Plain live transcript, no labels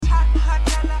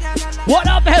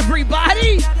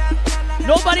everybody.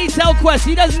 Nobody tell Quest.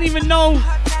 He doesn't even know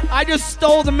I just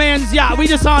stole the man's yacht. We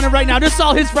just on it right now. This is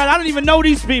all his friend. I don't even know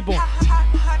these people.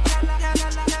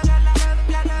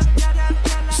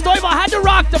 Stoivo, I had to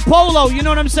rock the polo. You know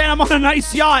what I'm saying? I'm on a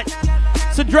nice yacht.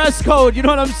 It's a dress code. You know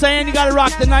what I'm saying? You got to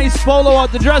rock the nice polo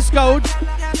out the dress code.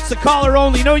 It's a collar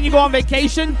only. You know when you go on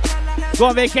vacation? Go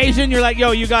on vacation, you're like,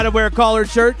 yo, you got to wear a collared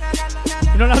shirt.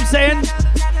 You know what I'm saying?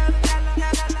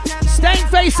 Stank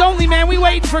face only, man. We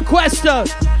waiting for Quest to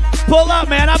pull up,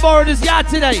 man. I borrowed his yacht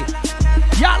today.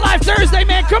 Yacht Life Thursday,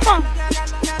 man. Come on.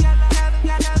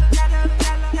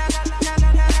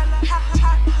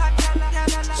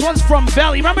 This one's from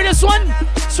Belly. Remember this one?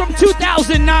 It's from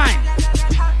 2009.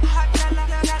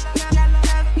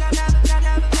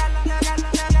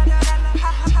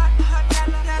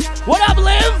 What up,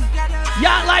 Liv?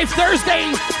 Yacht Life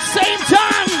Thursday, same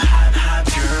time.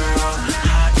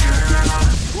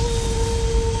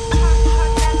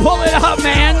 Pull it up,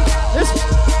 man.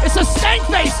 It's a stank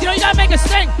face. You know, you gotta make a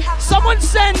stank. Someone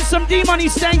send some D-Money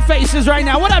stank faces right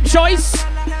now. What up, Choice?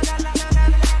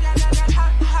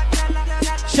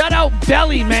 Shout out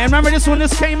Belly, man. Remember this when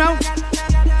this came out?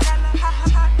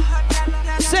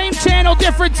 Same channel,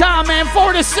 different time, man.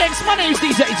 4 to 6. My name's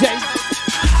DJ J.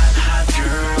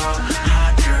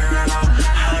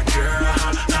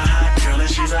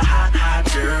 She's a hot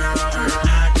girl,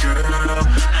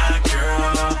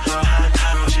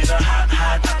 she's a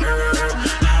hot girl,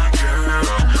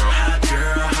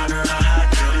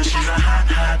 she's a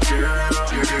hot girl.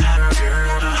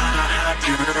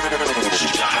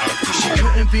 She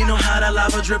couldn't be no hotter,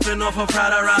 lava dripping off her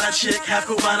Prada, Rada chick, half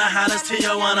Cubana, hottest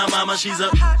Tijuana, mama, she's a.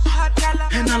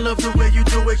 And I love the way you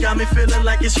do it, got me feeling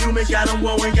like it's human, got them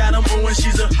wooing, got them wooing,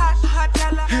 she's a.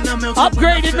 And I'm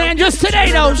upgraded, man, just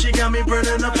today, though. She got me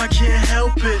burning up, I can't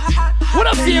help it. What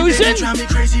up, Fusion?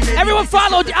 Everyone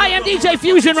follow I Am DJ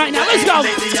Fusion right now. Let's go.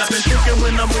 Lately, I've been thinking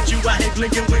when I'm with you, I hate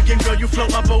blinking, winking. Girl, you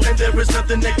float my boat, and there is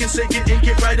nothing that can sink it and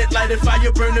get right it. Light it,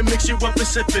 fire burning, mix you up and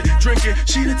sip it. Drink it.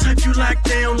 She the type you lock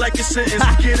down like a sentence.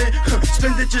 Get it?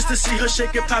 Spend it just to see her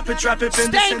shake it, pop it, drop it,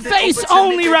 bend it. Stank face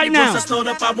only right now.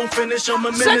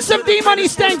 Send some D-Money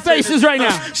stank faces right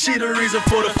now. She the reason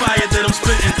for the fire that I'm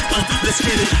spitting. Let's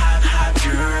get it. Hot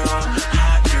girl,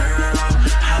 hot girl,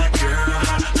 hot girl,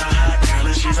 hot girl,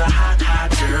 and she's a hot girl, hot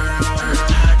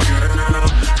girl,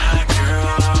 hot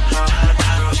girl, hot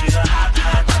girl, she's a hot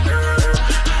girl,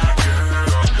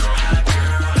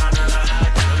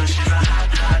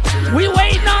 hot girl. We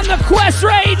waiting on the Quest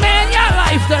raid, man. Yacht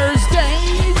Life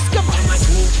Thursdays. Come on.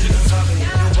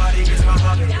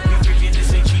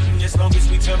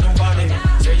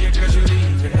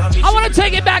 I want to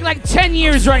take it back like 10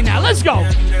 years right now. Let's go.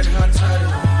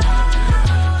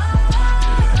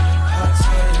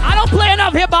 I don't play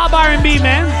enough hip-hop R&B,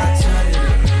 man.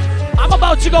 I'm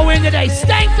about to go in today.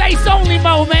 Stank face only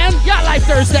mode, man. Yacht Life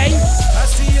Thursday. I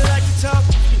see you like to talk.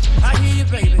 I hear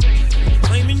you, baby.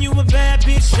 Claiming you a bad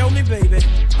bitch, show me, baby.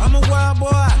 I'm a wild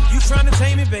boy. You trying to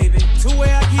tame me, baby. To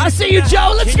where I get I see you,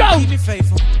 Joe. Let's go. Keep me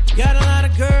faithful. Got a lot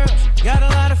of girls, got a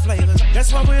lot of flavors.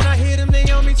 That's why when I hear them, they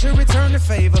on me to return the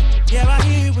favor. Yeah, I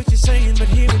hear what you're saying, but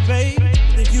hear it, babe.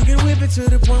 If you can whip it to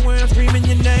the point where I'm screaming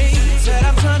your name. Said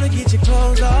I'm trying to get your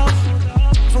clothes off.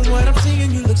 From what I'm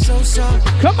seeing, you look so soft.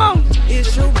 Come on.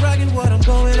 It's your bragging what I'm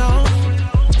going on.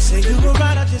 Say you were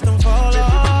right, I just don't fall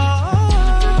off.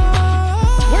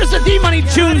 Where's the D-Money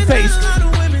tune face?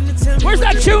 Where's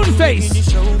that tune face?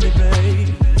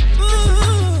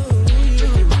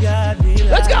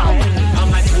 Let's go. I'm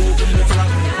like,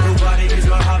 nobody is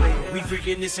my hobby. We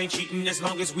freaking this ain't cheating as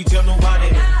long as we tell nobody.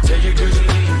 Tell your girl you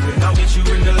leave, and I'll get you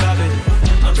in the lobby.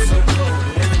 I'm so cold,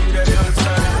 and you that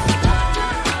outside.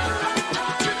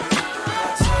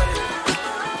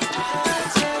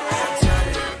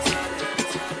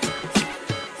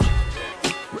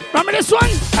 Remember this one? I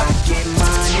get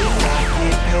money, I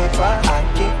get paper, I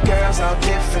get girls all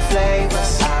different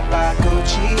flavors. I buy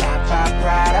Gucci, I buy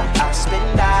Prada, I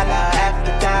spend dollar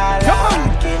after dollar. Come on.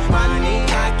 I get money,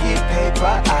 I get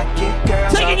paper, I get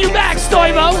girls. Taking you back,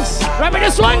 Stoivo. Remember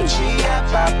this one? Gucci, I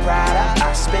buy Prada,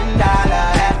 I spend dollar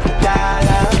after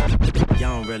dollar.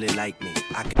 Y'all don't really like me.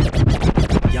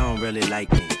 Y'all don't really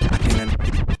like me.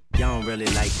 Y'all don't really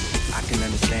like me. I can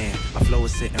understand. My flow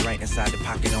is sitting right inside the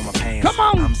pocket on my pants. Come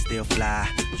on. I'm still fly.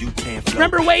 You can't flow.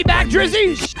 Remember way back,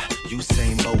 Drizzy? You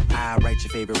sing boat. I write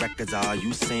your favorite records.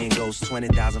 You sing ghost.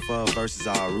 20,000 for verses.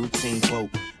 Routine quote.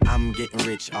 I'm getting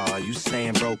rich. You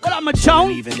staying broke. What up,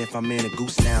 Machone? Even if I'm in a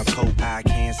goose down coat, I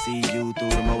can't see you through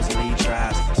the most elite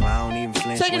tribes. So I don't even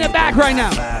flinch. Taking it back right now.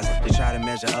 They try to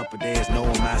measure up, but there's no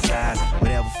one my size.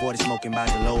 Whatever 40 smoking about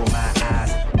to lower my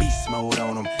eyes. beast mode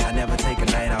on them. I never take a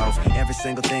night off. Every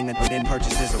single thing I didn't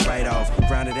purchase is a write-off.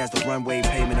 Grounded as the runway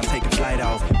payment, I'm taking flight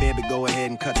off. Baby, go ahead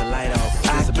and cut the light off.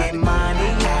 I get money,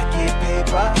 I get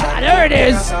paper. There it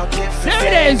is. There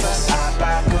it is. I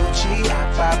buy Gucci, I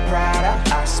buy Prada.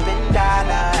 I spend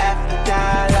dollar after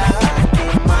dollar. I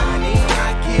get money, I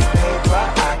get paper.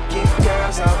 I get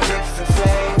girls all different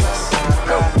flavors. I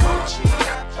buy Gucci, I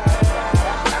buy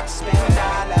Prada. I spend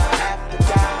dollar after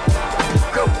dollar.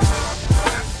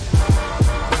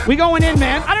 We going in,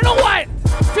 man. I don't know why.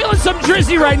 Feeling some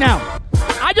drizzy right now.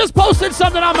 I just posted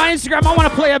something on my Instagram. I want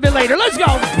to play a bit later. Let's go.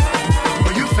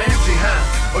 Oh, you fancy,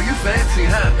 huh? Oh, you fancy,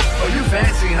 huh? Oh, you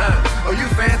fancy, huh? Oh, you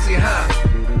fancy, huh?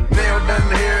 Nail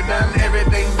done, hair done,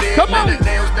 everything did. Come on.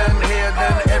 Nails done, hair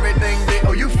done, everything did.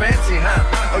 Oh, you fancy, huh?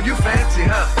 Oh, you fancy,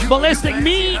 huh? You Ballistic,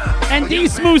 me and D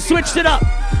Smooth switched it up.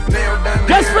 nail done,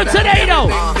 Just hair for done, today, though.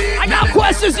 everything did. I got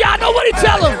questions. Y'all know what to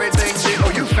tell them. Everything did.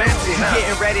 Oh, you fancy, huh?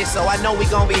 Getting ready, so I know we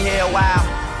gon' be here a while.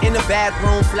 In the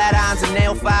bathroom, flat irons and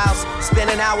nail files.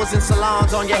 Spending hours in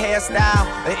salons on your hairstyle.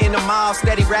 And in the mall,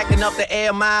 steady racking up the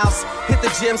air miles. Hit the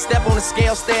gym, step on the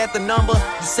scale, stare at the number.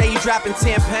 You say you dropping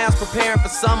 10 pounds, preparing for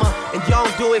summer. And you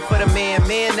don't do it for the men,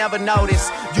 men never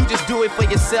notice. You just do it for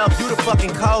yourself, you the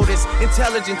fucking coldest.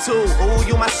 Intelligent too, ooh,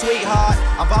 you my sweetheart.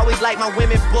 I've always liked my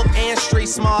women book and street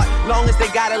smart. Long as they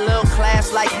got a little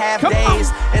class like half Come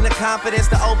days. on. And the confidence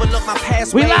to overlook my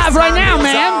past We ways. live right Time now, heals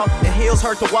man. all, and heels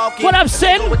hurt to walk in. What up,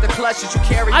 Sin? With the clutches you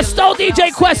carry. I stole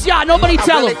DJ Quest, y'all. Nobody I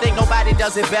tell really him. think nobody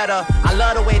does it better. I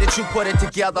love the way that you put it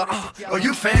together. Oh,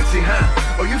 you fancy,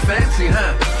 huh? Oh, you fancy,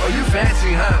 huh? Oh, you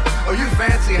fancy, huh? Oh, you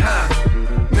fancy, huh?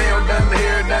 Nail done,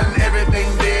 hair done, everything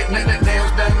did.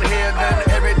 Nails done, hair done,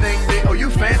 everything did. Oh, you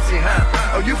fancy,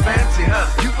 huh? Oh, you fancy,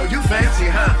 huh? Oh, you fancy,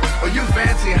 huh? Oh, you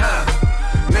fancy, huh?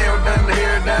 Nail done,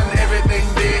 hair done, everything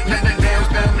did. Nails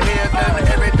done, hair done,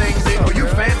 everything did. Oh, you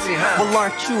fancy, huh? Well,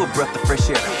 aren't you a breath of fresh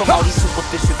air? From all these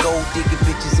superficial gold digging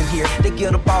bitches in here, they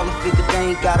get a ball and figure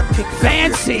they ain't gotta pick a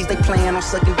Fancy. They plan on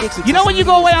sucking dicks. You know when you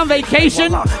go away on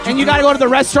vacation and you got to go to the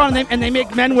restaurant and they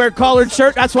make men wear collared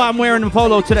shirt? That's why I'm wearing a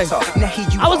polo today.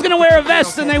 I was going to wear a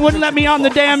vest and they wouldn't let me on the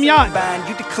damn yacht.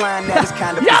 You decline that as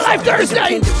kind of Yacht Life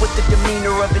Thursday. Independent with the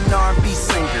demeanor of an R&B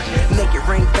singer. Naked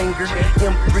ring finger,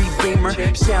 M3 Beamer,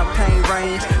 champagne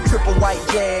range, triple white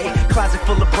Jag, closet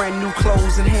full of brand new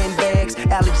clothes and handbags.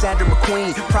 Alexander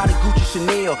McQueen, Prada, Gucci,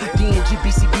 Chanel, D&G,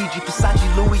 BCBG, Versace,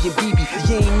 Louis, and BB.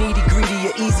 You ain't needy, greedy,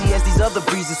 or easy as these other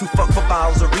breezes who fuck for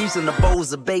bottles of reason, the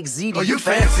bowls of baked ziti. Oh, you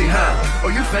fancy, huh? Oh,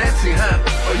 you fancy, huh?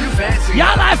 Oh, you fancy.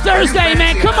 Yacht Life Thursday,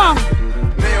 man. Come on.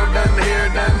 Nail done, hair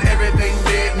done, everything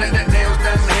did. Nails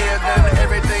done, hair done,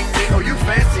 everything did. Oh, you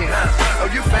fancy, huh? Oh,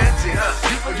 you fancy, huh?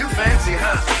 Oh, you fancy,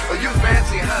 huh? Oh, you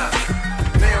fancy, huh?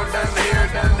 Nail done, hair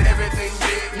done, everything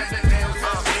did. Nails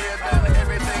done, hair done,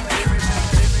 everything did.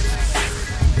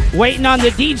 Waiting on the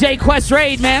DJ Quest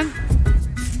raid, man.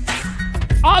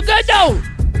 All good, though.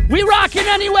 We rocking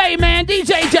anyway, man.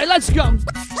 DJ J, let's go.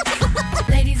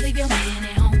 Ladies, leave your man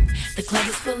at home. The club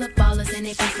is full of ballers and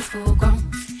they think it's full grown.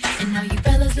 And now you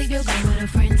fellas leave your girl with her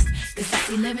friends. Cause it's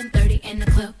 11:30 and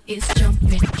the club is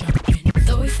jumping.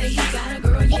 So we say you got a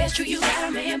girl, yeah, it's true you got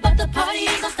a man. But the party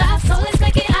ain't gonna stop, so let's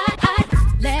make it hot.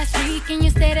 Last week and you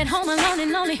stayed at home alone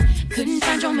and lonely. Couldn't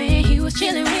find your man, he was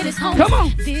chilling with his homies. Come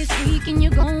on. This week and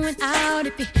you're going out.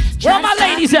 If you Where are my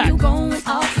ladies at? You going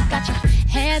off, you got your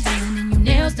hair done and your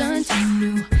nails done too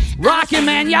new. Rocking,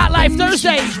 man. Yacht Life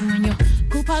Thursday.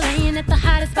 Group parlaying at the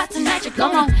hottest spot tonight. You're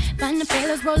gonna find the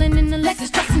fellas rolling in the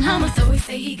Lexus trucks and Hummers. So we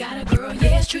say he got a girl,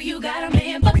 yeah, it's true you got a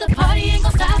man, but the party ain't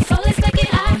gonna stop, so let's make it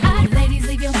hot. Ladies,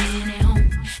 leave your man at home.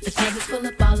 The club is full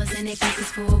of ballers and they think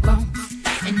it's full grown.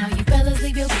 And all you fellas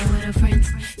leave your girl with her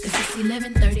friends, cause it's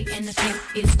 11:30 and the club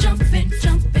is jumping.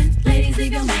 Ladies,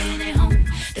 leave your man at home.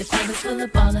 The club is full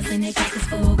of ballers and they think it's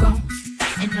full grown.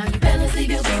 And all you fellas leave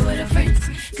your girl with her friends,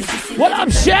 cause it's 11:30 What up,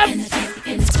 Chef? and the club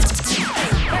is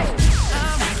jumping.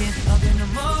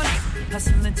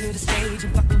 Hustling to the stage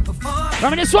and fucking perform.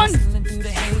 Remember this one? Hustling through the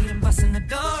hate and busting the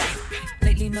door.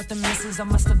 Lately nothing misses, I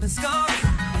must have been scoring.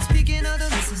 And speaking of the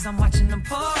misses, I'm watching them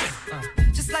pour.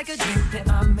 Just like a drink that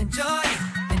I'm enjoying.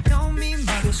 And don't mean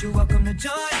muggish, you're welcome to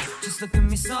join. Just look at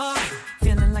me sorry,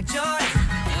 feeling like Jordan.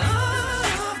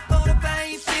 Oh, hold up, I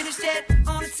ain't finished yet.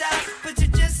 On the top, but you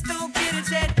just don't get it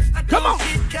yet. I Come on.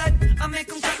 don't get cut, I make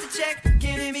them cut the check.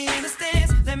 Can't hear me in the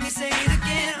stands, let me say it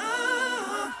again.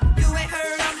 Oh, you ain't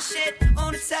heard I'm the shit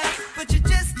on the top, but you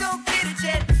just don't get it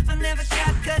yet. I never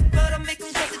got cut, but I make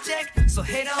them cut the check. So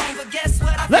hate on, but guess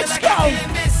what? I Let's feel like go. I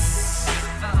can't miss.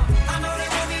 I know they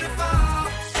want me to fall,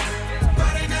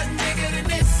 but ain't nothing bigger than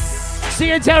this.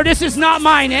 See and tell, this is not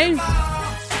mine, eh?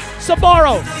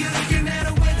 Sabaro. No, you looking at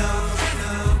a winner.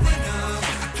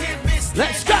 I can't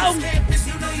Let's go.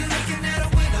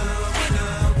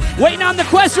 Waiting on the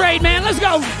Quest raid, man. Let's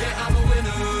go.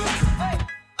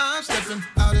 I'm stepping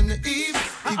out in the evening,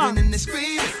 even in the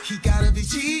screaming. He gotta be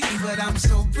cheating, but I'm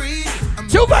so breezy.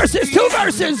 Two verses. You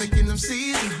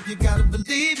gotta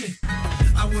believe me.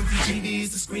 I went from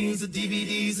GDs to screens to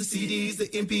DVDs to CDs to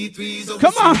MP3s.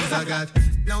 Come on. I got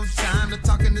no time to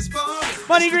talk in this bar.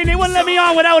 Money Green, they wouldn't let me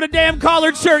on without a damn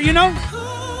collared shirt, you know?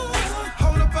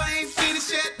 Hold up, I ain't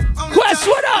finished yet. Quest,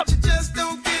 what up? You just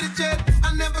don't get it yet.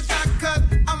 I never got cut.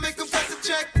 I'll make a cut the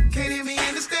check. Can't hear me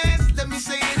in the stands. Let me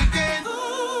say it again.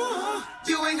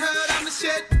 You ain't heard I'm the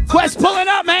shit. Quest pulling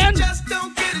up, man. Just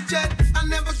don't get it yet. I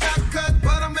never got cut,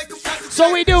 but I'll make a cut the check.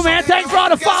 So we do, man. Thanks for all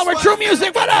the followers. True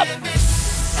Music, what up?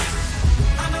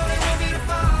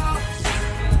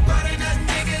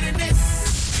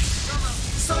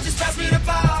 So just pass me the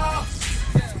ball.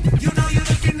 You know you're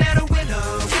looking at a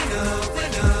winner.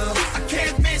 I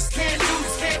can't miss, can't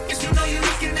lose, can't miss. You know you're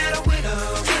looking at a winner.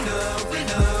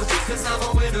 Cause I'm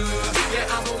a winner. Yeah,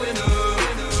 I'm a winner.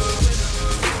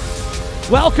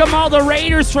 Welcome all the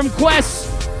raiders from Quest.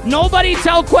 Nobody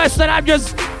tell Quest that I've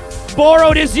just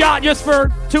borrowed his yacht just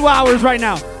for 2 hours right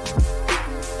now.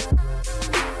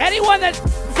 Anyone that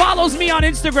follows me on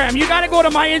Instagram, you gotta go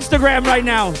to my Instagram right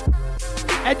now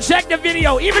and check the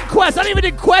video. Even Quest, I don't even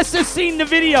think Quest has seen the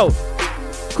video.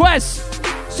 Quest,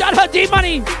 shout out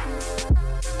D-Money.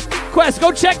 Quest,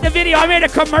 go check the video. I made a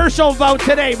commercial about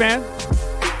today, man.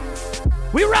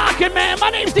 We rockin', man. My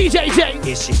name's DJ J.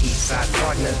 It's your Eastside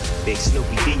partner, Big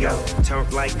Snoopy Dio.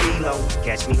 Turned like D-Lo,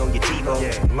 catch me on your TiVo.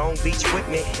 Yeah. Long Beach with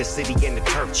me, the city in the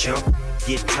turf chump.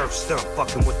 Get turf stump,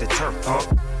 fucking with the turf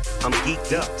pump. I'm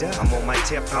geeked up, I'm on my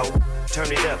tempo. Turn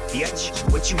it up, bitch.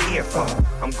 What you here for?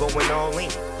 I'm going all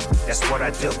in. That's what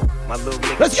I do. My little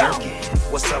nigga jerking.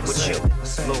 What's up with you?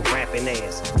 Little rapping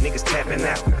ass. Niggas tapping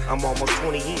out. I'm almost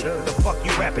 20 in. What the fuck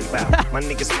you rapping about? My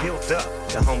niggas built up.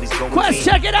 The homies going Quest, in.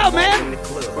 check it out, I'm man. in the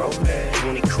club,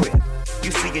 20 crib.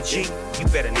 You see a G, you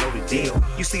better know the deal.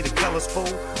 You see the colors, fool?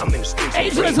 I'm in the streets. Hey,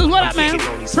 this is what up, man?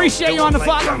 Appreciate you on the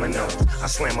follow. I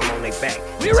slam them on their back.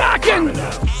 We rockin'.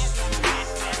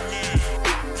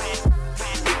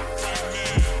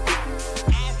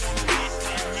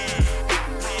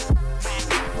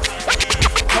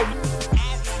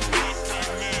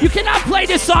 You cannot play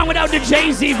this song without the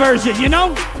Jay-Z version, you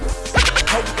know?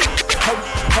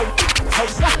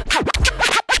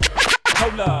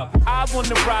 Hold up, I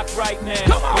wanna rock right now.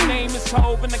 Come on. My name is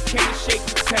Hov and I came to shake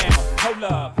the town. Hold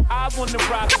up, I wanna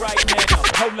rock right now.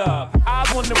 Hold up,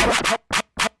 I wanna rock.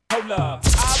 Hold up,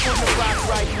 I wanna rock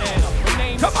right now. My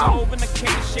name is Hov and I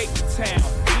came to shake the town.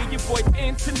 Your voice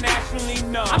internationally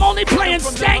known. I'm only playing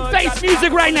stank face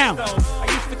music right now. I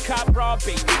used to cop raw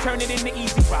bass, turn it into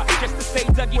easy rock, just to stay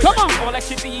Dougie. Come on. All that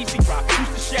shit the easy rock.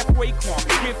 Used to chef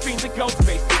Raekwon, give fiends a ghost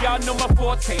face. Y'all know my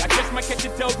forte. I just might catch a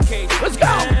dope case. Let's go.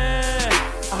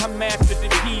 I mastered the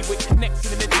D with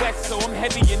connects in the Midwest, so I'm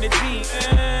heavy in the D.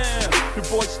 The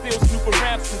boys still snoop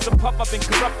around since I'm pup. I've been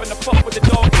corrupting the fuck with the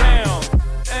dog round.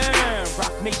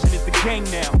 Rock Nation is the gang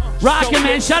now. Rockin',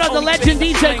 man. Shout out to legend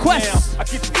DJ Quest. I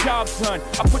get the job done.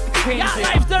 I put the cans Yacht in.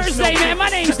 Life Thursday, man. My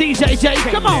name's DJ J.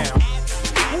 Come on.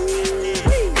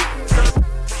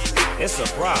 It's a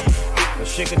problem, but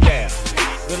shake it down.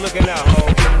 Good looking out, ho.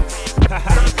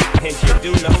 And you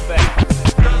do know that.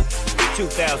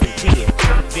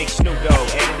 2010, Big Snoop Dogg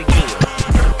at it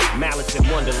again. Malice in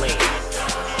Wonderland.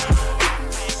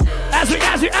 As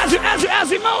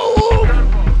we move.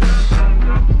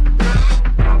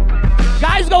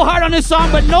 Guys go hard on this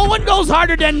song, but no one goes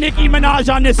harder than Nicki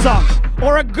Minaj on this song.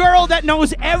 Or a girl that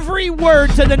knows every word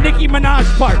to the Nicki Minaj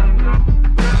part.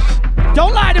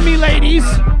 Don't lie to me, ladies.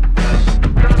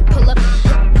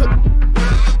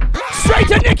 Straight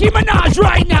to Nicki Minaj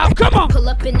right now. Come on. Pull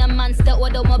up in a monster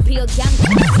automobile gang.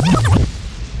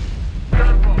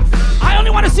 I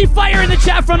only want to see fire in the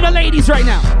chat from the ladies right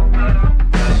now.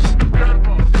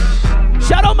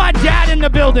 Shout out my dad in the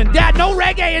building. Dad, no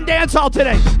reggae and dancehall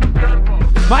today.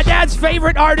 My dad's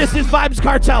favorite artist is Vybz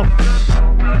Kartel.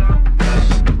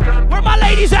 Where my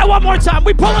ladies at one more time?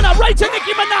 We pulling up right to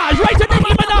Nicki Minaj. Right to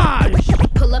Nicki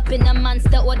Minaj. Pull up in a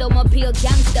monster automobile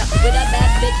gangster with a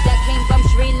bad bitch that came from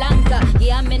Sri Lanka.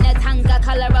 Yeah, I'm in a tanga,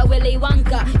 color a Willy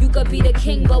Wonka. You could be the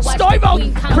king, but watch the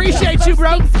queen conquer. Appreciate you,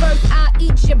 bro. First, I'll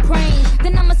eat your brains.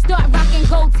 Then I'ma start rocking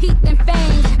gold teeth and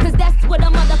fangs. Cause that's what a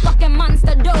motherfucking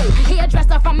monster do.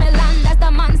 Hairdresser from Milan, that's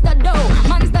the monster do.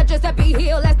 Monster Giuseppe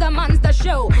Hill, that's the monster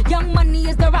show. Young Money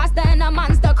is the roster and a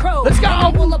monster crow. Let's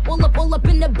go. Pull up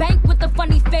in the bank with a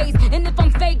funny face. And if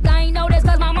I'm fake, I ain't know this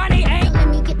cause my money ain't. So let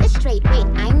me get this straight. Wait,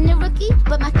 I'm the rookie,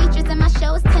 but my features and my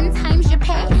shows 10 times your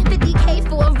pay. 50K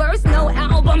for a verse, no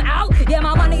album out. Yeah,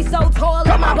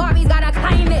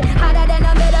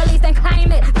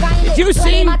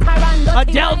 me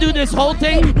Adele do this whole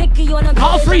thing?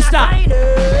 All freestyle.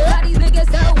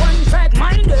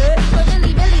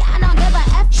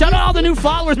 Shout out all the new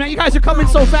followers, man. You guys are coming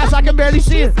so fast I can barely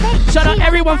see it. Shout out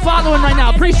everyone following right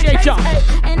now. Appreciate y'all.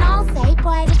 And I'll say,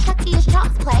 boy, the chuckiest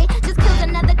child's play. Just killed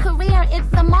another career.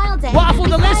 It's a mild day. Waffle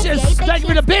delicious. Thank you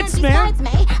for the bits, man.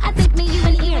 I think me, you,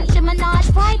 and Ian should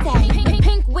menage Friday.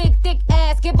 Pink wig, thick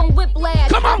ass, give them whiplash.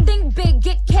 Come on. Think big,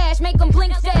 get cash, make them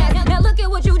blink fast. Now look at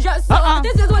what you just saw.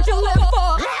 This is what you live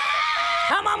for.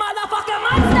 I'm a motherfucking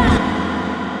monster.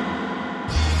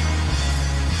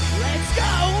 Let's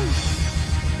go.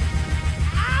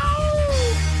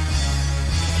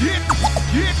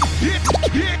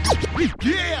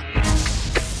 Yeah.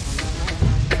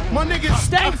 My nigga.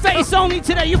 Stank face only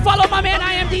today. You follow my man,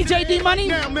 I am DJ D Money.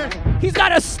 Now, man. He's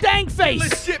got a stank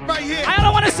face. Shit right here. I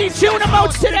don't want to see tune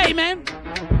emotes today, man.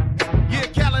 Yeah,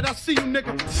 Khaled, I see you,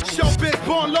 nigga. Showbiz,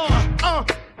 born law.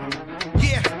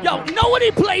 Yeah. Yo,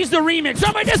 nobody plays the remix.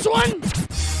 Remember this one?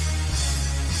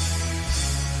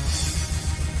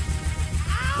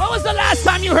 What was the last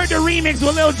time you heard the remix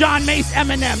with Lil Jon, Mace,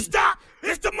 Eminem? Stop!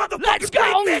 It's the motherfucking Let's go!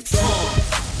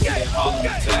 Yeah, Harlem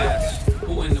is bad.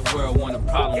 Who in the world want a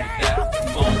problem with that?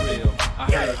 Come on, real. I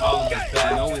heard Harlem is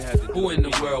bad. Who in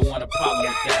the world want a problem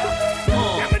with that?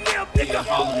 Yeah,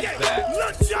 Harlem is bad.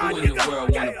 Who in the world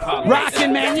want a problem with that?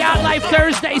 Rockin', man. Yacht Life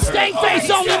Thursday. Stank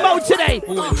face only mode today.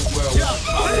 Who in the world want a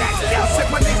problem with that? Said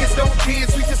my niggas don't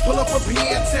dance, we just pull up a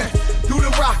PN10. Do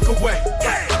the rock away.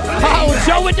 Oh,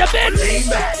 Joe with the bits. Lean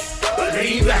back.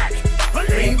 Lean back.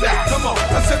 Lean back. Come on.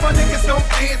 I said my niggas don't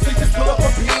dance, we just pull up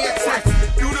a PN10.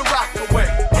 Do the rock away.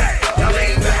 Now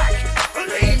lean back.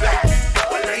 Lean back.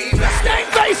 Lean back. Stank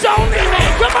face only,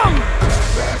 man. Come on.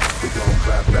 We gon'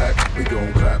 clap back. We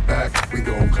gon' clap back. We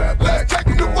gon' clap back.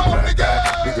 Taking the wall,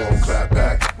 nigga. We gon' clap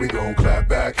back. We gon' clap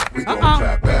back. We gon'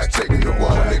 clap back. Taking the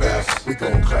wall, nigga. We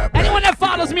gon' clap back. Anyone that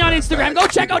follows me on Instagram, go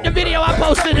check out the video I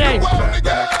posted today.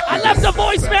 I left a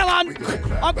voicemail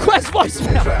on Quest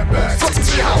voicemail. Fuck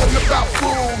you hollering about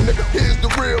fool, nigga. Here's the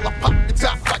real. I pop the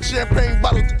top like champagne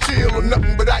bottles to chill or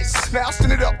nothing but ice. Now I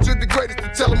send it up to the greatest to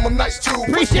tell them I'm nice too.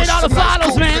 Appreciate all the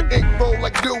follows, man. Ink roll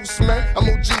like Deuce, man. I'm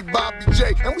OG Bobby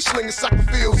J, and we slinging soccer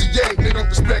fields, yeah. Nigga,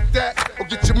 respect that, or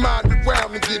get your mind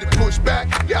around and get it pushed back.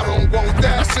 Y'all don't want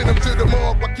that. I send them to the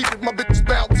morgue while keeping my bitches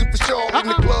bouncing for sure. In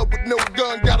the club with no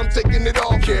gun, got them taking it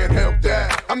off. Can't help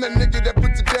that. I'm that nigga that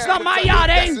puts it down. It's not my yacht,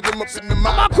 eh? I'm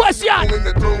on Quest yacht. In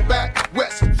the throwback,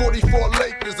 West 44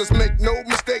 Lakers. Let's make no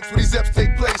mistakes when these F's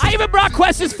take place. I even brought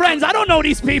Quest's friends. I don't know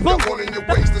these people. Got one in your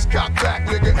waist, let's cock back,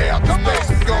 nigga. Out the space,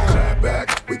 we gon' clap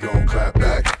back. We gon' clap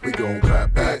back. We gon'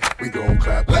 clap back. We gon'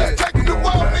 clap back. Let's take the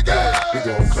wall, nigga. We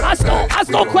gon' clap back. I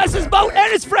stole Quest's boat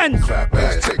and his friends. Clap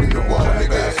back. Taking the wall,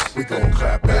 nigga. We gon'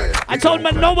 clap back. I told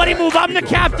him nobody move. I'm the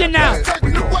captain now.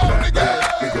 Taking the wall, nigga.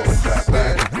 We gon' clap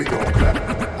back. We gon' clap.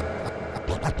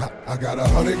 I got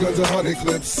 100 guns, 100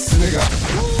 clips, nigga.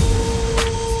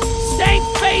 Stank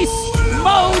face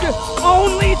mode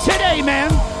only today, man.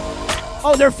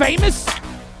 Oh, they're famous?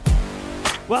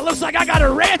 Well, it looks like I got a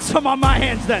ransom on my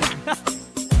hands then.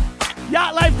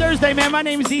 Yacht Life Thursday, man. My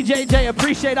name is DJ J.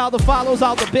 Appreciate all the follows,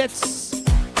 all the bits.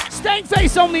 Stank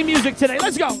face only music today.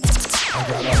 Let's go. I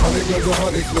got 100 guns,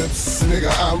 100 clips, nigga.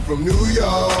 I'm from New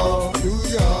York, New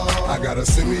York. I got a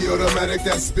semi-automatic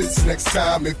that spits next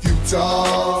time if you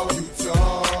talk.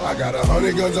 I got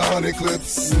 100 guns, 100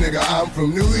 clips, nigga. I'm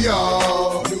from New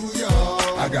York, New York.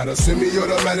 I got a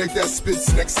semi-automatic that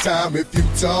spits next time if you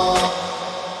talk.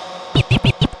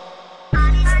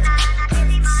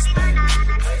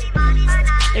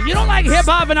 If you don't like hip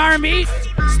hop and R&B,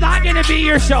 it's not gonna be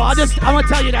your show. I'm gonna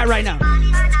tell you that right now.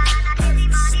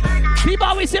 People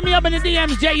always hit me up in the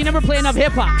DMs, Jay, you never play enough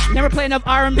hip hop. You never play enough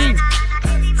R&B.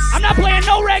 I'm not playing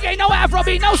no reggae, no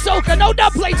Afrobeat, no soca, no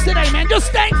dub plates today, man. Just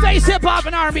stank face hip hop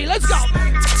and R&B. Let's go.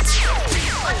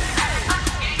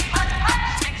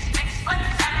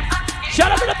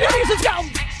 Shout out to the beauties. Let's go.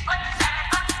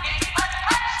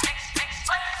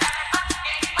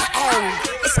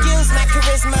 Excuse my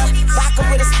charisma, vodka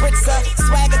with a spritzer,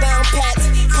 swagger down pat,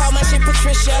 call my shit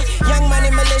Patricia, Young Money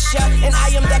Militia, and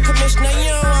I am the commissioner.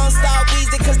 You don't want Star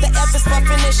Weezy cause the F is my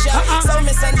finisher. So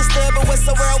misunderstood, but what's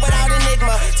the world without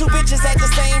enigma? Two bitches at the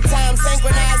same time,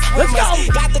 synchronized swimmers.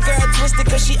 Got the girl twisted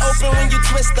cause she open when you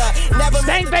twist her. Never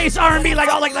stank bass R&B like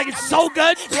it's so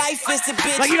good. Life is the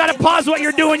bitch. Like you gotta pause what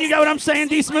you're doing, you get what I'm saying,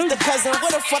 D-Smooth? The cousin,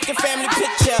 what a fucking family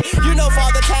picture. You know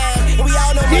Father Time, and we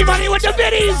all know D-Money with the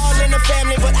biddies. All in the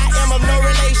family, but I am of no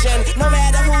relation. No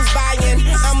matter who's buying,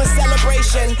 I'm a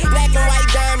celebration. Black and white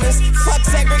diamonds, fuck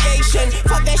segregation.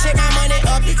 Fuck that shit, my money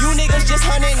up. You niggas just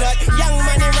hunting up. Young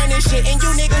money running shit, and you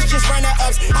niggas just runner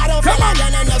ups. I don't feel like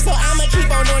done enough, so I'ma keep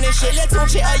on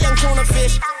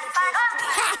fish.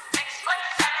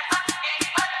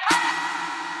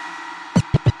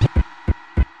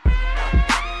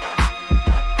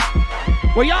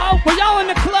 Were y'all in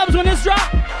the clubs when this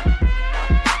dropped?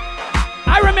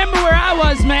 I remember where I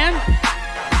was, man.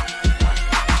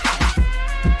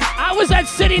 I was at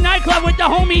City Nightclub with the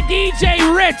homie DJ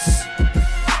Ritz.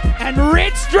 And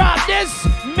Ritz dropped this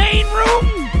main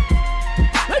room.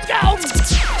 Let's go.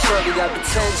 Shorty got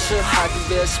potential, I could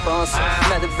be a sponsor.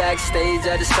 Met her backstage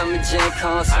at the Summer Jam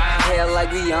concert. Hair like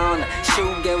Rihanna,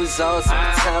 shoe game was awesome.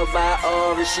 Tell by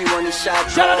aura, she won the shot.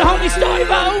 Shout out to homie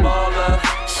Storybo.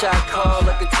 Shot call,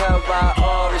 I could tell by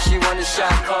aura, she won the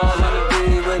shot call. On the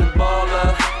beat with a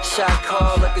baller. Shot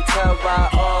call, I could tell by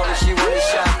aura, she won the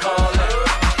shot call.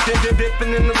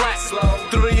 Dipping in the rack,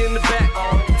 3 in the back,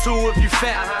 2 if you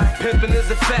fat. Pimpin'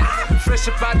 is a fact. Fresh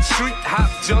up out the street, hop,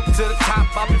 jump to the top.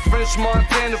 I be French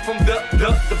Montana from the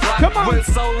block. Went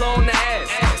solo on the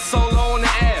ass, solo on the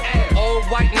ass. All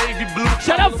white, navy blue.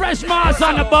 Shout out Fresh Moss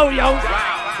on the boat, yo.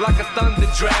 Like a thunder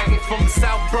dragon from the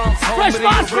South Bronx. Fresh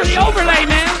Moss for the overlay,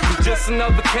 man. Just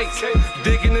another cake,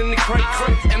 digging in the crate.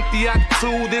 Empty out the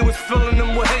two, they was filling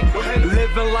them with hate.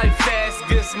 Living life fast,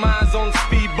 guess mine's on the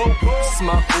speedboat.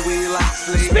 Smoking weed like a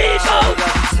sleep. Speedboat.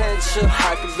 Got potential,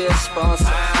 I could be a sponsor.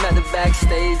 Met her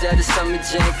backstage at the Summer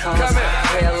Jam concert.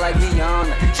 Hair like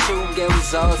Rihanna, shoe game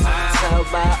was awesome. Tell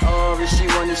by aura, she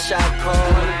won the shot call.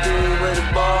 On the beat with a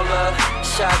baller.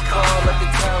 Shot call, I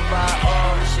could tell by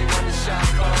aura, she won the shot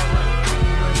call.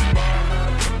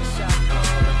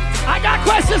 I got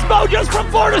questions, Bo, just from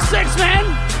 4 to 6, man.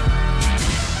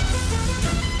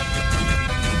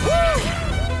 Woo!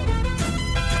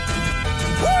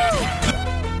 Woo!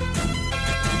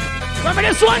 Remember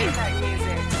this one?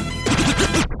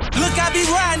 Look, I be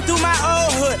riding through my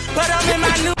old hood, but I'm in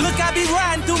my new. Look, I be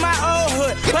riding through my old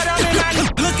hood, but I'm in my new.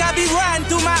 Look, I be riding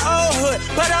through my old hood,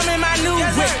 but I'm in my new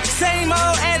whip. Same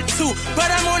old attitude, but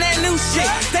I'm on that new shit.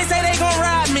 They say they gon'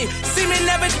 ride me, see me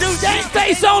never do shit.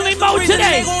 Face only mode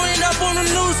today. They gon' end up on the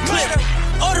news clip.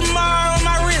 Audemars on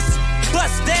my wrist,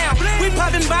 bust down. We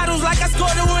popping bottles like I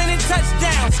scored a winning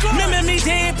touchdown. Remember me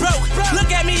dead broke, look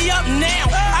at me up now.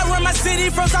 I run my city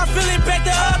from South Philly back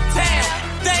to Uptown.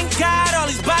 Thank God, all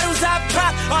these bottles I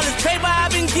pop, all this paper I've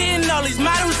been getting, all these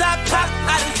models I pop.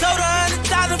 I done sold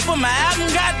 100,000 for my album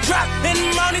got dropped, and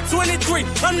I'm only 23.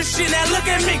 I'm the shit now. Look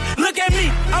at me,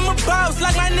 I'm a boss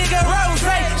like my nigga Rose.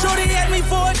 Shorty asked me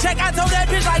for a check, I told that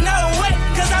bitch like no way,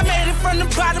 'cause I made it from the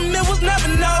bottom, it was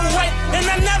never no way. And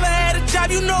I never had a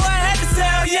job, you know I had to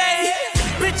sell, yeah.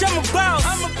 Bitch, I'm a boss.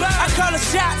 I call a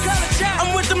shot.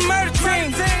 I'm with the murder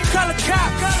team. Call a cop.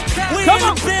 We in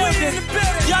the building.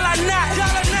 Y'all are not.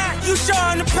 You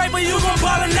showing the paper, you gon'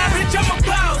 ball or not. Bitch, I'm a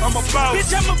boss.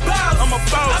 Bitch, I'm a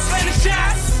boss. I play the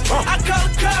shots. I call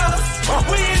the calls.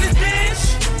 We in this bitch.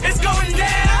 It's going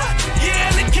down. Yeah,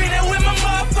 in the kingdom with my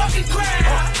motherfucking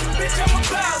crown. Bitch, I'm a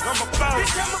boss.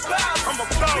 Bitch, I'm a boss. Bitch, I'm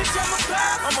a boss. Bitch,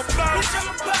 I'm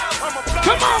a boss.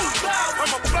 Come on.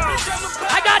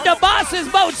 I got the boss's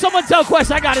boat. Someone tell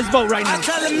Quest I got his boat right now. I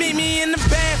tell her meet me in the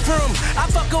bathroom. I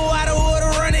fuck her out of order,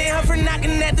 running her for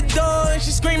knocking at the door, and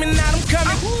she screaming out I'm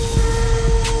coming.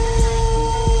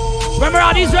 Remember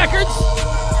all these records?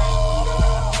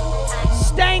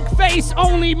 Stank face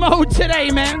only mode today,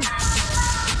 man.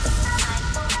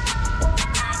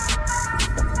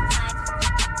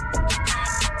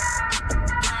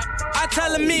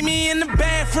 Tell her meet me in the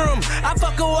bathroom. I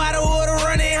fuck her out of order,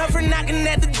 running her for knocking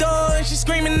at the door, and she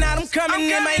screaming out I'm coming.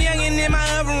 And my youngin' in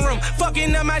my oven room,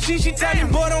 fucking up my shit. She tell me,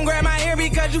 boy, don't grab my hair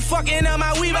because you fucking up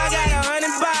my weave. I got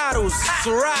 100 bottles, it's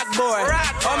a rock boy.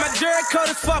 All my jewelry coat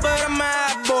is fuck, but I'm a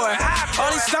hot boy.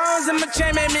 All these stones in my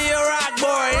chain made me a rock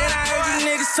boy. And I heard you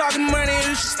niggas talking money,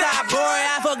 you should stop, boy.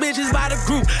 I fuck bitches by the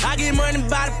group, I get money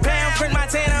by the pound. Print my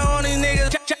Montana on these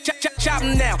niggas, chop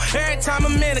them down. Every time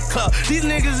I'm in the club, these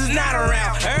niggas is not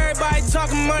around. Everybody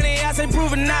talking money, I say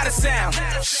prove it not a sound.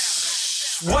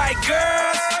 White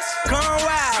girls, gone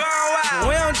wild.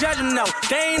 We don't judge them, no,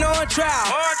 they ain't on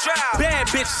trial. Bad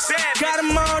bitches, got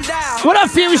them on dial. What up,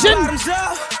 Fusion? Bottoms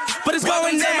up, but it's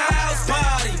going down. My house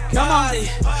party, party.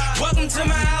 Welcome to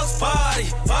my house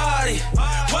party, party.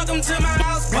 Welcome to my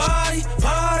house party,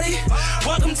 party.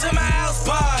 Welcome to my house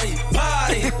party,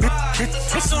 party.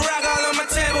 It's a rock all on my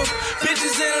table,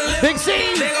 bitches in the living. Big C.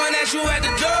 They gon' ask you at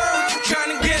the door, what you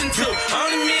tryna get into?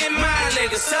 Only me and my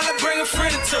niggas, tell her bring a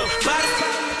friend or two.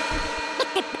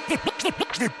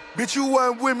 Bitch, you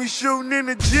wasn't with me shooting in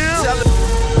the gym.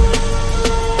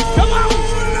 Come on.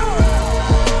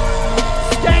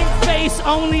 Stank face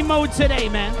only mode today,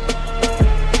 man.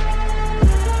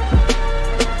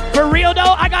 For real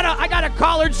though, I got a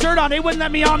collared shirt on. They wouldn't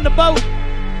let me on the boat.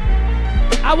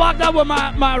 I walked up with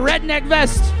my redneck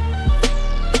vest.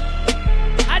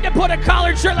 I had to put a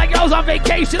collared shirt like I was on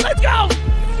vacation. Let's go!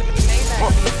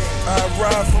 I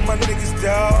ride for my niggas,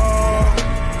 dawg.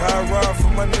 I ride for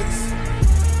my niggas.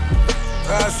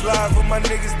 I slide for my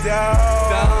niggas,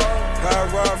 dawg. I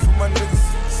ride for my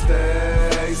niggas.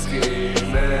 Stay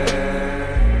scheming.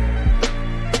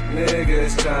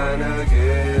 Niggas tryna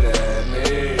get at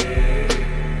me.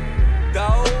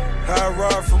 Dawg. I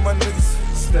ride for my niggas.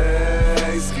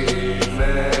 Stay scheming.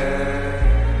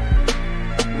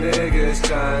 Niggas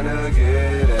tryna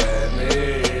get at me.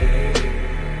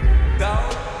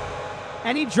 Dawg.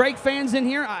 Any Drake fans in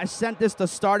here? I sent this to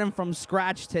Stardom from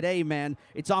scratch today, man.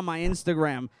 It's on my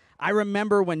Instagram. I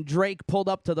remember when Drake pulled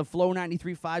up to the Flow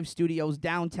 93.5 studios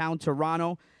downtown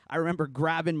Toronto. I remember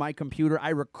grabbing my computer. I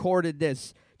recorded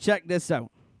this. Check this out.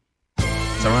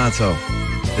 Toronto,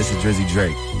 this is Drizzy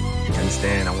Drake. You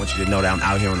understand? I want you to know that I'm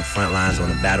out here on the front lines, on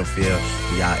the battlefield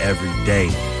for y'all every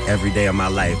day of my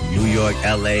life. New York,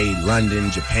 LA,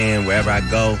 London, Japan, wherever I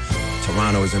go,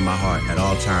 Toronto is in my heart at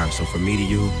all times. So from me to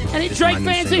you, any Drake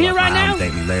fans in here right now?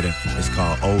 Thank Me Later. It's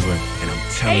called Over, and I'm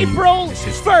telling you, April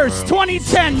 1st,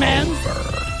 2010, man.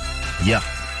 Yeah.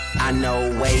 I know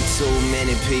way too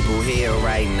many people here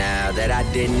right now that I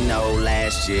didn't know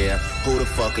last year. Who the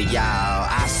fuck are y'all?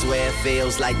 I swear it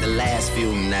feels like the last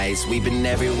few nights. We've been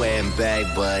everywhere and back,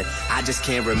 but I just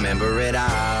can't remember it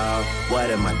all.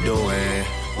 What am I doing?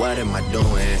 What am I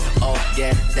doing? Oh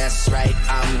yeah, that's right,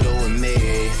 I'm doing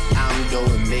me. I'm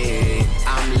doing me.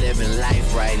 I'm living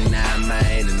life right now,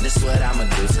 man. And this what I'ma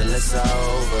do till it's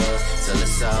over. Till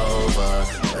it's over.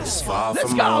 But it's far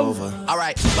from over.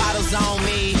 Alright, bottles on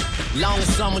me. Long as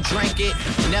someone drink it.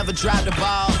 Never drop the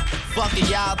ball. Fuck it,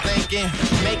 y'all thinking.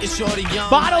 Making sure the young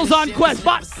bottles on Quest.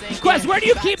 Quest, where do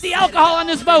you keep the alcohol on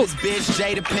this boat? Bitch,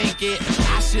 Jada Pinkett.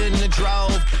 I shouldn't have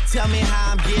drove. Tell me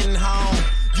how I'm getting home.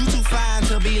 You too fine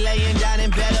to be laying down in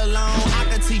bed alone. I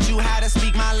could teach you how to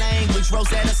speak my language,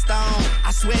 Rosetta Stone.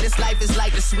 I swear this life is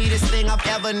like the sweetest thing I've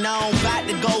ever known. About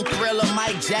to go Thriller,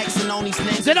 Mike Jackson on these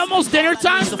niggas. Is it almost dinner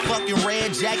time? It's a fucking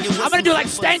red jacket. I'm gonna do like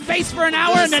Stank Face for an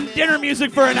hour and then dinner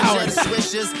music for an hour. I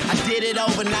did it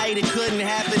overnight, it couldn't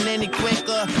happen any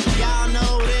quicker. Y'all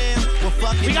know them.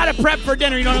 We gotta prep for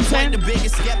dinner, you know what I'm saying? The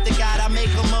biggest skeptic out, I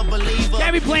make them a believer.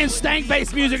 Can't be playing stank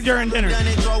bass music during dinner. Done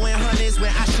it throwing hundreds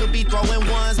when I should be throwing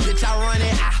ones, bitch, I run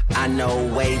it. I know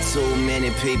way too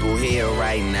many people here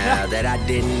right now that I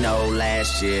didn't know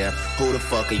last year. Who the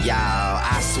fuck are y'all?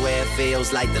 I swear it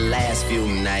feels like the last few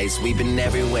nights. We've been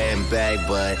everywhere and back,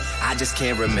 but I just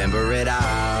can't remember it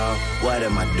all. What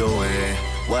am I doing?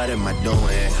 What am I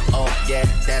doing? Oh yeah,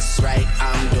 that's right,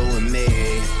 I'm doing me.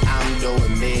 I'm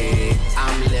doing me.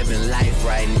 I'm living life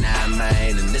right now,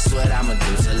 man. And this what I'ma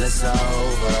do till it's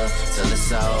over. Till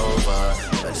it's over.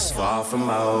 But it's far from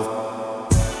over.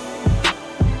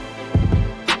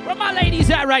 Where my ladies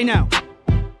at right now?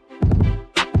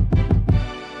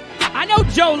 I know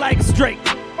Joe likes Drake.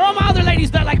 Where are my other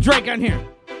ladies that like Drake on here?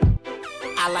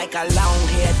 I like a long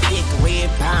hair, thick, red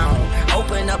pound.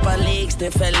 Open up her legs,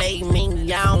 then fillet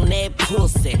me on that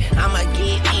pussy. I'ma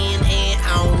get in and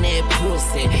on that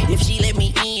pussy. If she let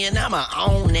me in, I'ma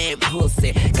own that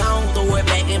pussy. Gon' throw it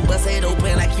back and bust it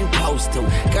open like you supposed to.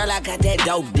 Girl, I got that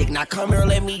dope dick. Now come here,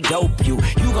 let me dope you.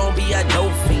 You gon' be a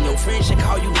dope fiend. Your friends should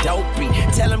call you dopey.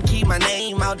 Tell them keep my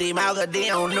name out their mouth, cause they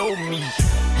don't know me.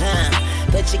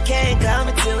 But you can't call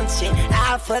me to shit.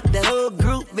 I fuck the whole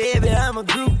group, baby, I'm a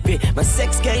groupie. My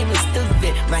sex game is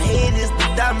stupid, my head is the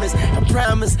dumbest. I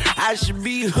promise I should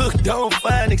be hooked on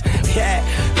phonics. Yeah,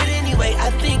 but anyway,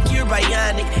 I think you're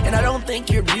bionic. And I don't think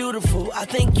you're beautiful, I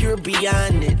think you're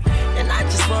beyond it. And I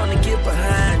just wanna get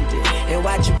behind it and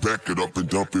watch you back it up and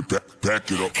dump it, back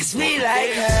it up. Cause we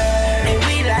like her, and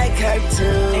we like her too.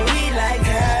 And we like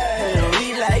her, and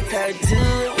we like her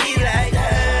too. We like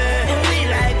her.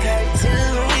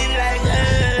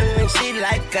 She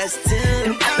like us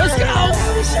too. Let's go. I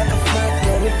wish I could fuck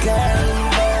every girl in the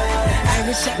world. I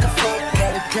wish I could fuck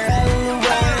every girl in the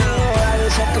world. I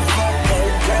wish I could fuck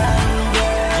every girl in the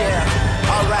world.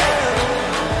 Yeah, alright.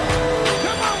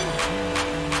 Come on.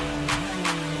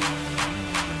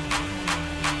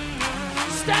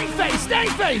 Stank face,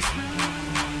 stank face.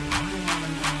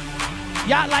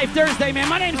 Yacht Life Thursday, man.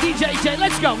 My name's DJ J.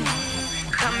 Let's go.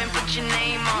 Come and put your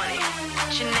name on it.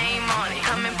 Put your name on it.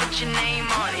 Come and put your name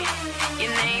on it.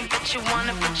 Your name, but you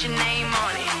wanna put your name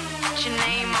on it. Put your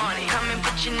name on it. Come and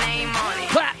put your name on it.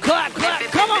 Clap, clap, clap.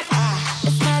 Come on.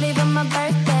 It's not even my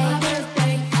birthday,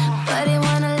 but they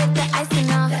wanna lick the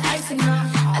icing off. I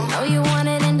know you want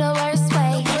it in the worst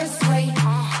way.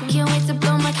 Can't wait to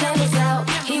blow my candles out.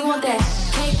 He want that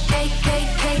cake, cake, cake,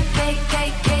 cake, cake,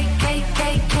 cake, cake, cake, cake,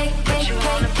 cake, cake, cake.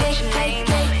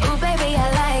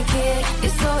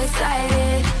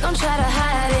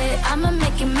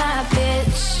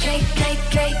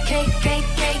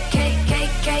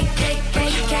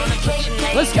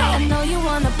 Let's go. I know you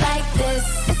wanna bite this.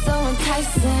 It's so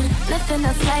enticing. Nothing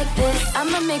else like this.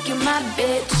 I'ma make you my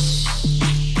bitch.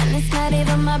 And it's not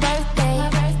even my birthday.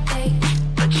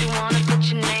 But you wanna put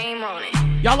your name on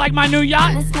it. Y'all like my new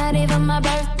yacht? And it's not even my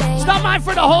birthday. It's not mine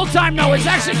for the whole time, no. It's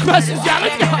actually Cress's yacht.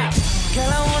 Let's go.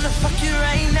 Girl, I wanna fuck you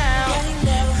right now.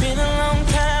 Been a long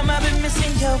time, I've been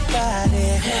missing your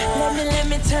body. Let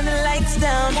me turn the lights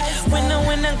down.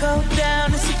 When I go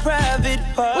down, it's a private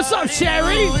party. What's up,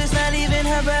 Sherry? Ooh, it's not even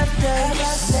her birthday.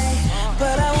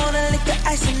 But I wanna lick the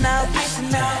icing out.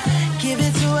 Give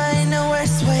it to her in the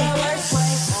worst way.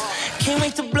 Can't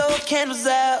wait to blow candles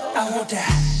out. I want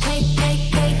that.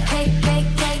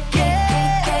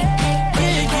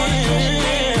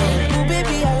 Ooh,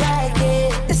 baby, I like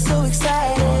it. It's so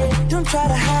exciting. Don't try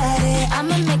to hide it.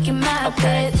 I'ma make you my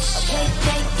bitch.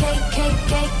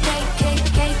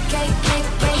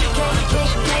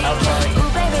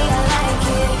 Ooh, baby, I like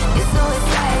it. It's so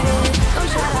exciting. Don't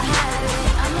try to hide it.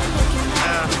 I'ma make you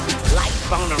my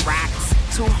Life on the rocks,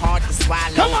 too hard to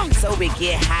swallow. Come on. So we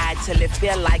get high till it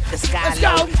feel like the sky Let's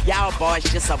low. go. Y'all boys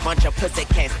just a bunch of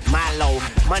pussycats, Milo.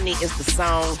 Money is the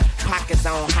song, pockets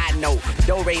on high note.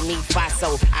 Do, re, mi, fa,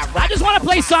 so. I just want to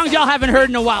play songs y'all haven't heard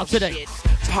in a while today.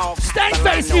 Stank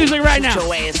face music right now. Shoot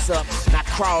your ass up, now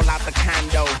crawl out the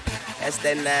condo. That's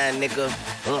that nigga,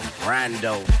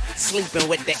 Rondo. Sleeping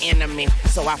with the enemy,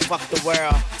 so I fuck the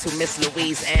world to Miss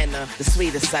Louisiana, the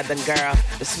sweetest southern girl,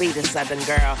 the sweetest southern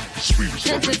girl, sweetest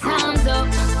Put your southern girl. times up,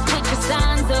 put your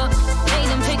signs up. They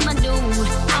done pick my dude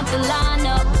out the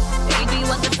lineup. Baby,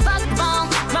 what the fuck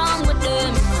wrong with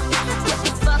them? What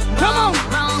the fuck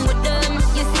wrong with them?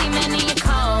 You see many you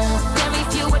call, very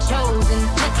few are chosen.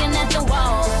 Looking at the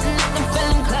wall, nothing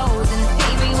feeling closing.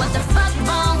 Baby, what the fuck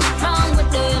wrong with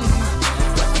them?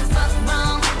 What the fuck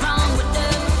wrong with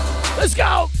them? Let's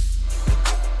go.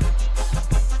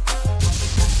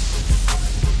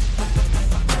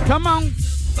 Come on.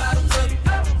 Bottoms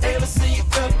up, ever see you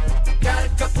go? Got a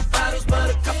couple bottles, but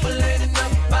a couple ain't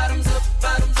enough. Bottoms up,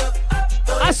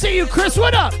 I see you, Chris.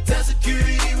 What up? tell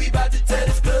security we about to tear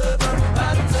this club up.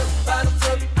 Bottoms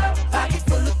up, pocket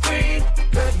full of green.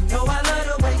 Girl, you know I love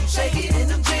the way you shake it in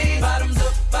them jeans. Bottoms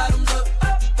up,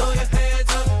 throw your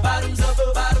hands up. Bottoms up,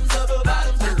 bottoms up.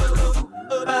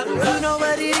 You know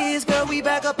what it is, girl, we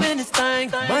back up in this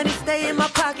thing. Money stay in my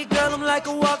pocket, girl, I'm like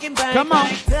a walking bank. Come on.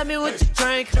 Tell me what you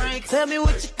drink, tell me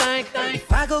what you think.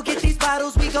 If I go get these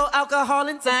bottles, we go alcohol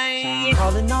and tank.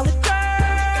 Calling all the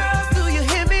girls, do you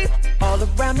hear me? All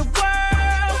around the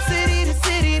world, city to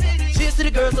city. Cheers to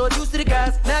the girls, or loose to the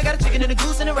guys. Now I got a chicken and a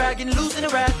goose and a rag, getting loose in the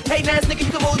rag. Hey, ass nigga,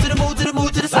 you can move to the move to the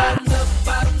move to the side.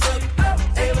 Bottoms up,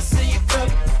 ever see you go?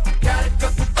 Got a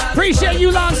couple bottles. Appreciate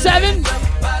you, Long 7.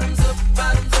 Bottoms up,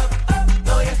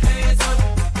 throw your hands up.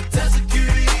 Tell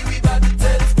security we about to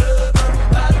tear this club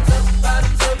up.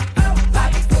 Bottoms up,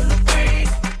 pocket full of green.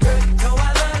 Girl, you know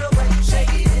I love the way you shake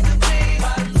it in the jeans.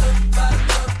 Bottoms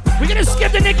up. We're gonna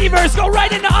skip the Nicki verse. Go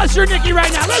right into Usher Nicki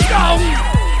right now. Let's go.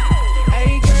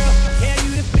 Hey girl, yeah,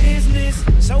 you the business.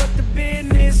 So what the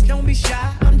business? Don't be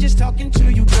shy. I'm just talking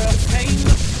to you, girl. Hey,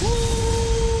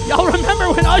 Y'all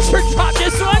remember when Usher dropped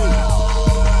this one?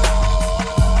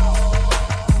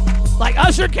 Like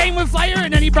Usher came with fire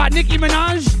and then he brought Nicki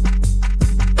Minaj.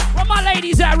 Where my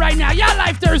ladies at right now? Y'all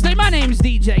Life Thursday. My name's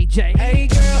DJ J. hey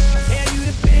girl, yeah, you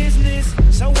the business.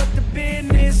 So what the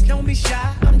business? Don't be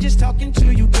shy. I'm just talking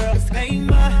to you, girl. Hey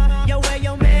ma, yo, where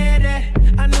your man at?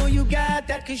 I know you got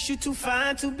that, cause you too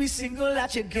fine to be single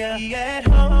out your girl. He at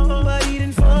home, but he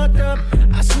done fucked up.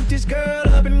 I swooped this girl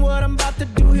up, and what I'm about to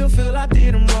do, he'll feel I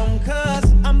did him wrong.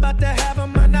 Cause I'm about to have a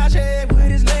menage with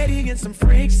his lady and some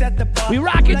freaks at the bar. We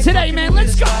rockin' Like today, man.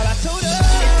 Let's go. I told her,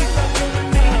 if you fucking with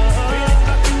me, really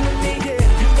fucking with me,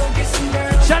 yeah, you gon' get some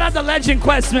girls. Shout out to Legend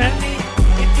Quest, man.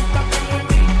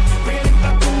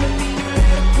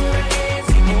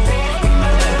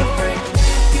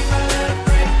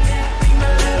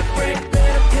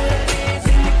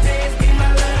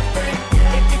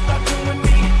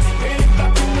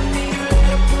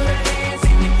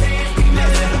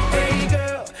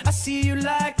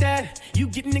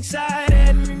 Getting excited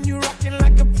and you rocking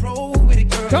like a pro with it,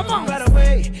 girl. Come on. Right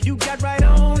away, you got right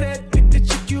on it. Pick the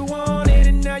chick you wanted,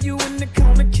 and now you in the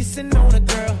corner kissing on a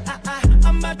girl.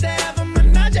 I'm about to have a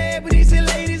menage with these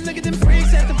ladies. Look at them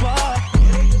freaks at the bar.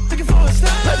 Looking for a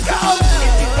star. Let's go.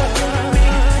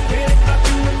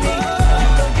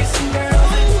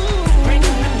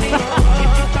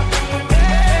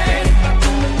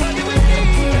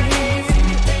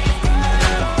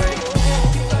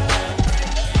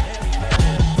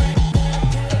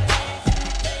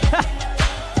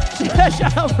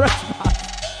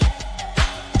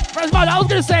 Fresh Moss, I was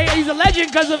gonna say he's a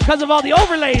legend because of all the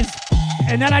overlays,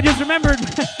 and then I just remembered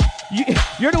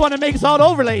you're the one that makes all the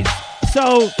overlays.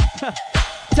 So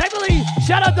technically,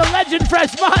 shout out to legend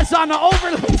Fresh Moss on the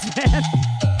overlays, man.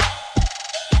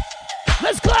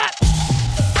 Let's clap.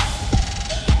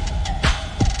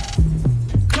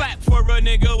 Clap for a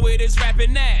nigga with his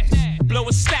rapping ass. Blow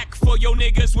a stack for your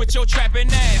niggas with your trapping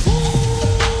ass.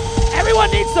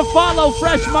 Everyone needs to follow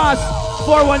Fresh Moss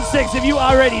 416 if you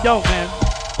already don't, man.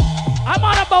 I'm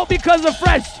on a boat because of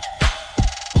Fresh.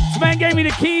 This man gave me the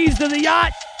keys to the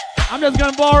yacht. I'm just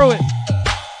gonna borrow it.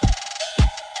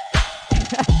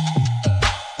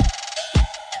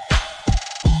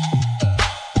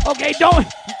 Okay,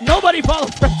 nobody follow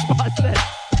Fresh Moss then.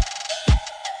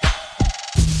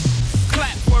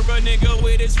 Clap for a nigga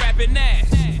with his rapping ass.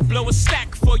 Blow a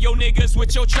stack for your niggas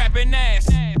with your trapping ass.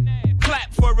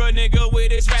 Clap for a nigga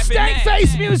with his rapping ass. Stank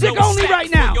face music Blow a only stack right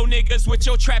now. For your niggas with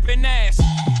your trapping ass.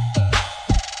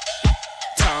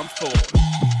 Tom Ford.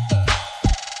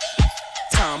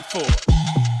 Tom Ford.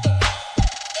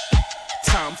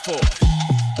 Tom Ford.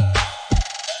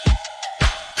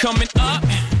 Coming up,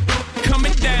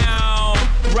 coming down.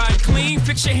 Ride clean,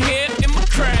 fix your hair in my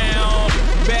crown.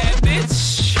 Bad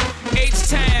bitch,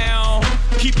 H-Town.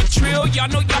 Keep it trill, y'all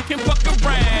know y'all can fuck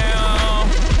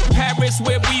around. Paris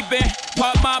where we been,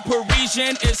 pop my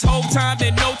Parisian. It's whole time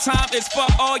and no time, it's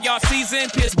fuck all y'all season.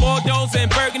 Piss Bordeaux and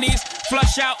Burgundies,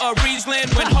 flush out a Riesling.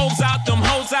 When hoes out, them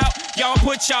hoes out, y'all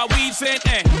put y'all weaves in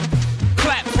and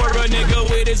clap for a nigga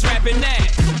with his rapping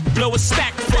ass. Blow a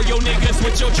stack for your niggas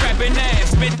with your trapping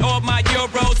ass. Spent all my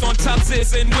euros on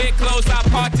tuxes and weird clothes. I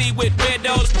party with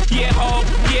widows, yeah ho,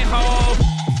 yeah ho.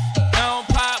 I don't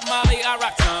pop Molly, I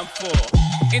rock Tom Ford.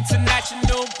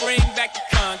 International, bring back the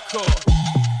Concord.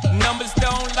 Numbers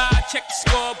don't lie, check the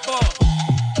scoreboard.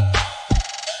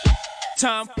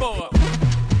 Tom Ford.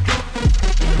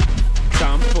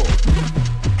 Tom Ford.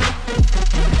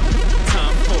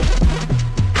 Tom Ford.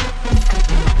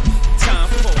 Tom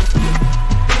Ford.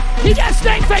 He got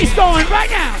stank face going right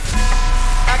now.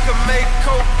 I could make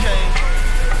cocaine.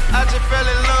 I just fell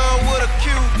in love with a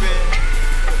Cuban.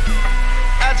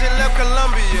 I just left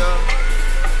Colombia.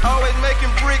 Always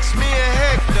making bricks, me and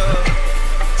Hector.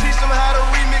 Teach them how to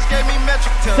remix, gave me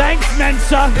metric tons. Thanks,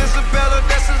 Mensa. Isabella,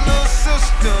 that's his little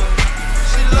sister.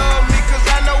 She love me cause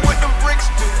I know what them bricks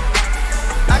do.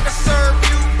 I can serve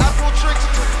you, I pull tricks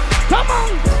too. Come on!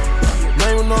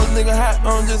 Name of those nigga hot,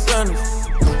 I'm just honest.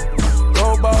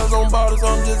 Gold bars on bottles,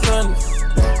 I'm just honest.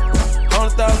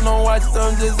 100,000 on watches,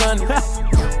 I'm just honest.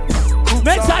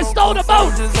 Mensa, I stole the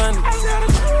boat!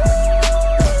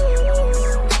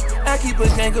 I keep a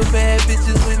gang of bad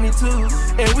bitches with me too.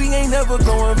 And we ain't never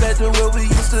going back to what we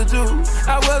used to do.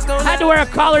 I had to wear a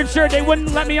collared shirt. They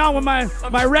wouldn't let me on with my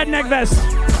redneck vest.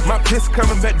 My piss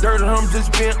coming back dirty, I'm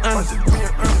just being honest.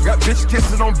 Got bitch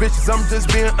kisses on bitches, I'm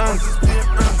just being honest.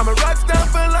 I'm a rock star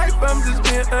for life, I'm just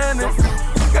being honest.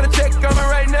 Got a check on me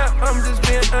right now, I'm just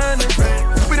being honest.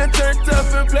 We done turned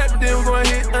tough and flat, but then we're gonna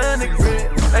hit honest.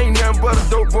 Ain't nothing but a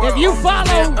dope boy. If you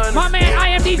follow my man, I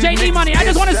am DJ D Money, I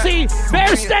just want to see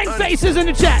bare stank faces in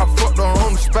the chat. I fucked her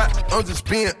on the spot, I'm just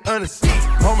being honest.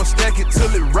 I'ma stack it till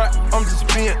it rock, I'm just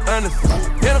being honest.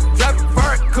 Then I'm dropping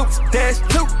fire coops, dash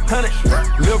 200.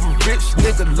 Live a rich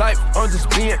nigga life, I'm just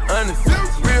being honest.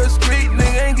 Real street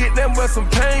nigga ain't get that but some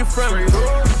pain from me.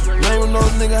 Name of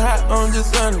those nigga hot, I'm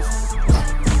just honest.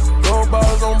 Gold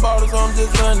bars on bottles, I'm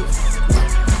just honest.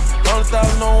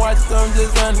 100,000 on watches, I'm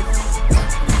just honest.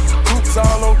 Coops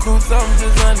all on coops, I'm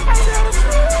just honest.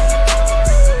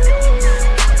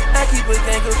 I keep a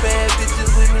gang of bad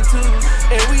bitches with me too.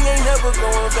 And we ain't never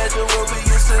going back to what we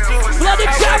used to do. Bloody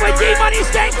chat with D Money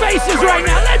stank faces right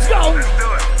now, let's go!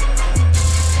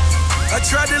 I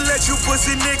tried to let you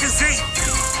pussy niggas eat.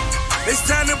 It's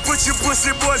time to put your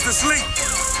pussy boys to sleep.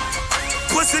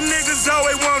 Pussy niggas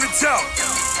always wanna talk.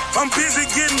 I'm busy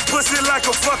getting pussy like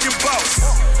a fucking boss.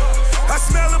 I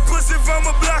smell a pussy from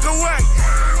a block away.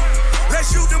 Let's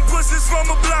shoot them pussies from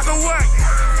a block away.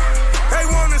 They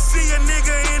wanna see a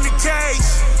nigga in the cage.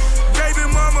 Baby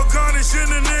mama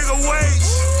garnishing a nigga wage.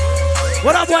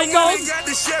 What up, White Gold?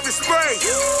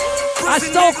 I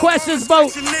stole Question's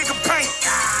boat.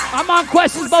 I'm on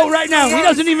Question's boat right now. He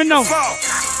doesn't even know.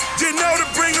 Didn't know to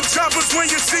bring them choppers when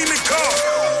you see me call.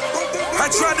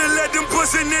 I tried to let them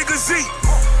pussy niggas eat.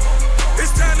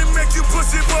 It's time to make you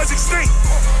pussy boys extinct.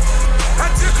 I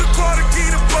took a quarter key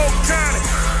to Polk County.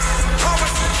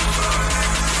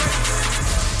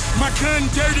 My gun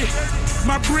dirty,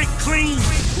 my brick clean.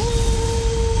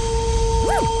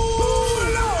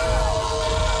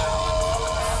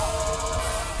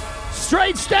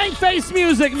 Straight stank face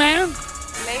music, man.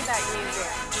 Maybach music.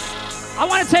 I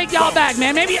want to take y'all back,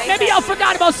 man. Maybe y'all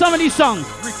forgot about some of these songs.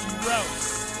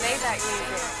 Maybach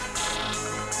music.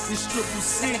 It's Triple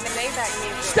C. Maybach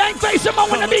music. Stank face him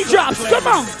on when the beat drops. Come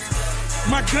on.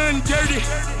 My gun dirty,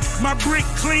 my brick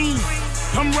clean.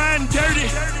 I'm riding dirty,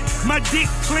 my dick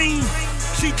clean.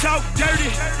 She talk dirty,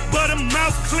 but her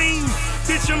mouth clean.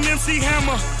 Bitch, I'm MC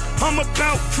Hammer, I'm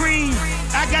about cream.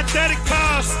 I got 30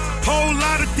 cars, whole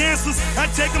lot of dancers. I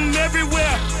take them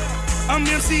everywhere. I'm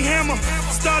MC Hammer,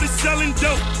 started selling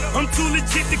dope. I'm too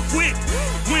legit to quit.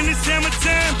 When it's hammer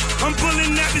time, I'm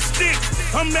pulling out the stick.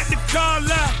 I'm at the car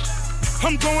lot,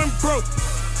 I'm going broke.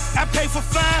 I pay for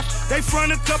 5, they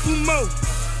front a couple more.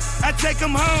 I take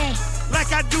them home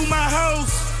like I do my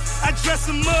hoes. I dress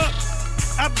them up,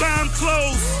 I buy them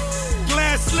clothes.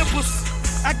 Glass slippers,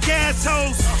 I gas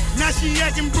hoes. Now she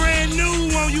acting brand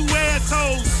new on you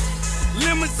assholes.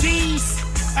 Limousines,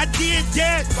 I did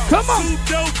that. Come on. 2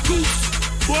 dope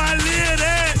coupes, boy, I live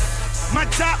that. My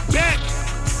top back,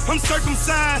 I'm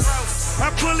circumcised. I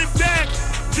pull it back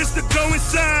just to go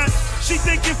inside. She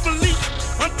thinking Philippe,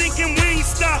 I'm thinking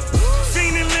Wingstop.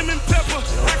 Fiendin' lemon pepper,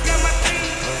 I got my thing.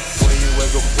 When you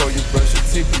wake up before you brush your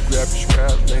teeth, you grab your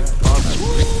scrap, nigga.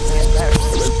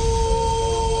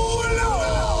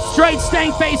 Straight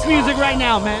stank face music right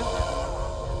now, man.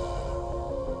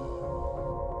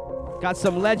 Got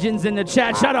some legends in the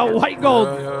chat. Shout out White Gold.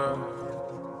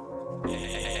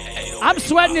 I'm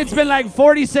sweating. It's been like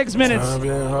 46 minutes.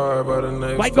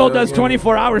 White Gold does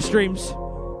 24-hour streams.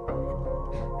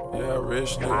 Yeah,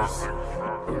 rich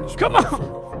niggas. Come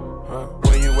on.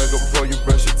 When you wake up before you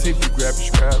brush your teeth, you grab your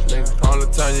scrap, nigga. All the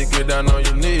time you get down on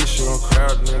your knees, you gon'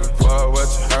 crowd, nigga. Fuck what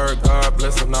you heard, God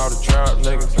blessing all the trout,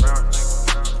 niggas.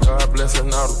 God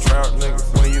blessing all the trout, niggas.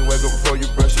 When you wake up before you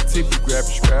brush your teeth, you grab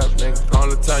your scrap, nigga. All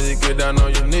the time you get down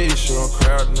on your knees, you gon'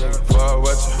 crowd, nigga. Fuck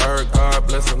what you heard, God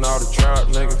blessing all the trout,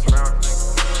 niggas.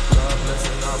 God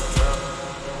blessing all the trout.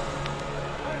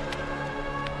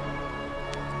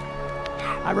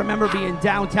 I remember being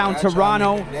downtown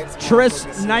Toronto,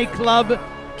 Tris nightclub,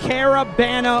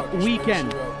 Caravana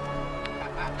weekend.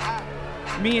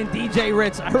 Me and DJ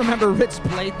Ritz. I remember Ritz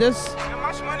played this.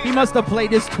 He must have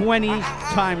played this 20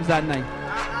 times that night.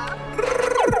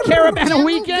 Caravana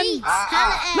weekend.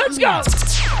 Let's go.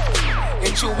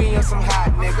 And Chewy on some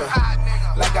hot nigga.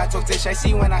 Like I told Tish, I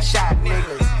see when I shot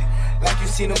niggas. Like you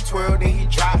seen him twirl, then he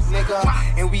drop, nigga.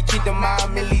 And we keep the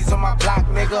mind millies on my block,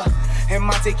 nigga. And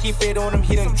Monte keep it on him,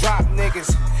 he done drop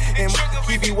niggas. And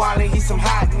he be wildin', he some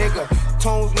hot nigga.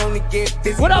 Tones known to get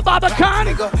busy. What up, Baba Khan?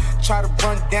 Try to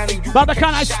run down and you Baba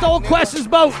Khan, I stole Quest's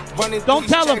boat. Don't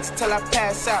tell him. Till I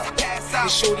pass out.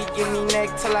 And shorty give me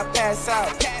neck till I pass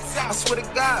out. I swear to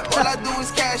God, all I do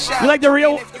is cash out. You like the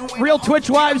real Twitch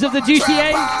wives of the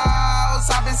GTA?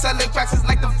 I've been selling cracks since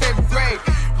like the 5th grade.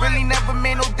 Really never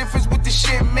made no difference with the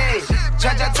shit made.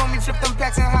 Jaja told me flip them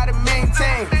packs and how to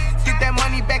maintain. Get that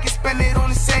money back and spend it on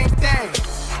the same thing.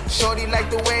 Shorty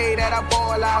like the way that I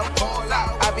ball out.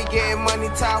 I be getting money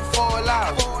till I fall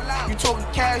out. You talking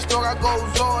cash, dog, I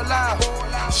goes all out.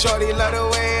 Shorty love the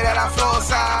way that I flows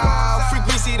out. Free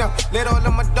greasy them, let all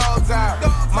of my dogs out.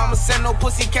 Mama send no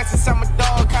pussy cats inside my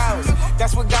dog house.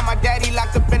 That's what got my daddy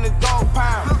locked up in the dog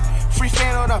pound. Free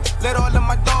fan on them, let all of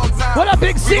my dogs out. What up,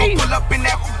 Big C? We gon' pull up in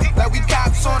that like we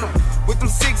cops on them. With them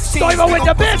 16s, Stoivo we with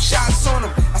gon' the put some bitch. shots on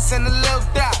them. I send a little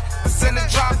dot, I send a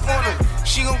drop on them.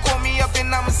 She gon' call me up and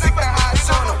I'ma stick the highs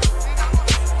on them.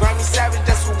 Grammy Savage,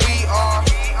 that's what we are.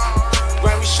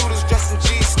 Grammy shooters dressed in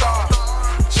G-Star.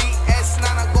 GS9,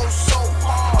 I go so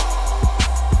hard.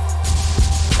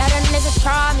 Let a nigga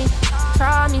try me.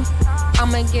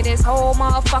 I'ma get his whole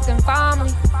motherfucking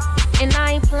family. And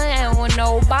I ain't playing with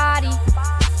nobody.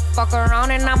 Fuck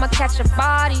around and I'ma catch a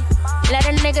body. Let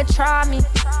a nigga try me.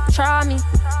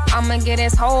 I'ma get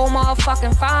his whole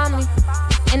motherfucking family.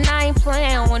 And I ain't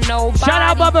playing with nobody. Shout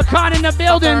out Bubba Khan in the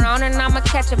building. Fuck around and I'ma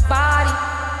catch a body.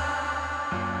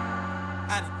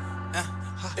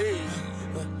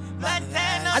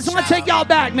 I just want to take y'all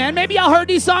back, man. Maybe y'all heard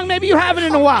these songs, maybe you haven't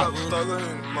in a while.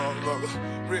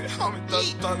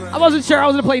 I wasn't sure I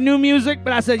was going to play new music,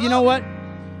 but I said, you know what?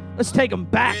 Let's take them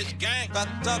back.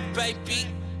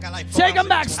 Take them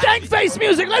back. Stank face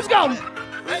music. Let's go.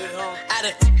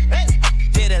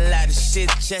 Did a lot of shit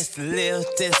just to live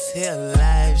this here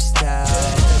lifestyle.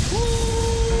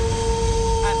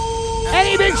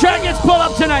 Any big track gets pulled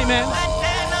up tonight, man.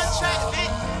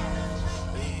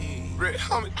 Rick,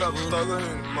 homie, thugger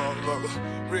in the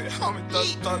motherfucker. Rick, homie,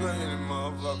 thugger in the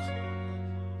motherfucker.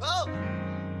 Oh.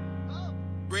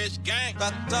 Rich gang,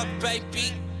 fucked up,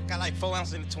 baby. Got like 4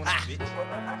 ounces in the 20, bitch.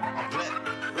 I'm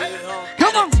black.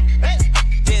 Come on.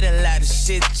 Did a lot of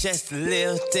shit just to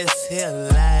live this here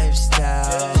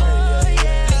lifestyle.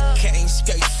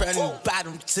 from the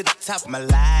bottom to the top of my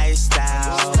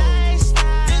lifestyle.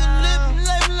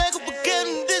 Like a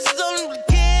beginning, this is only the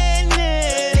beginning.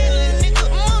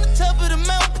 I'm on the top of the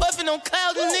mountain, puffing on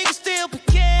clouds, and niggas still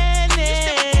beginning.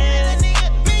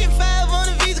 $1,500 on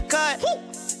the Visa card,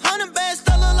 100 bands,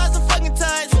 still look like some fucking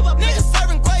ties. Niggas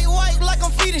serving great white like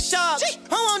I'm feeding sharks.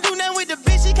 I won't do nothing with the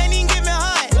bitch, she can't even get me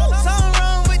high. Something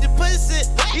wrong with the pussy,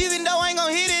 even though I ain't gon'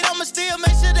 hit it, I'ma still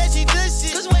make sure that she does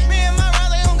shit. Cause me and my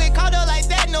rounds ain't gon' get caught up like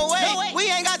that, no way. We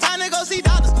ain't got time to go see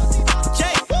doctors.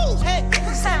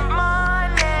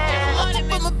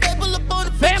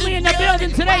 Family in the building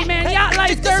today, man. Yacht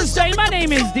Life Thursday. My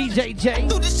name is DJ J.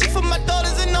 Do this shit for my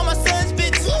daughters and all my sons,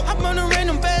 bitch. I run the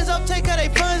random bands up, take out they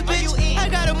funds, bitch. I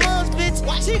got a mom's bitch,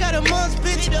 she got a mom's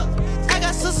bitch. I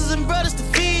got sisters and brothers to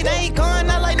feed. I ain't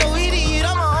going out like no idiot.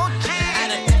 I'm a OG. I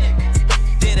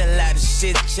done did a lot of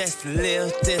shit just to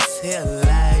live this here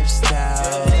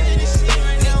lifestyle.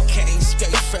 Came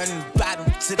straight from the bottom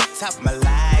to the top of my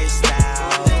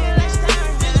lifestyle.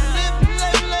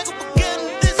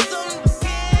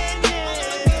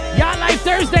 Yacht Life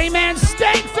Thursday, man.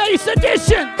 Stank Face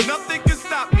Edition. Nothing can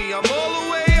stop me. I'm all the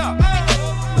way up.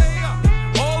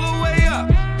 All the way up.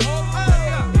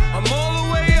 I'm all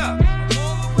the way up.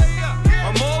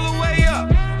 I'm all the way up.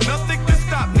 Nothing can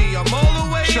stop me. I'm all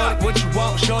the way up. Shorty, what you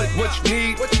want? Shorty, what you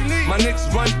need? My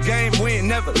niggas run the game. We ain't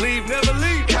never leave.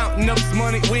 Counting up this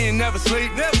money. We ain't never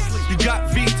sleep. You got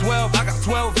V12. I got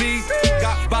 12 V's.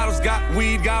 Got bottles. Got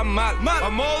weed. Got my.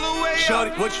 I'm all the way up.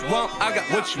 Shorty, what you want? I got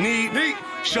what you need.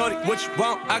 Shorty, what you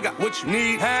want? I got what you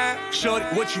need. Shorty,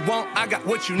 what you want? I got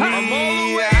what you need. I'm all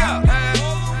the way up.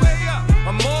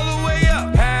 I'm all the way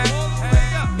up.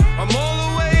 I'm all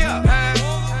the way up.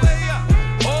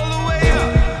 All the way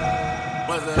up.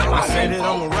 I said that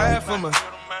I'ma ride for me.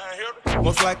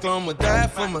 Most likely I'ma die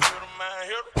for me.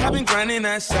 I've been grinding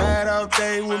that side all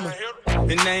day with me.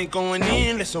 And they ain't going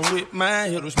in unless I'm with my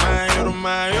hitters. My hitters,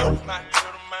 my hitters.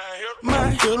 My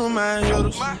hitters, my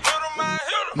hitters.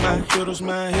 My hitters,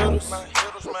 my hitters.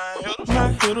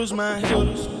 My hitters, my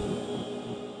hitters.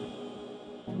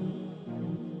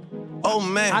 Oh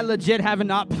man, I legit have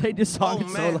not played this song in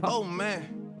so long. Oh man.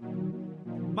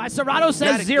 My Serato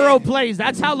says 0 plays.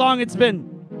 That's how long it's been.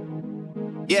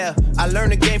 Yeah, I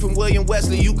learned the game from William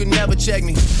Wesley. You can never check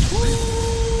me.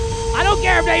 I don't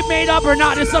care if they made up or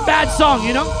not. It's a bad song,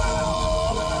 you know?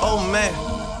 Oh man.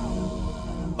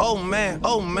 Oh man.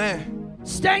 Oh man.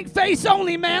 Stank Face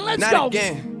only, man. Let's Not go.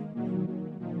 Again.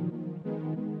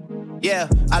 Yeah,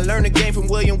 I learned the game from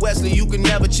William Wesley. You can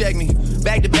never check me.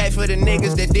 Back to back for the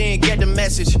niggas that didn't get the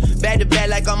message. Back to back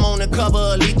like I'm on the cover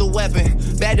of Lethal Weapon.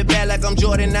 Back to back like I'm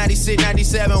Jordan 96,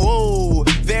 97. Whoa,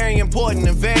 very important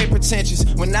and very pretentious.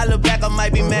 When I look back, I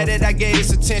might be mad that I gave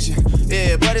this attention.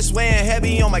 Yeah, but it's weighing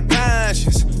heavy on my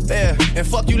conscience. Yeah, and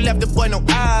fuck you left the boy no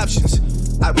options.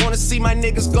 I wanna see my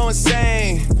niggas go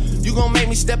insane. You gon' make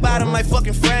me step out of my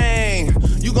fucking frame.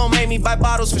 You gon' make me buy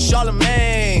bottles for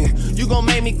Charlemagne. You gon'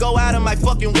 make me go out of my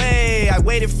fucking way. I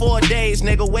waited 4 days,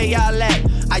 nigga, where y'all at?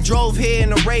 I drove here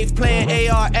in a rave playing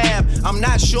AR-AB. I'm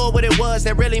not sure what it was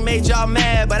that really made y'all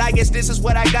mad, but I guess this is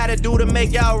what I gotta do to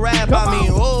make y'all rap.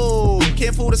 Oh,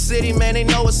 can't fool the city, man, they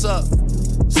know what's up.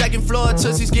 Second floor,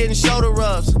 Tootsie's getting shoulder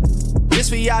rubs. This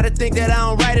for y'all to think that I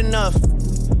don't write enough.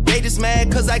 They just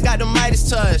mad cause I got the Midas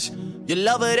touch. You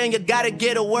love her, then you gotta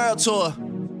get a world tour.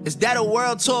 Is that a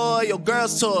world tour or your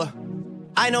girl's tour?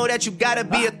 I know that you gotta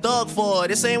be a thug for her.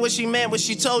 This ain't what she meant when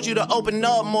she told you to open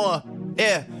up more.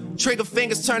 Yeah, trigger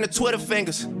fingers turn to Twitter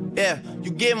fingers. Yeah,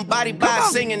 you getting body by a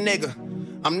singing nigga.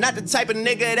 I'm not the type of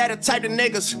nigga that'll type of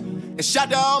niggas. And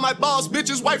shout to all my boss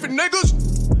bitches, wife and niggas.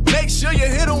 Make sure you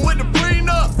hit them with the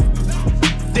prenup.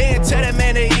 Then tell that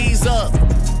man to ease up.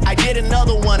 I did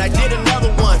another one.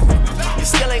 You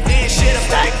still ain't did shit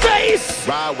about it.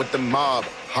 Ride with the mob,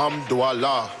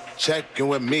 Hamdulillah. Check in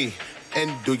with me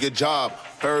and do your job.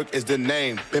 Ferg is the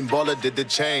name. Ben Baller did the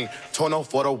chain. Tono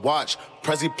for the watch.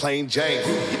 Prezi plain Jane.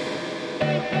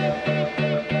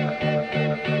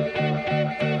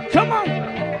 Come on.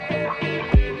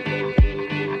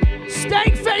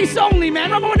 Stank Face only,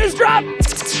 man. Remember when this dropped? I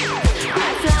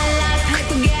fly like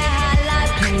paper, get high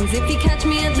like planes. If you catch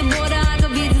me at the border, I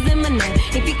got visas in my name.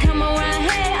 If you come around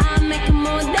here, I'll make them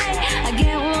all day. I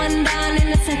get one down in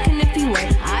a second if you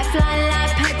wait. I fly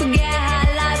like paper, get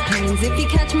high like planes. If you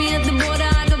catch me at the border,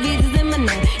 I got visas in my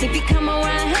name. If you come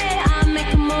around here, I'll make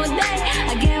them all day.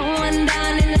 I get one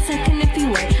down in a second if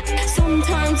you wait.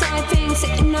 Sometimes I think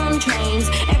sitting on trains.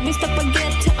 Every step I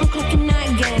get to, I'm clocking that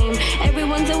game.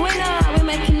 Everyone's a winner, we're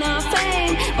making our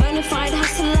fame. Bonafide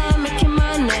hustler, making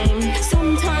my name.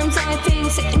 Sometimes I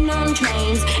think sitting on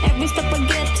trains. Every step I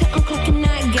get to, I'm clocking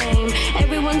that game.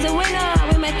 Everyone's a winner,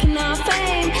 we're making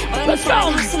Let's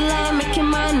go. Making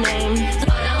my name.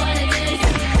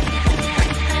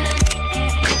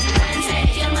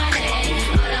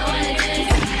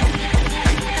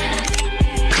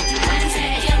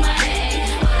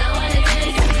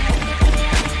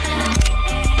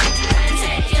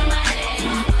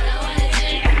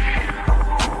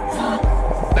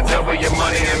 Double your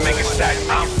money and make it stack.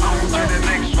 I'm on to the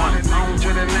next one. On to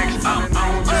the next. I'm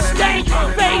on to the Stank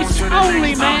face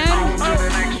only, man. On to the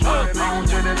next one. On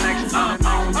to the next. I'm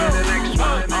on to the next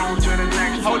one. On to the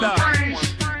next. Hold up.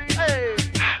 Hey.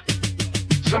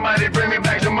 Somebody bring me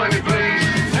back the money,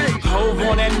 please. Hove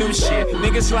on that new shit.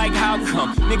 Niggas like how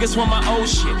come? Niggas want my old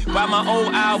shit. Buy my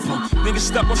old album. Niggas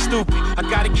stuck on stupid. I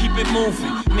gotta keep it moving.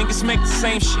 Niggas make the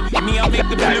same shit. Me, I make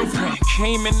the blueprint.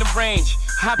 Came in the range.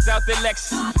 Hopped out the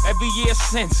Lexus. Every year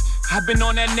since. I've been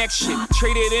on that next shit.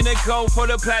 Traded in a gold for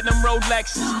the platinum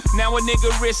Rolexes. Now a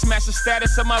nigga wrist match the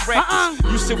status of my records.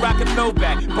 Used to rock a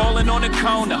throwback, ballin' on the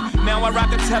corner. Now I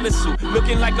rock a telesuit,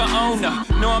 looking like a owner.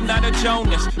 No, I'm not a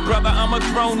Jonas, brother, I'm a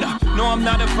grown-up. No, I'm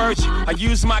not a virgin, I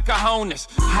use my cojones.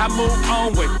 I move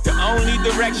onward, the only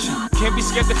direction. Can't be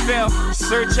scared to fail,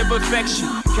 search of perfection.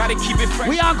 Gotta keep it fresh.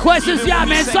 We on Quest's yacht,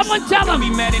 man. Someone tell him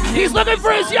he's looking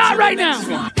for his yacht right now.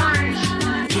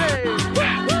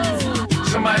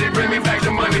 Somebody bring me back the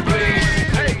money, please.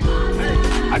 Hey.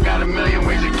 I got a million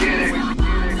ways to get it.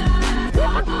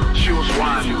 Shoes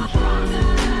one.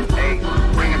 Hey,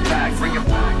 bring it back, bring it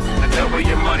back. Now double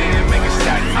your money and make it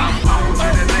stack. I'm on to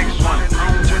the next one.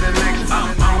 On to the next.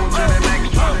 I'm on to the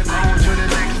next one. On to the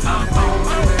next. I'm on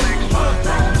to the next one.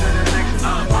 On to the next.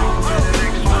 I'm on to the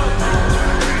next one.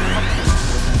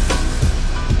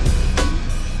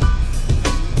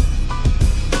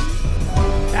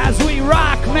 As we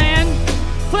rock, man.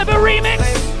 Flip a remix.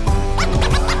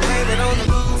 Blame it on the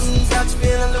booze, got you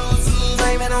feeling loose.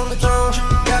 Blame it on the drum,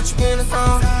 got you in the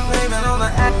song. Blame it on the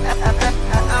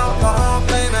alcohol.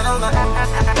 Blame it on the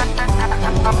alcohol.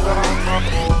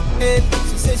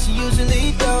 She said she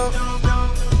usually don't,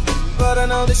 but I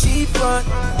know that she front.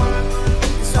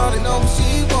 It's all to know what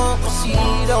she want, but she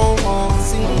don't want.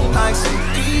 Seem like she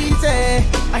easy.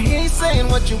 I hear you saying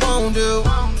what you won't do,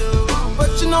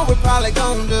 but you know we're probably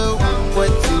gon' do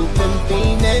what you've been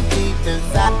feeling deep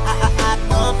inside.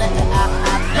 Don't let it out.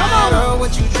 Girl,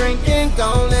 what you drinking?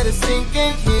 Gon' let it sink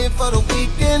in. Here for the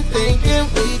weekend, thinking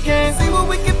we can see what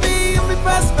we can be if we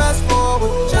fast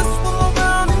forward. Just one more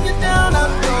round and you're down,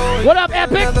 I'm going. What up,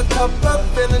 Epic?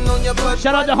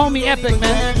 Shout out to homie Epic,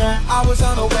 man. I was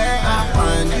unaware how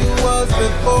fine you was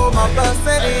before my bus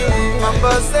set in. My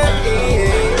bus set in.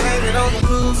 Blame it on the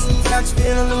blues, got you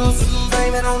feeling loose.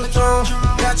 Blame it on the drum,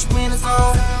 got you in the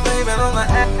zone. Blame it on the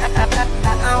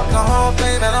alcohol.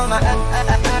 Blame it on the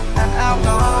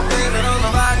alcohol. Blame it on the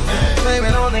body. Blame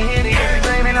it on the Henny.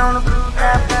 Blame it on the blues.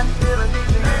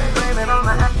 Blame it on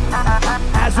the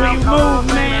As we move,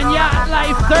 man. Yacht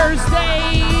Life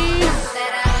Thursdays.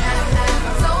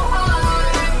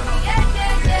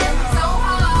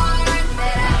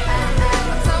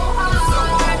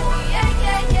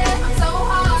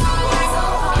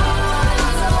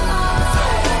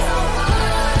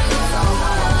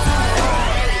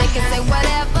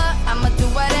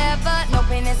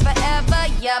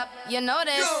 You know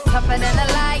this, tougher than a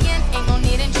lion, ain't no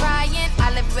need in trying.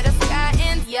 I live with a sky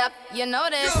and yep, you know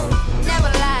this,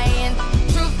 never lying.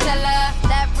 Truth teller,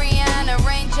 that Rihanna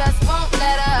rain just won't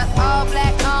let her. All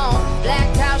black on, black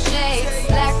top shades,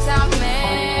 black top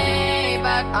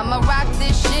Maybach. I'ma rock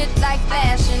this shit like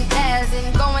fashion, as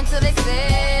in going till they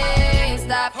say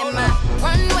stop. And my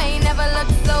runway never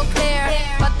looked so clear,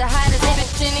 but the hottest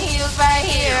bitch in heels right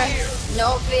here.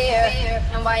 No fear,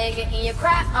 and why you getting your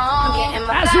cry on? Getting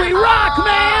my As we rock,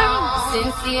 man.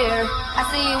 Sincere, I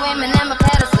see you women in my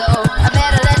pedestal. I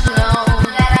better let you know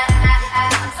that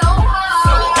I'm so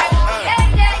hard. Yeah,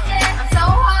 yeah, yeah. I'm so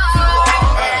hard.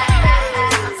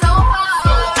 I'm so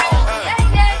hard. Yeah,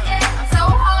 yeah, yeah. I'm so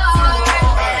hard.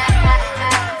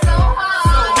 I'm so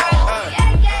hard.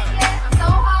 Yeah, yeah, yeah. I'm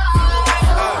so hard.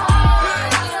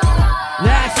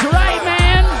 That's right,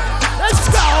 man. Let's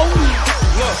go.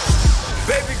 Look,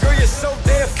 baby girl, you're so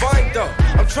damn fine though.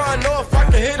 I'm trying to know if I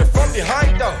can hit it from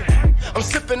behind though. I'm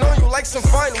sipping on you like some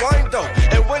fine wine though.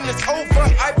 And when it's over,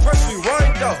 I press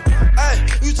rewind though. Ay,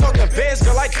 you talking bands,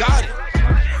 girl, I got it.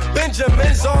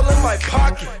 Benjamin's all in my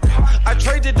pocket. I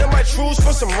traded in my trues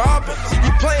for some robbers.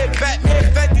 You playing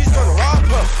Batman, Fetty's gonna rob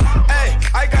her. Ay,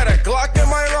 I got a Glock in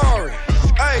my Rari.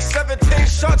 Ay, 17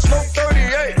 shots, no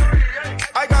 38.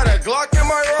 I got a Glock in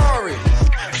my Rari.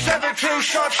 17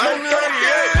 shots, no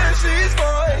 38. She's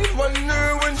fine,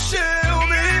 wonder when she'll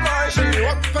be mine. She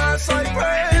walk past like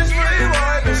praise,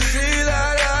 rewind and see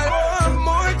that one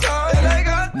more time. And I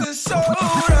got this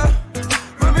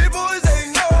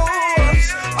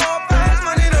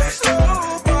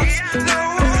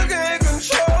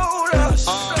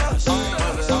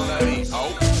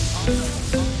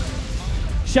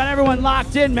Shout out everyone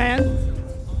locked in, man.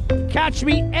 Catch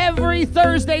me every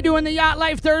Thursday doing the Yacht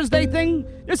Life Thursday thing.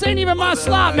 This ain't even my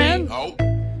slot, man.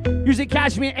 Usually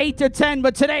catch me at 8 to 10,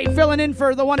 but today filling in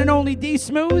for the one and only D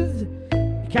Smooth.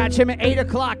 Catch him at 8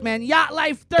 o'clock, man. Yacht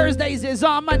Life Thursdays is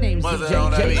on. My name's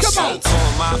DJ. Come on.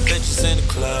 All my bitches in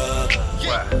the club,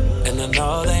 and I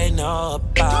know they know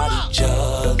about each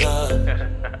other.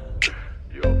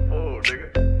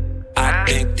 I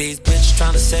think these bitches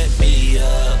trying to set me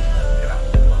up.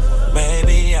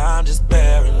 Maybe I'm just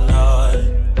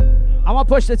paranoid. I'm gonna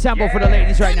push the tempo for the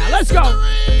ladies right now. Let's go.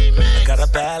 I got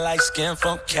a bad light skin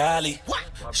from Cali.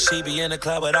 She be in the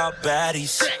club with all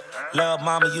baddies. Love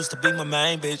mama used to be my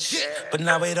main bitch, but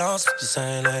now we don't speak the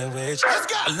same language.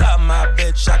 I love my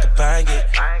bitch, I could bang it,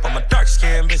 but my dark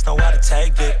skin bitch know how to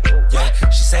take it. Yeah,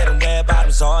 she said them red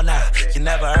bottoms all night. You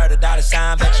never heard a dollar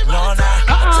sign, but you know now.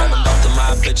 Tell them both of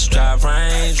my bitches drive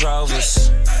Range Rovers.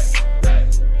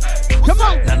 Come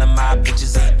on. None of my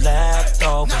bitches eat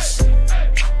leftovers.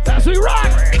 That's we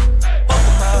rock. Both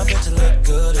of my bitches look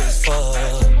good as fuck.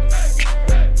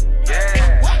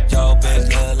 Yo, bitch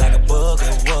look like a book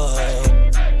of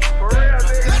wood.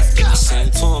 I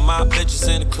seen two of my bitches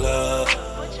in the club,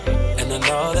 and I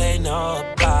know they know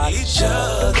about each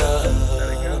other.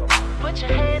 I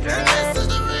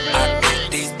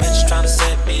think these bitches tryna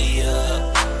set me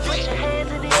up.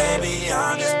 Baby,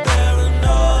 I'm just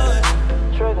paranoid.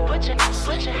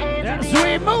 That's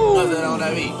we move.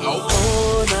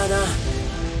 Oh, nana,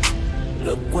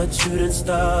 look what you done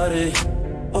started.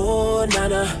 Oh,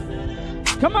 nana.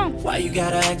 Come on. Why you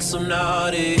gotta act so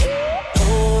naughty?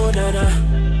 Oh, nana.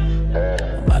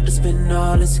 I'm about to spend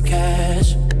all this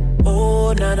cash.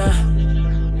 Oh, nana.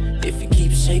 If you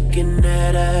keep shaking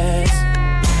that ass.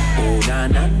 Oh, na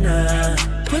na na.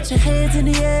 Put your hands in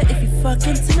the air if you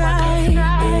fucking tonight.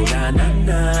 Oh, na na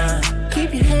na.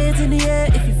 Keep your hands in the air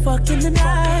if you fucking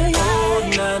tonight. Oh,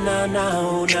 na na na.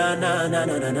 Oh, na na na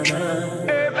na na na na.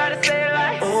 Everybody say it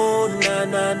like. Oh, na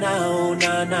na na. Oh,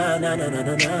 na na na na na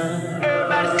na na.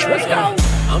 Let's go.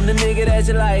 I'm the nigga that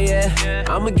you like, yeah.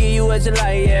 I'ma give you what you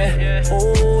like, yeah.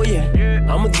 Oh,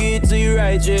 yeah. I'ma give it to you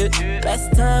right, yeah.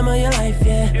 Best time of your life,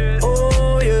 yeah.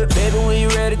 Oh, yeah. Baby, when you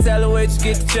ready, tell her where you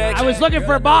get the check. I was looking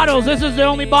for bottles. This is the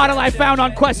only bottle I found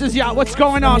on Quest's yacht. What's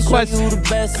going on, Quest? You the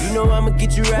best. You know I'ma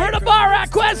get you right. Where the bar at,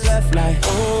 Quest? Left like,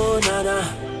 oh, na-na.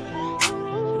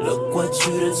 Look what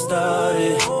you done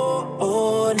started.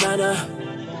 Oh, na-na.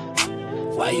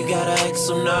 Why you gotta act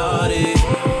so naughty?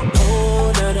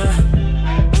 Oh, na-na.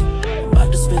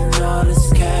 About to spend all this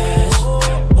cash.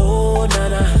 Oh,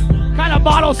 na-na. Kind of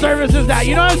bottle service is that?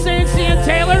 You know what I'm saying, Cian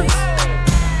Taylor?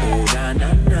 Oh,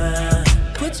 na-na-na.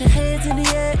 Put your hands in the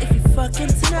air if you fucking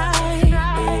tonight.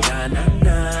 Oh,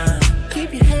 na-na-na.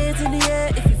 Keep your hands in the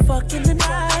air if you fucking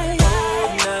tonight.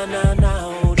 Oh, na-na-na.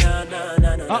 Oh,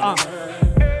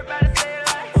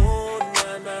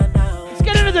 na-na-na. Let's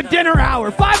get into the dinner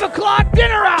hour. 5 o'clock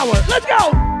dinner hour. Let's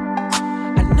go.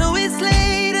 I know it's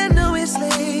late, and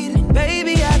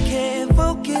baby, I can't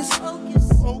focus.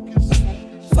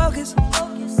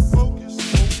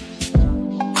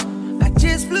 I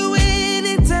just flew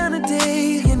in town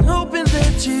today and hoping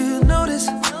that you notice.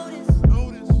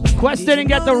 Quest didn't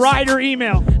get the rider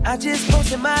email. I just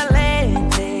posted my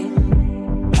landing.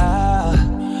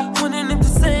 Wondering if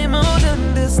the same old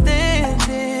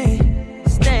understanding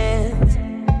stands.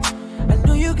 I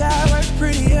know you got work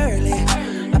pretty early.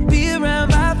 I'll be around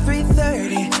by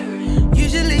 3:30.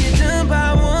 Usually you're done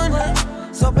by 1.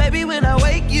 So baby, when I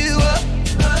wake you up,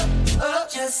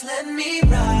 just let me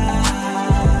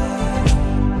ride.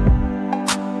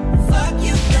 Fuck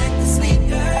you back to sleep,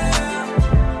 girl.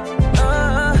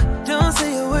 Don't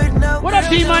say a word, no. What up,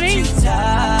 D-Money?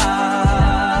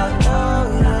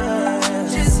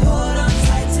 Just hold on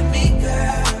tight to me,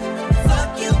 girl.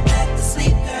 Fuck you back to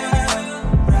sleep, girl.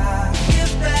 Ride you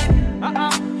back.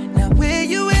 Now where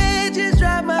you at, just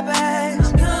drive my back.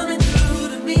 I'm coming through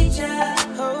to meet ya.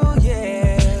 Oh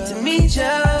yeah, to meet ya.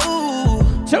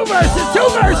 Two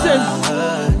verses. I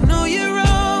know you're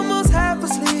almost half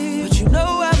asleep, but you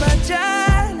know how much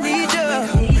I need you.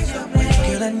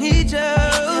 Girl, I need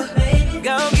you.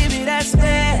 Gon' give me that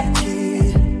spare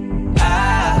key.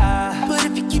 But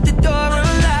if you keep the door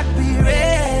unlocked, be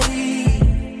ready.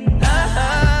 I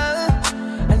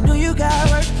know you got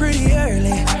work pretty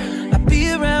early. I'll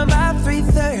be around by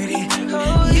 3:30.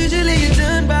 Usually you're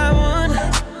done by 1.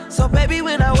 So baby,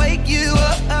 when I wake you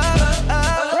up,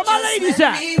 where my ladies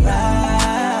at?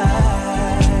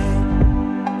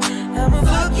 I'ma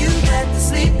fuck you back to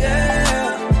sleep,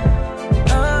 girl.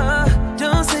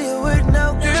 Don't say a word,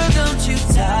 no, girl, don't you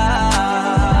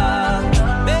talk.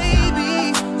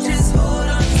 Baby, just hold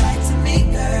on tight to me,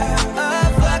 girl.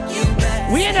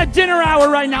 at dinner hour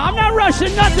right now. I'm not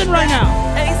rushing nothing right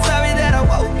now. Ain't sorry that I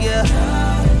woke ya.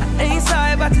 I ain't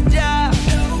sorry about the job.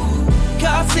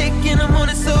 Call sick in the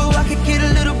morning so I could get a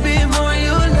little bit more of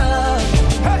your love.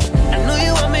 I know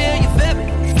you want me and you feel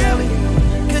me,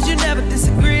 cause you never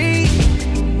disagree.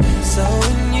 So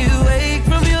when you wake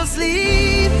from your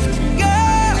sleep,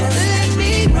 girl, let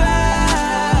me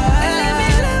ride. Let me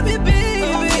love you,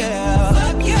 baby.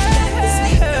 Fuck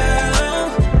yeah, girl.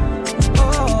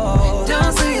 Oh,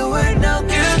 don't say a word, no,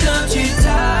 girl, don't you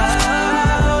talk.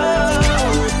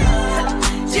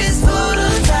 Just hold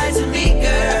on tight to me,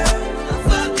 girl.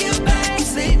 Fuck you back,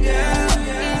 sleep, girl.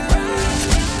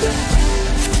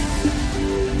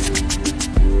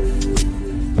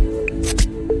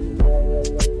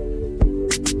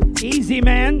 Easy,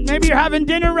 man. Maybe you're having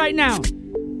dinner right now.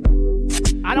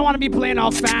 I don't want to be playing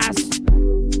all fast,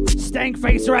 stank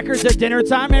face records at dinner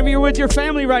time. Maybe you're with your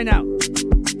family right now.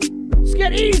 Let's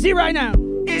get easy right now.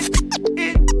 It's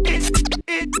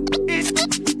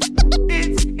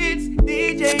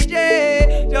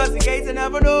DJJ. Just in case you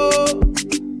never know.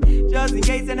 Just in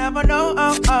case you never know.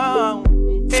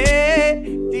 Hey,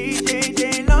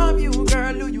 DJJ love you,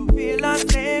 girl. Do you feel the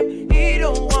same? He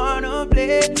don't wanna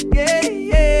play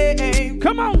game.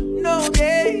 Come on. No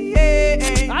game.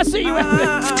 I see you.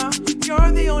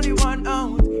 You're the only one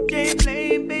out. Can't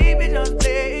play, baby. Just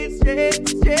play it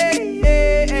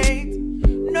straight.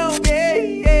 No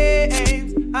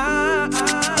games.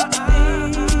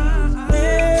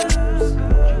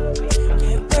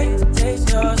 Can't wait to taste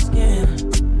your skin,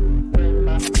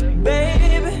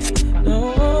 baby. No,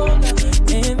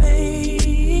 in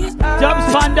these Dubs,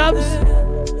 Fun Dubs.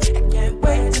 Can't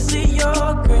wait to see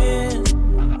your grin.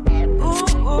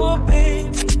 Ooh, baby.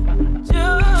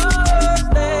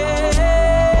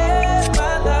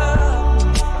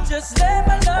 Just let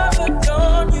my love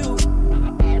adorn you.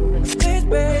 Please,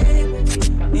 baby.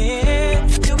 Yeah,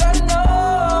 you gotta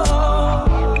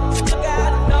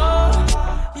know.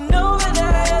 You know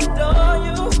that I adore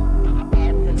you.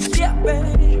 Yeah,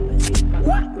 baby.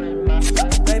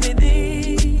 Baby,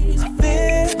 these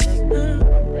fears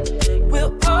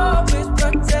will always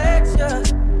protect you,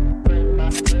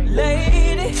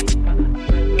 lady.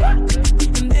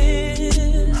 And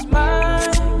this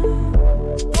mind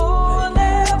will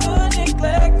never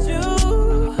neglect you.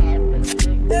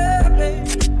 Yeah,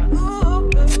 baby. Ooh,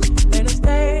 and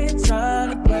stay trying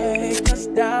to break us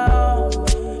down,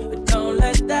 but don't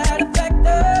let that affect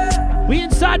us. We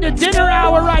inside the dinner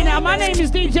hour right now. My name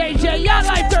is DJ J. Yacht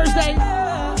Life Thursday.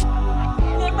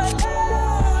 Let my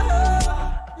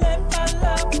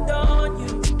love adorn you.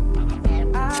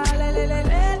 Let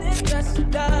it dress you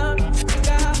down. You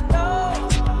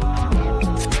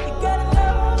gotta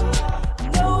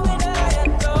know that I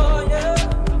adore you.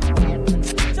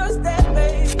 Just that,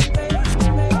 baby.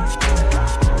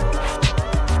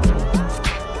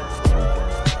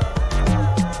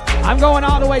 I'm going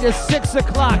all the way to 6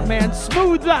 o'clock, man.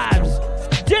 Smooth vibes.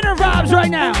 Dinner vibes right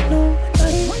now.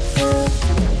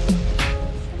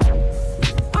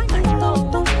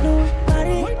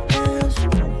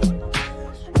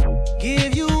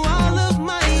 Give you all of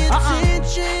my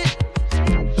attention.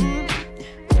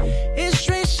 It's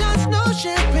straight shots, no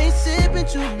champagne sipping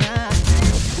tonight.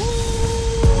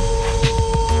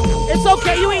 It's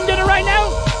okay. You eating dinner right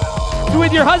now? You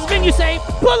with your husband? You say,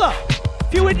 pull up.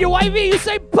 If you with your wifey, you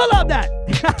say, pull up that.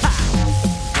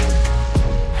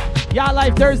 Yacht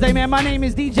Life Thursday, man. My name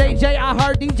is DJ J. I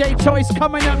Heart DJ Choice.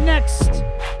 Coming up next.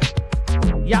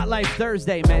 Yacht Life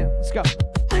Thursday, man. Let's go.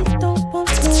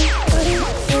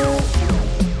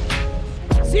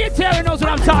 See it, Taylor knows what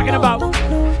I'm talking about.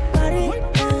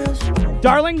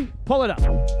 Darling, pull it up.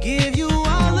 Give you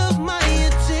all of my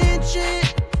attention.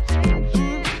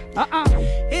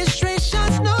 It's straight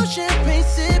shots, no champagne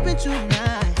sipping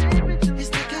tonight. It's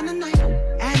the kind of night.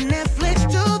 At Netflix,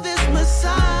 do this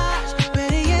massage.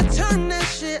 Better yet, turn that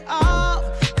shit off.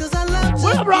 Cause I love to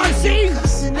What up, Ron C?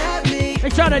 cussing at me.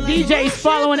 Make sure the DJ's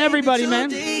following everybody,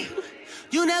 man.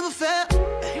 You never felt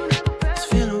this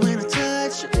feeling when I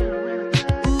touch you.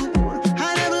 Ooh,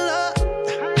 I never loved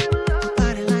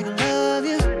nobody like I love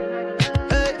you.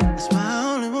 Hey, that's why I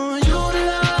only want you to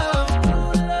love.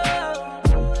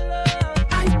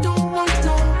 I don't want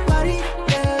nobody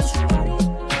else. I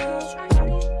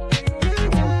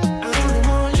only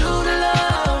want you to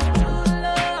love.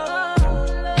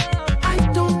 I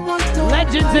don't want nobody.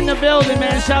 Legends in the building,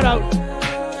 man. Shout out.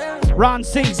 Ron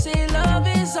C. Say love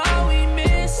is all we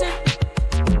missing.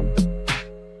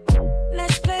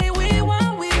 Let's play we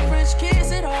want, we French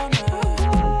kiss it all night.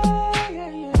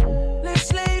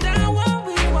 Let's lay down while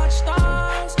we watch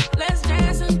stars. Let's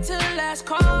dance until last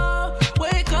call.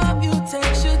 Wake up, you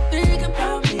text, you think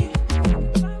about me.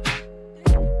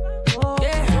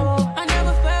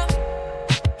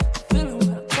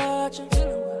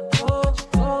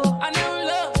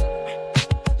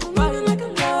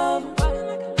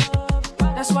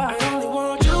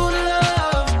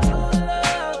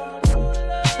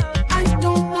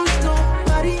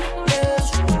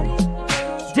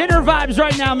 vibes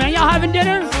right now, man. Y'all having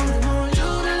dinner?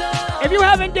 If you're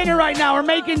having dinner right now or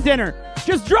making dinner,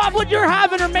 just drop what you're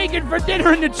having or making for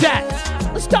dinner in the chat.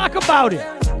 Let's talk about it.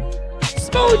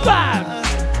 Smooth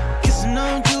vibe. Kissing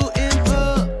on you in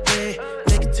public.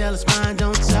 They can tell it's mine,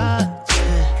 don't touch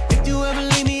it. If you ever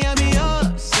leave me, I'll be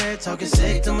upset. Talking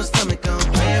sick to my stomach, I'm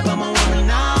playing by my woman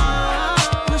now.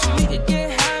 Wish we could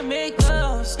get high, make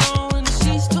love. Snow in the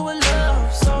sheets to a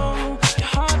love song. Your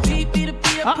heartbeat beat a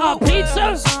beat.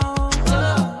 Pizza?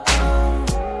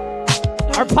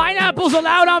 Are pineapples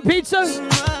allowed on pizza?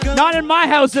 Not in my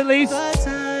house, at least.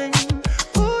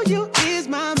 Oh, you is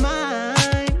my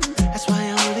mind. That's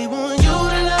why I only want you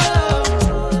to love.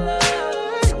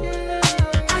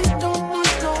 I don't want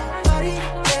nobody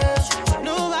else.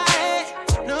 Nobody.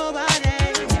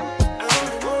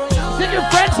 Is your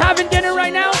friends having dinner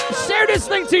right now? Share this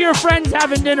link to your friends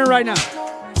having dinner right now.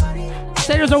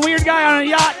 Say there's a weird guy on a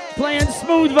yacht playing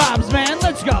smooth vibes, man.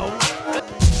 Let's go.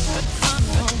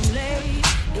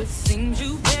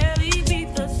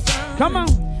 Come on.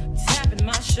 Tapping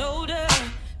my shoulder,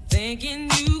 thinking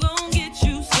you gon' get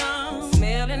you some.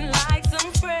 Smelling like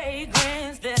some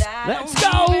fragrance that I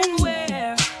don't even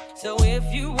wear. So if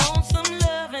you want some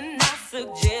loving, I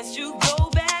suggest you go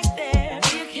back there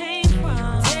where you came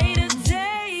from. Day to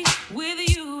day with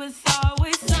you, it's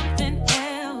always something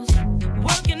else.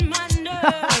 Working my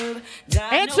nerve.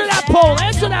 Answer that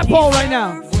poll right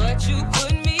now. What you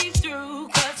put me through.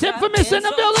 Infamous in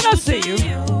the building, I see you.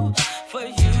 For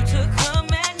you to come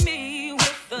at me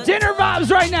with the Dinner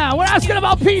vibes right now. We're asking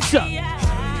about pizza.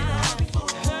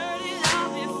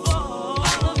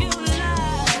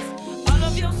 all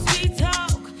of your sweet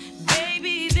talk,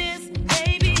 baby this,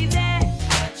 baby that.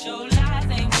 But your lies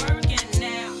ain't working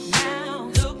now.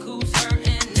 Now look who's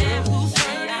hurting now.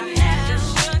 I had to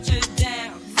shut you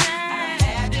down. I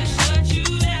had to shut you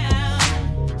down.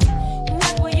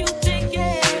 What were you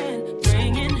thinking?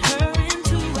 Bringing her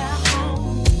into our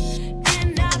home. In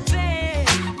our bed,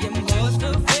 you must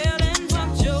have fell and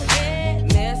bumped your head,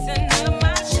 messing up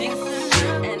my sheets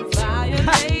and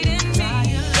violating me.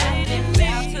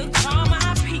 About to call my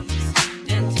peace,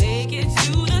 then take it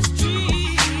to the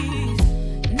streets.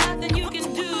 Nothing you can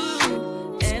do,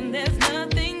 and there's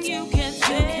nothing you can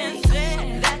say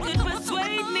that could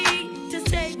persuade me to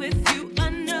stay with you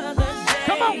another day.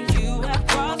 Come on. You have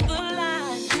crossed the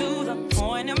line to the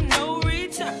point of no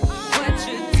return. What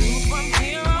you do from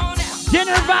here on out?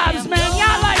 Dinner vibes, man.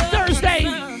 Y'all like Thursday.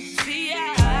 See, I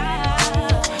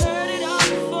heard it all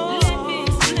before. Let me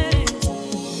split it.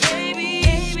 Baby,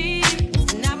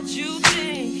 it's not what you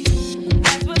think.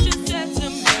 That's what you said to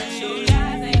me. Your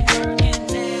lies ain't working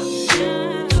now.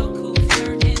 Look who's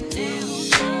hurting now.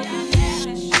 I had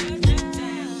to shut you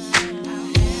down.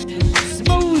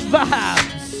 Smooth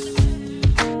vibes.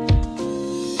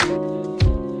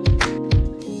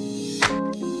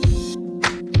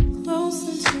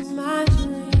 Closer to my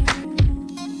dream.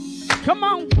 Come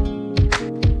on.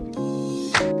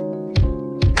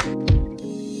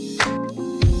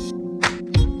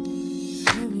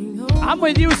 I'm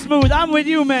with you, Smooth. I'm with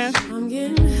you, man. I'm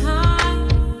getting high.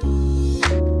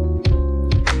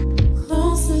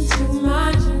 Closer to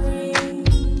my dream.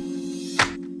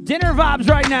 Dinner vibes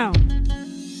right now.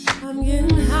 I'm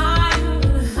getting higher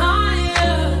and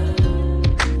higher.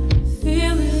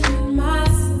 Feel it in my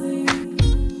sleep.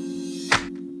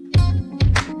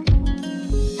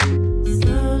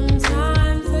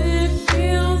 Sometimes it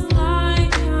feels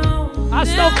like I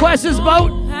stole Quest's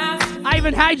boat. I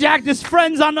even hijacked his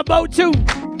friends on the boat, too.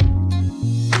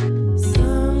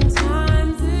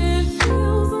 sometimes it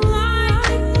feels like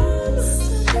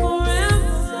forever.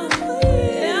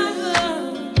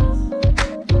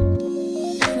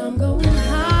 And I'm going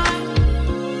high,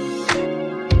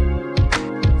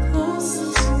 closer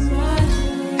to my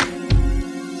dream.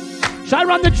 Should I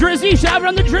run the Drizzy? Should I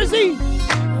run the Drizzy?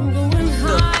 I'm going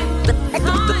high,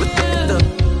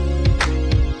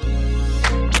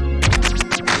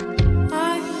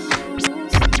 higher.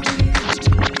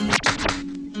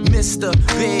 Mr.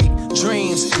 Big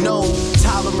Dreams, no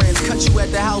tolerance. Cut you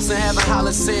at the house and haven't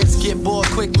hollered since. Get bored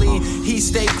quickly. He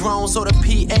stayed grown, so the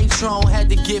PA-tron had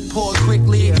to get poured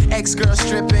quickly. Ex-girl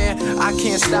stripping, I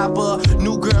can't stop her.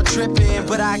 New girl tripping,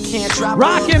 but I can't drop her.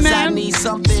 Rockin', 'cause man. I need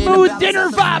something to Smooth balance dinner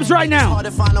out the vibes right now. Hard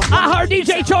to find a I heard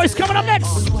DJ Choice coming up next.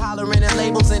 You hollering at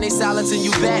labels and they silencing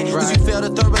you back. Cause you fail to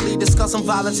thoroughly discuss some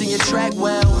violence in your track.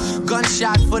 Well,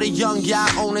 gunshot for the young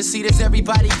yacht owner. See, there's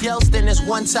everybody else, then there's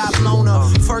one top loner.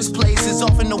 First place is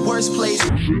often the worst place.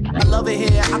 I love it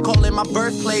here, I call it my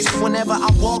birthplace. Whenever I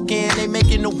walk in, they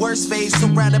making the worst face. face.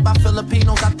 Surrounded by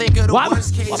Filipinos, I think of the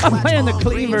worst case. I'm playing the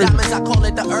clean version. Diamonds, I call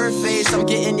it the earth face. I'm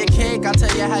getting your cake, I'll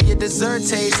tell you how your dessert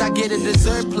tastes. I get a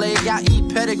dessert plate, y'all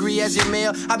eat pedigree as your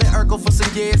meal. I've been Urkel for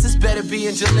some years, it's better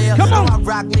being Jaleel. Come on. I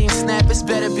rock lean snap, it's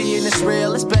better being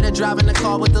Israel. It's better driving the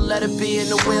car with the letter B in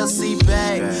the wheel seat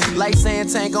bag. Like saying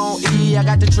tank on E, I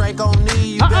got the drink on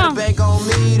me. You better bank on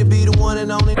me to be the one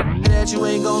and only that you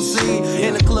ain't gon' see.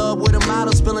 In the club with a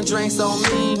model spilling drinks on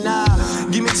me. Nah,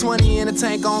 give me 20 in the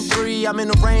tank on 3. I'm in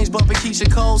the range bumping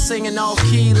Keisha Cole singing off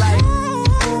key like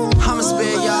I'ma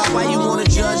spare y'all. Why you wanna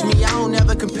judge me? I don't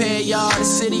ever compare y'all. The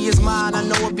city is mine, I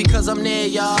know it because I'm near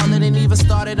y'all. It ain't even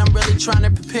started, I'm really trying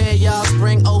to prepare y'all.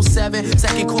 Spring 07,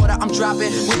 second quarter, I'm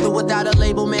dropping. With or without a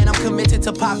label, man, I'm committed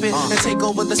to popping. And take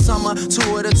over the summer,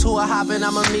 tour to tour hopping.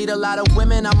 I'ma meet a lot of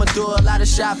women, I'ma do a lot of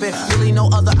shopping. Really no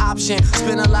other option.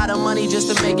 Spend a lot of money just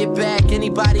to make it back.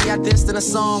 Anybody I dissed in a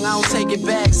song, I don't take it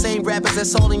back. Same rappers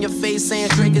that's holding your face saying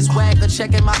Drake is whack. Or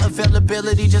checking my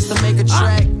availability just to make a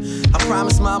track. I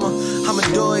promise, mama, I'ma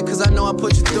do it, cause I know I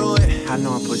put you through it. I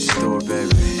know I put you through it,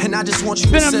 baby. And I just want you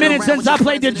to It's been a minute since I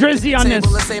played the Drizzy on this.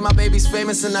 Let's say my baby's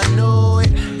famous and I knew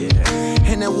it.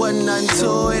 Yeah. And there wasn't nothing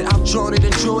to it. I've drawn it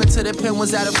and drew it till the pen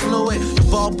was out of fluid. The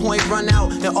ballpoint run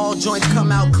out and all joints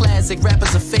come out. Classic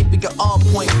rappers are fake, we can all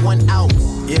point one out.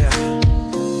 Yeah.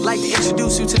 Like to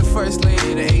introduce you to the first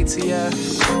lady of the ATF.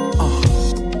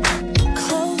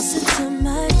 Closer to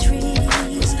my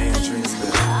dreams.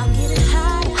 I'm getting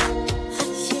higher.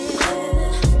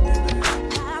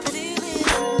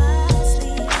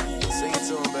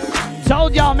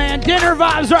 Told y'all, man, dinner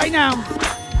vibes right now.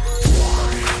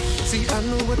 See, I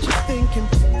know what you're thinking.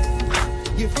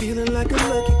 You're feeling like a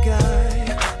lucky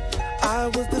guy. I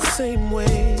was the same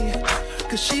way,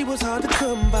 cause she was hard to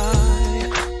come by.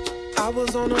 I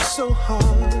was on her so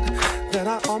hard that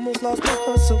I almost lost my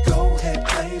hustle. Go ahead,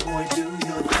 playboy, do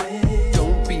your thing.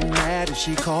 Don't be mad if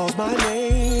she calls my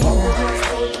name. Always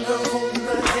holding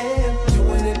her hand,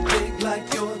 doing it big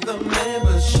like you're the man.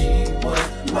 But she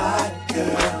was my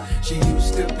girl. She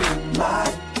used to be my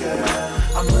girl.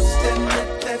 I must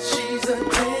admit that she's a 10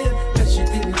 that she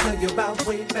didn't tell you about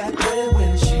way back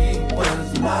when she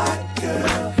was my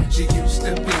girl. She used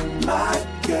to be my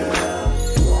girl.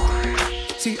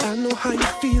 See, I know how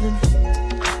you're feeling.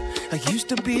 I used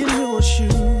to be in your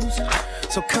shoes.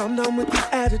 So calm down with your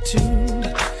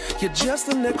attitude. You're just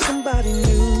the next somebody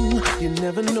new. You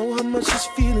never know how much she's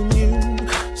feeling you.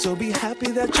 So be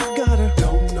happy that you got her.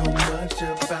 Don't know much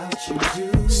about you,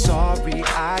 do. Sorry,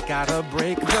 I gotta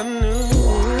break the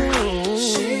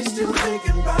news. She's still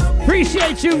thinking about me.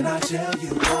 Appreciate you. And I tell you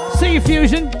why. See you,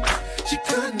 Fusion. She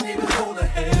couldn't even hold her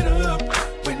head up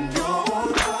when you're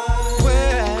on fire.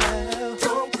 Well,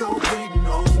 don't go hating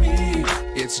on me.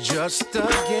 It's just a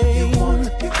game. You want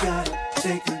it, you gotta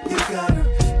take it, you gotta.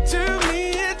 To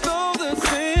me, it's all the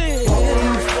same.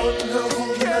 Always holding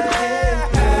her hand,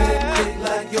 doing it big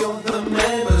like you're the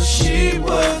man. But she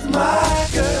was my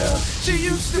girl. She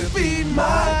used to be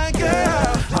my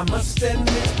girl. I must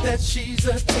admit that she's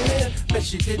a 10. Bet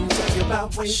she didn't tell you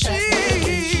about way back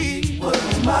when she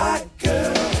was my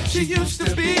girl. She used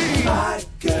to be my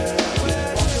girl.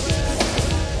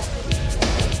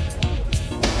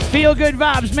 Feel good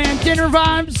vibes, man. Dinner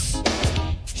vibes.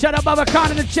 Shut up, Bubba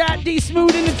Khan in the chat. D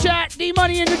Smooth in the chat. D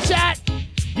Money in the chat.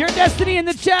 Your Destiny in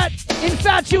the chat.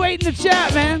 Infatuate in the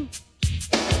chat, man.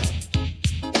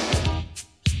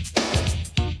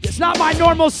 It's not my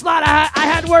normal slot. I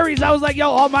had worries. I was like, yo,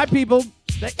 all my people,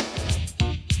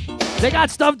 they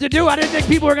got stuff to do. I didn't think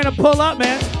people were going to pull up,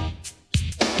 man.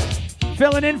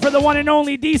 Filling in for the one and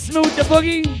only D Smooth the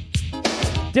Boogie.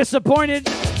 Disappointed.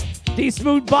 D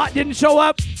Smooth bot didn't show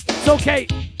up. It's okay.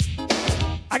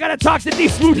 I got to talk to D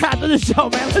Smooth after the show,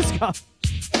 man. Let's go.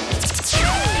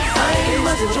 I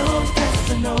must have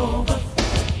Casanova.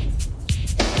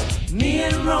 Me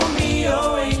and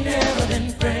Romeo ain't never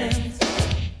been friends.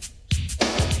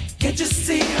 Can't you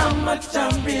see how much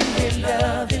I'm really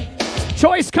loving?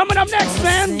 Choice coming up next,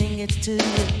 man. Sing it to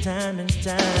you time and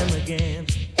time again.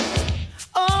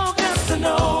 Oh,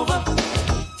 Casanova.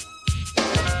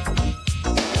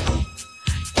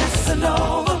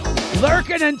 Casanova.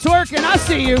 Lurking and twerking, I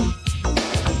see you.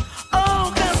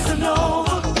 Oh,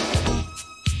 Casanova.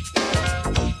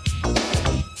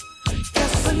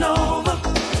 Casanova.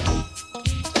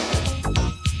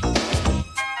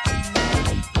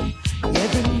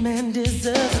 Every man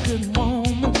deserves a good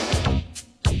woman.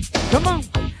 Come on.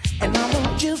 And I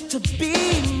want you to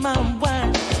be my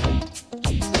wife.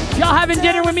 Y'all having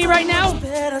dinner with me right now?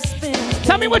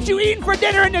 Tell me what you eating for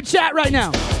dinner in the chat right now.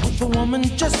 With a woman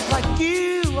just like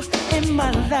you in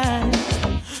my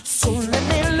life. So let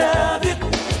me love you.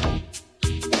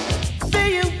 Fill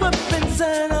you up and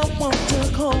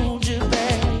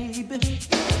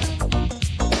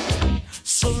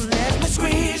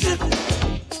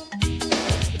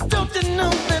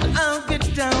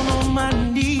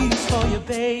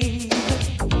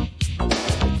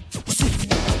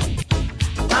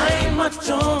much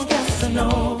on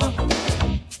Casanova.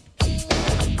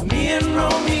 Me and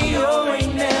Romeo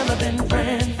ain't never been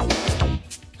friends.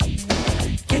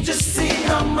 Can't you see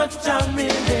how much I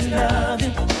really love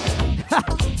you?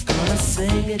 Gonna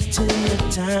sing it to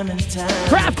you time and time.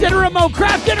 Craft in a remote,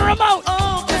 craft in a remote.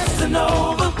 Oh,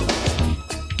 Casanova.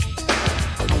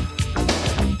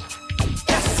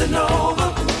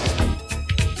 Casanova.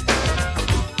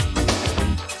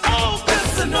 Oh,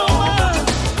 Casanova.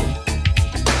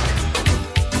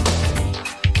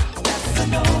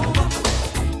 Casanova.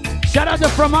 Shout out to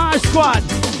Fromage Squad.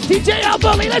 DJ L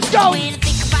Bully, let's go.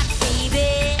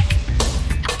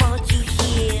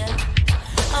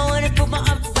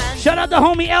 Shout out to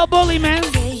homie L Bully, man.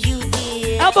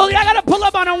 L Bully, I gotta pull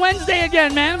up on a Wednesday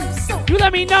again, man. You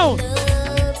let me know.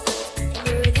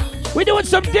 We're doing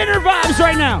some dinner vibes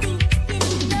right now.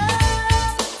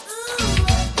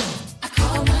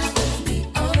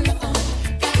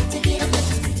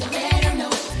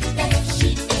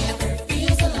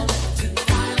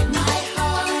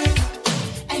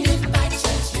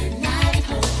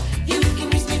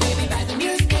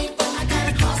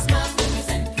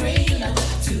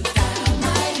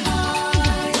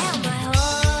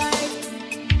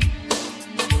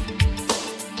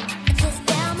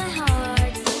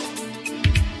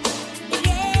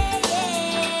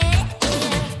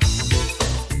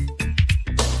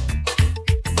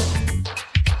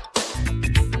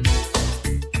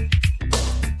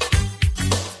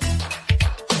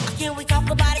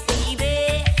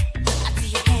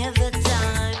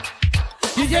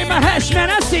 DJ Mahesh, man,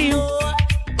 I see you.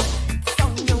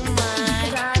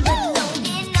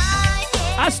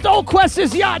 I stole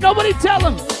Quest's yacht. Nobody tell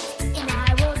him.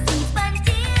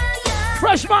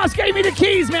 Fresh Moss gave me the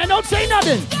keys, man. Don't say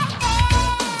nothing.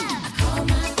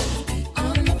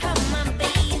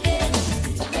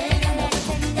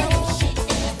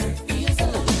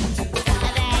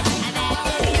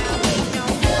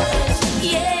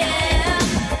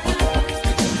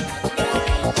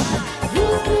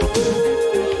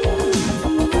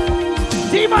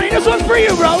 D-Money, this one's for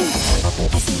you, bro.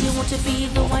 You say you want to be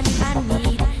the one I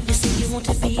need. You say you want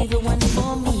to be the one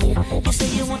for me. You say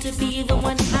you want to be the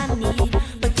one I need,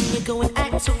 but then you go and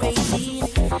act so crazy.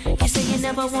 You say you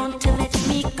never want to let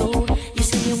me go. You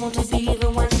say you want to be the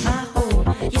one I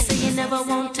hold. You say you never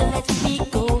want to let me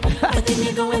go, but then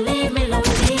you go and leave me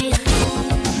lonely.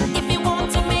 If you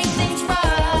want to make things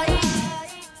right,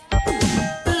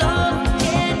 love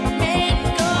can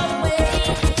make a way.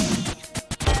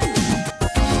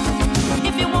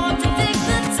 If you want to take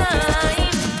the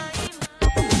time,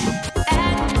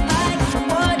 act like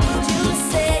what you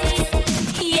say.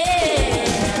 Yeah,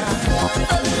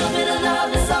 a little bit of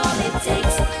love is all it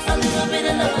takes. A little bit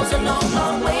of love goes a long,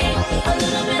 long way. A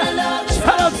little bit of love is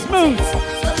Shout out Smooth.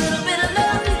 a little bit of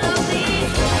love is lovely.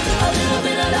 A little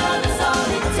bit of love is all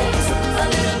it takes. A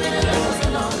little bit of love goes a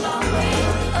long, long way.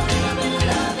 A little bit of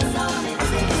love is all it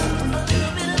takes. A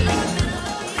little bit of love.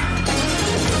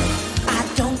 I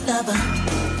don't love her.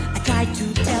 I try to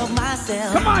tell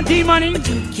myself. Come on, D-Money. But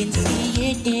you can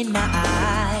see it in my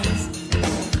eyes.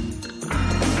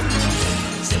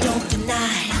 So don't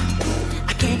deny.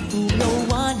 I can't fool no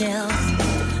one else.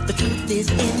 The truth is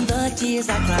in the tears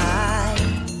I cry.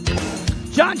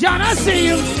 John, I see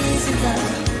you.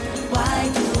 Why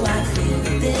do I feel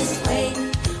this way?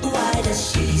 Why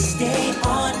does she stay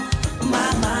on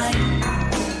my mind?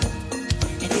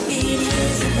 And if it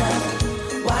is love,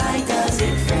 why does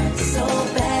it hurt so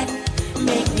bad?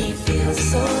 Make me feel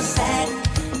so sad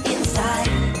inside.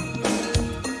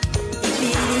 If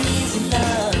it is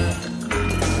love.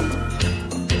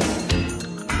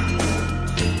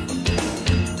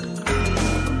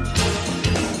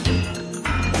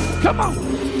 Come on.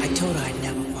 I told her I'd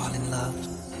never fall in love,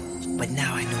 but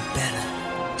now I know better.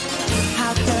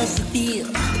 How does it feel?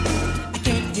 I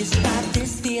can't describe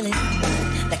this feeling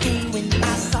that came when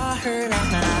I saw her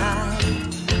last night.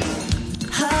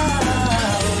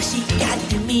 Oh, she got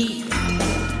to me.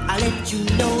 I'll let you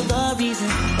know the reason.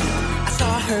 I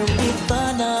saw her with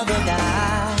another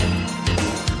guy.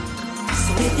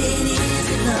 So if it is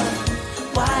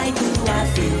love, why do I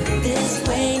feel this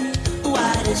way?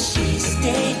 Why does she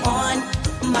stay on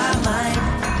my mind?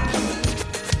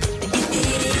 And if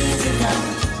it is love,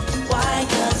 why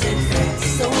does it hurt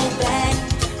so bad?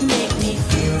 Make me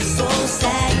feel so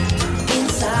sad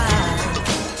inside.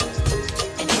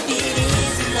 And if it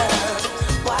is love,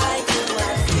 why do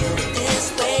I feel this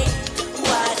way?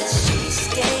 Why does she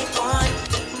stay on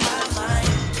my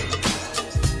mind?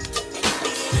 And if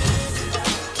it is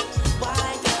love, why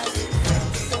does it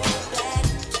hurt so bad?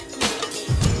 Make me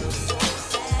feel so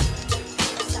sad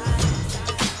inside.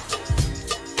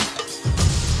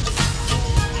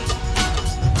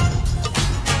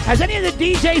 Has any of the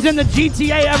DJs in the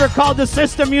GTA ever called the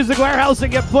System Music Warehouse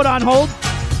and get put on hold?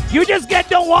 You just get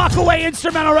Don't Walk Away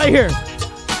instrumental right here.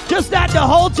 Just that the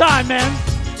whole time, man.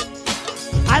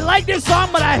 I like this song,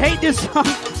 but I hate this song.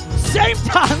 Same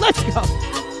time, let's go.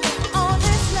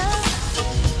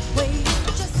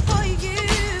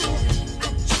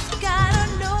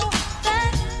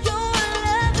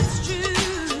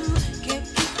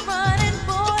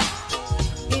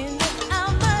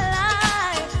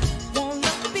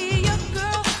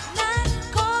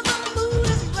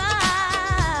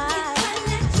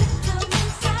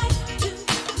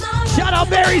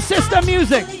 Very System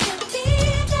Music,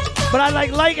 but I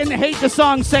like and hate the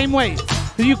song same way.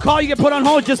 If you call, you get put on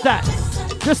hold. Just that,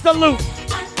 just the loop.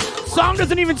 Song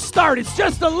doesn't even start. It's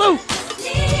just the loop.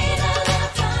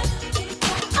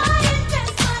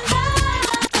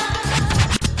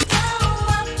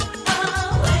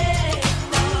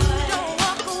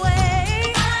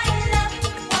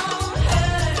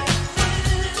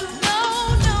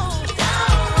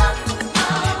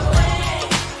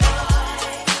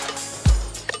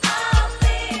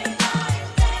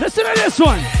 Listen to this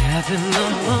one. Heaven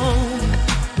alone,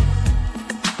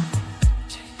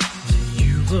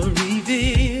 you were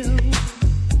revealed,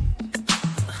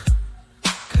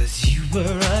 'cause you were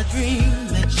a dream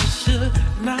that you should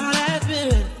not have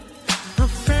been, a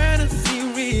fantasy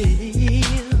real.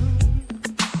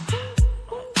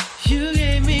 You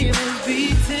gave me the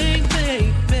beating,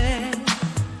 baby.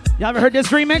 Y'all ever heard this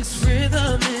remix?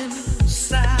 Rhythm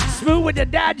inside. Smooth with the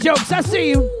dad jokes. I see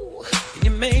you. You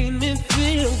made me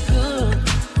feel good,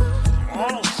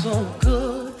 oh so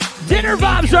good. Dinner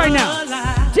vibes right now.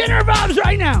 Dinner vibes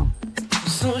right now.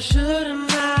 So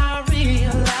shouldn't I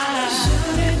realize?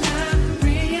 Shouldn't I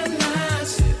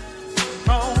realize it?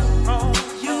 Oh,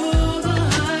 you're the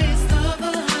highest of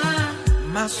the high,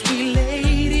 my sweet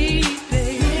lady,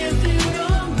 baby. If you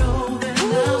don't know, then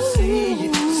I'll see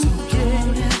you. So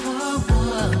don't ever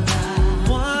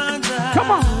wonder.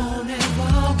 Come on.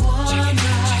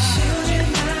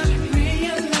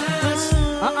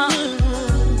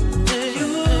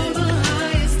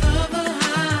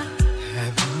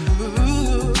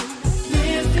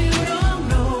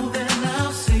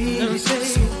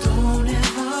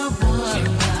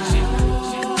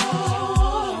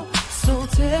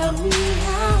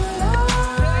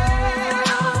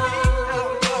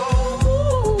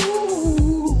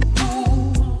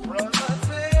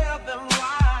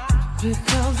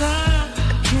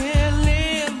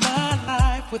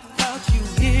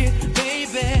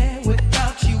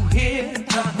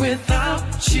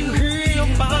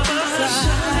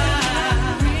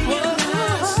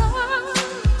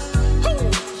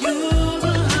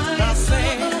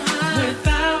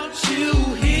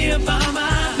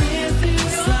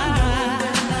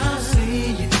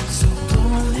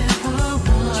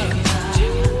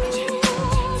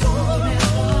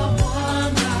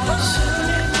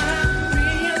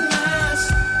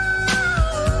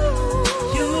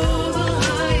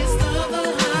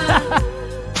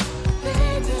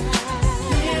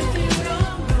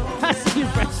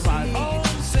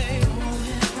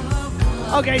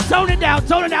 Okay, tone it down,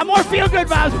 more feel-good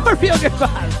vibes, more feel-good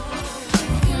vibes.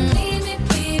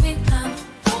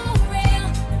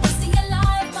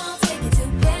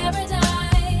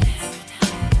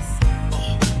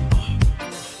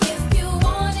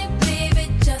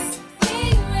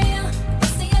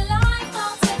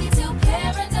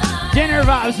 Dinner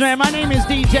vibes, man, my name is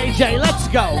DJ J, let's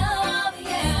go.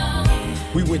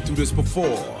 We went through this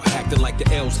before, acting like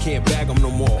the L's can't bag them no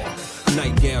more.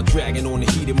 Nightgown dragging on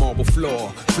the heated marble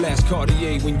floor. Flash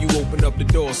Cartier when you open up the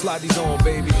door. Slide these on,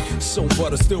 baby. So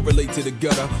butter, still relate to the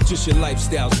gutter. Just your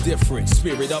lifestyle's different,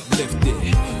 spirit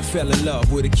uplifted. Fell in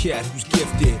love with a cat who's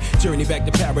gifted. Journey back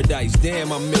to paradise,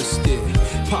 damn, I missed it.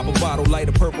 Pop a bottle, light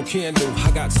a purple candle.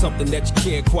 I got something that you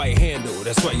can't quite handle.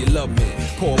 That's why you love me.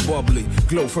 Pour bubbly,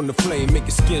 glow from the flame, make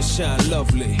your skin shine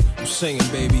lovely. I'm singing,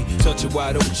 baby. Touch it,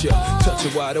 why don't ya? Touch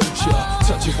it, why don't ya?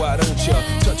 Touch it, why don't ya?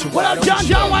 Touch it, why don't ya? What up,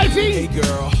 John Wifey? Hey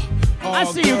girl, I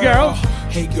see you, girl.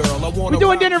 Hey girl, I wanna. We're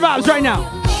doing dinner vibes right now.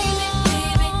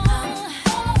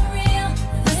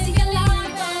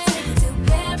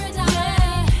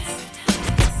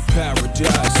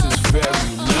 Paradise is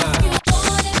very nice.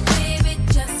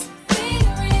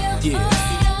 Yeah.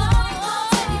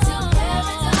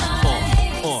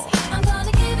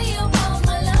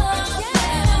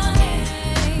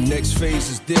 Next phase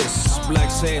is this.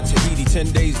 Black sand, Tahiti,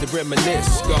 10 days to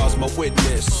reminisce. God's my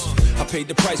witness. I paid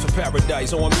the price for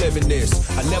paradise, oh I'm living this.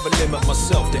 I never limit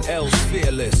myself, the L's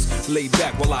fearless. Lay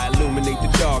back while I illuminate the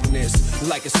darkness.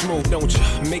 Like it smooth, don't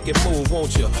you? Make it move,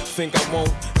 won't you? Think I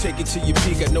won't? Take it to your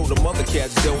peak, I know the mother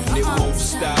cats don't, and it won't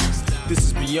stop. This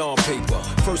is beyond paper.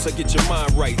 First I get your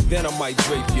mind right, then I might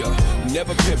drape ya.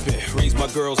 Never pimpin', raise my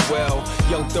girls well.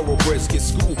 Young thoroughbreds get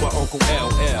schooled by Uncle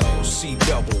LL. C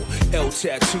double, L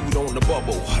tattooed on the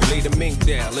bubble. Lay the mink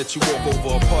down, let you walk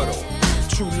over a puddle.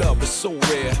 True love is so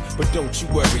rare, but don't you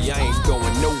worry, I ain't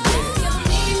going nowhere.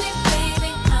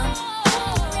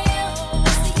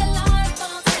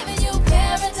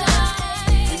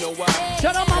 You know why?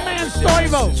 Shut up, my man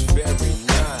Stoivo.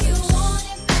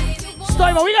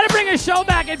 Stoivo, we gotta bring his show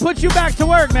back and put you back to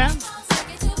work, man.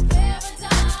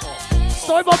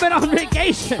 Stoivo been on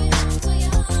vacation.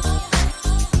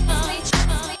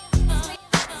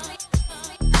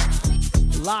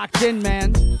 Locked in,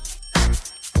 man.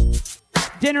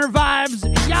 Dinner vibes,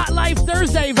 Yacht Life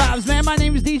Thursday vibes, man. My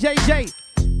name is DJ J.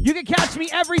 You can catch me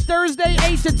every Thursday,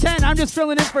 8 to 10. I'm just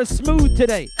filling in for Smooth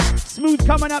today. Smooth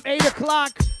coming up 8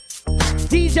 o'clock.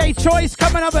 DJ Choice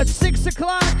coming up at 6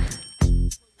 o'clock.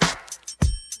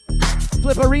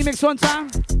 Flip a remix one time.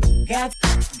 Got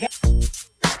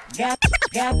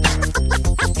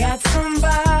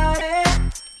somebody.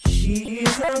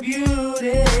 She's a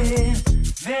beauty,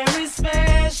 very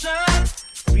special,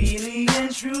 really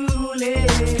and truly.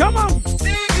 Come on.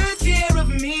 Take good care of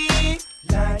me,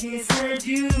 like it's her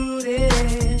duty.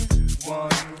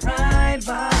 Want to ride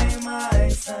by my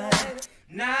side,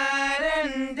 night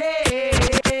and day.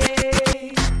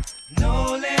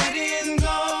 No letting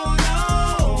go, no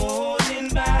holding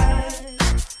back,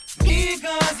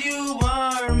 because you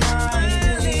are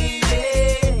my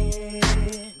lady.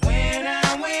 When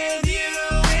I'm with you,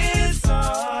 it's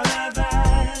all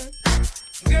about.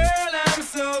 Girl, I'm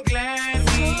so glad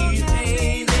we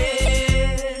made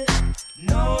it.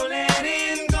 No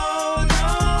letting go, no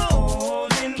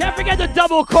holding back. Can't forget the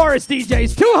double chorus,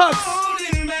 DJs. 2 hooks.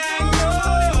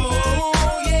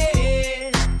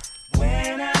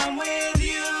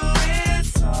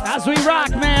 As we rock,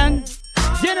 man.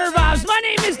 Dinner vibes. My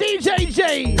name is DJ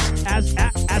J. As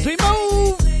we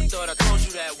move. I thought I told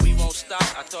you that we won't stop.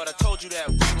 I thought I told you that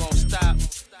we won't stop.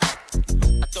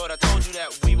 I thought I told you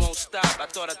that we won't stop. I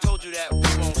thought I told you that we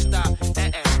won't stop.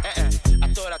 I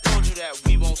thought I told you that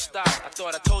we won't stop. I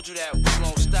thought I told you that we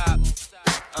won't stop.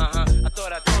 I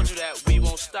thought I told you that we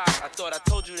won't stop. I thought I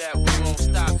told you that we won't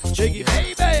stop. Jiggy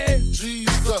baby.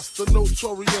 Jesus, the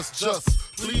notorious just.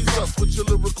 Please us with your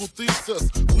lyrical thesis.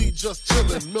 We just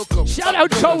chillin', milk 'em. Shout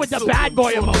out Joe with the bad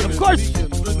boy emote.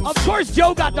 Of course,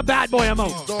 Joe got the bad boy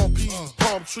emote. Dawn peas,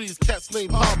 palm trees, cats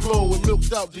named Pablo and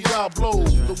milked out Diablo.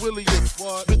 The williest,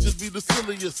 bitches be the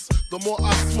silliest. The more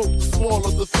I smoke, the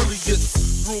smaller the Philly gets.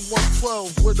 Room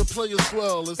 112, where the players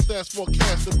dwell, and stash more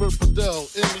cash than Bert Fidel.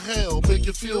 Inhale, make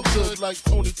you feel good like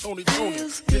Tony.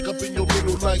 Pick up in your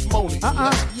middle like Moni.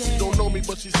 She don't know me,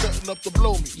 but she's setting up to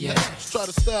blow me. Try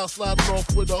to style sliding off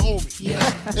with a homie.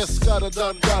 Escada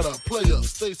Dondada, player,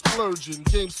 stay splurging.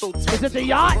 Game so tight. Is it the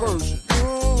yacht?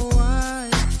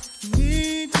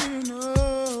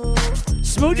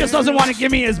 Smooth just doesn't want to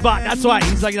give me his butt. That's why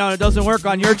he's like, no, it doesn't work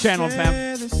on your channel,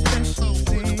 fam.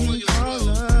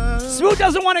 Smooth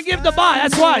doesn't want to give the butt.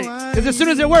 That's why. Because as soon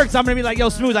as it works, I'm going to be like, yo,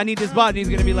 Smooth, I need this butt. And he's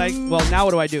going to be like, well, now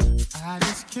what do I do?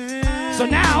 So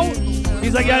now,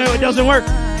 he's like, yeah, no, it doesn't work.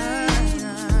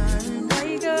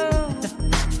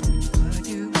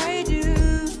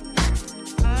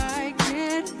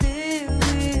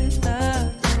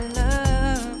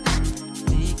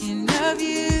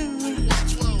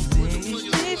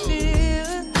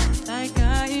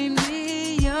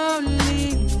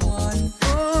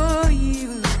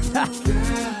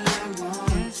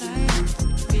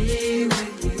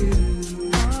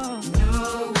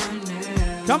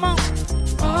 Come on.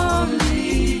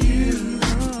 Only you.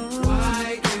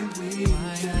 Why can't we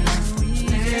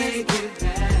make it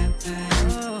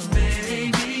happen?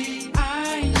 Baby,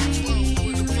 I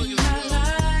need my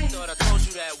life. I thought I told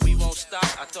you that we won't stop.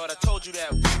 I thought I told you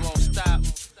that we won't stop.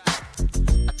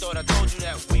 I thought I told you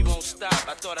that we won't stop.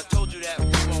 I thought I told you that we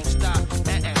won't stop.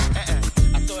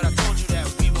 I thought I told you that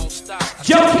we won't stop.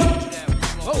 Joe.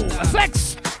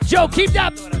 Effects. Joe, keep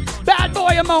that bad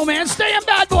boy a mo, man. Stay in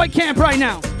bad boy camp right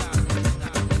now.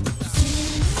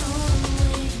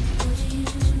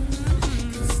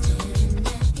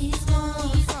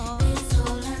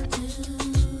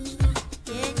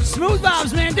 Smooth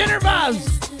vibes, man. Dinner vibes.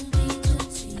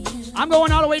 I'm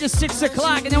going all the way to 6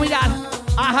 o'clock, and then we got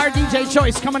iHeart DJ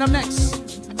Choice coming up next.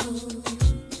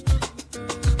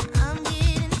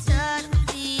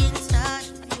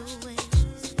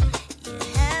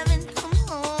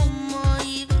 Home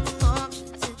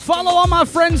Follow all my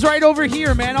friends right over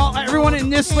here, man. Everyone in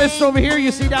this list over here.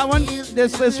 You see that one?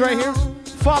 This list right here.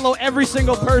 Follow every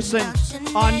single person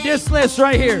on this list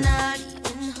right here.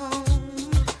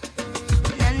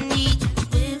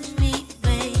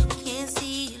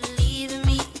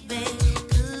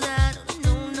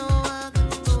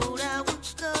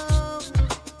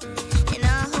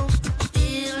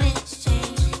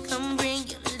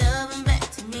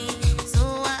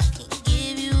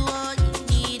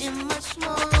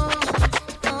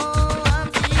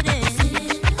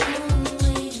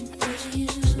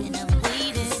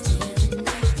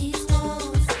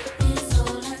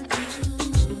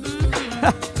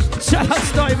 Shout out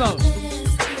Stoivo.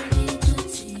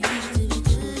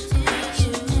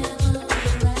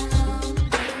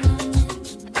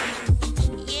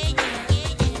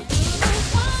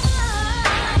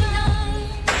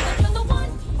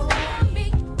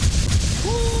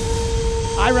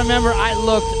 I remember I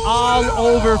looked all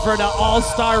over for the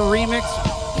All-Star remix.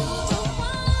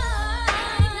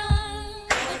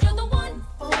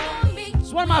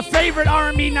 It's one of my favorite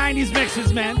R&B 90s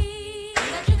mixes, man.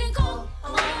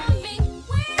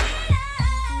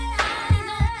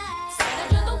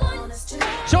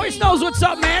 Choice knows what's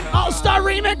up, man. All-Star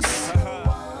remix.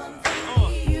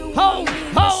 Ho,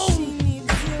 ho.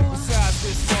 Besides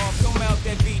this song, come out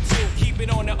that V2. Keep it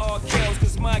on the RKs,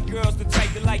 cause my girl's the type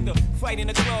that like to fight in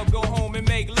the club, go home and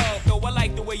make love. Though I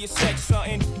like the way you sex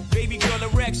something. Baby girl,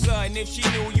 erect something. If she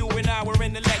knew you and I were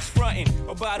in the Lex frontin'.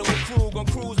 A bottle of Krug on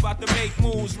cruise, about to make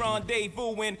moves.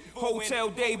 Rendezvousing,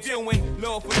 hotel debuting.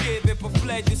 Lord forgive if I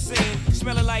fled the scene.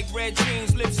 Smelling like red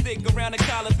jeans, lipstick around the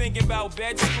collar. Thinking about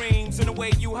bed screams and the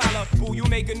way you holler. Ooh, you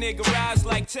make a nigga rise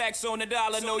like tax on the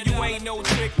dollar. No, you ain't no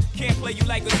trick. Can't play you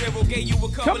like a zero. Gave you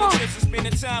a couple of trips and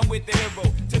spending time with the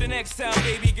hero. To the next time,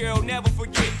 baby girl, never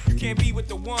forget. You can't be with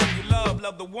the one you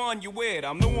love the one you with.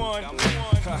 I'm the one. I'm the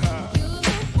one.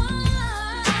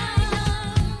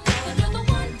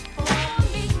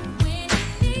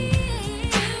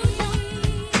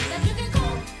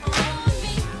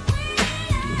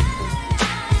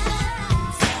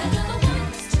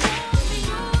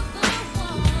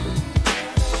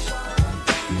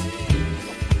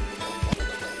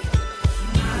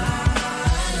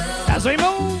 As we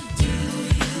move.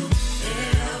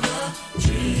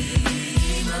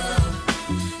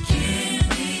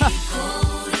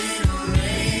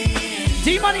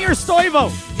 D-Money or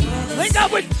Stoivo? Link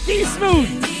up with D-Smooth.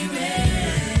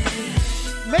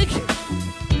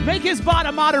 Make his bot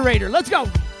a moderator. Let's go.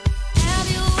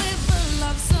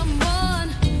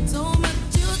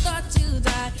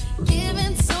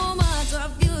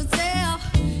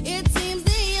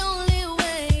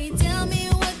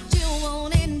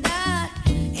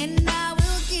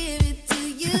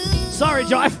 Sorry,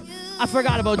 Joe. I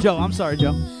forgot about Joe. I'm sorry,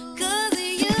 Joe.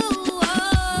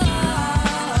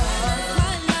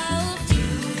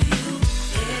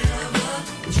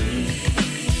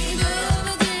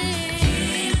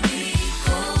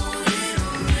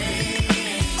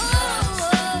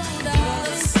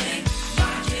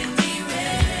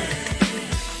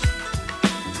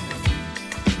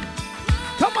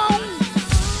 Come on.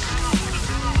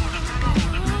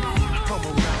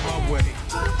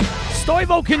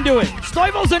 Stoivo can do it.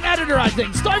 Stoivo's an editor, I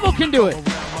think. Stoivo can do it.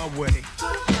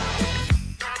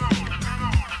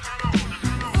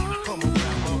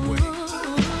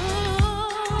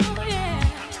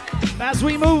 As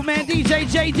we move, man, DJ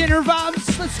J Dinner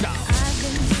Vibes. Let's go.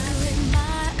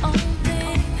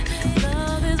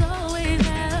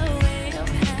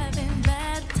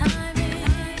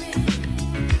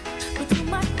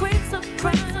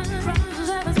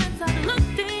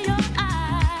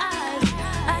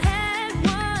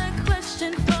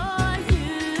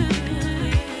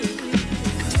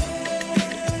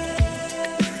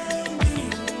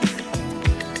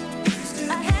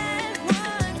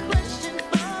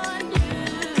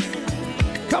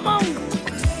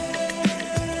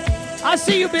 I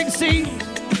see you, Big C.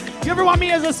 You ever want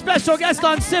me as a special guest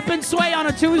on Sip and Sway on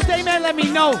a Tuesday, man? Let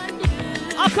me know.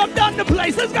 I'll come down to the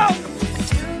place. Let's go.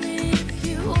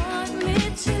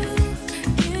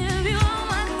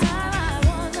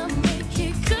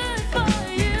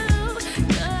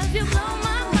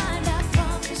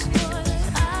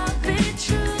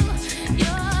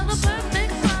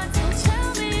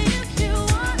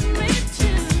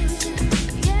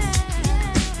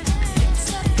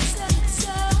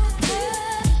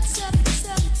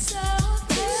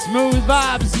 Smooth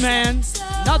vibes, man.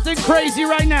 Nothing crazy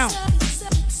right now.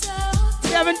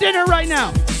 We're having dinner right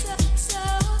now.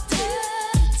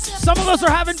 Some of us are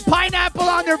having pineapple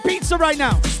on their pizza right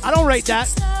now. I don't rate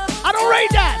that. I don't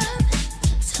rate that.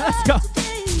 Let's go.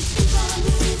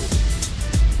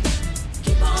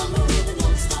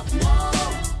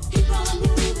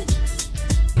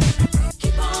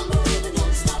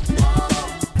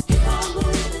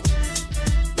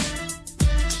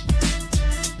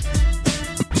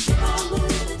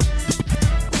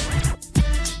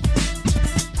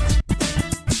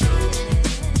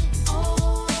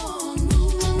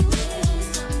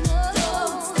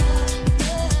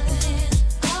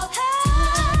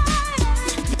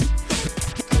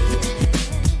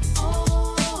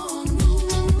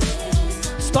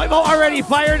 Devo already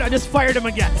fired. I just fired him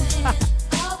again.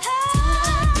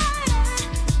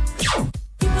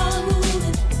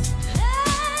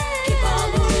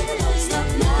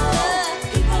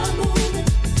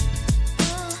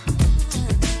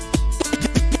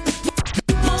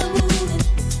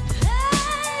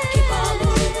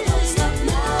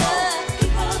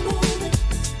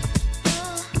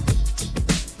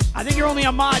 I think you're only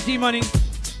a mod, D-Money.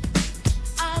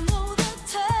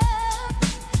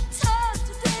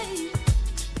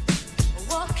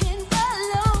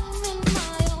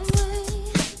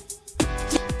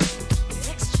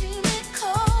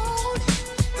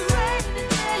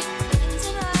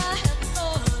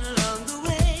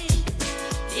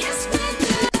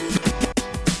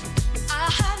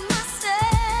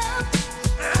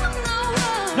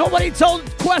 Nobody told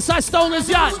Quest I stole his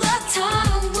yacht.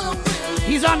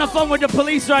 He's on the phone with the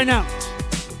police right now.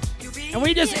 And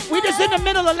we just in the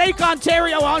middle of Lake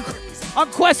Ontario on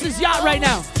Quest's yacht right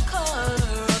now.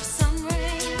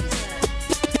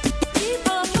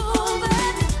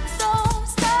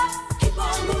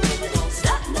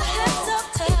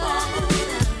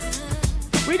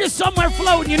 We just somewhere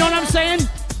floating, you know what I'm saying?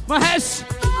 Mahesh.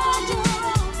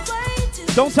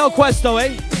 Don't tell Quest though,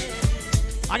 eh?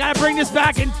 I gotta bring this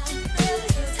back in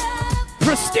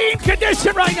pristine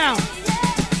condition right now.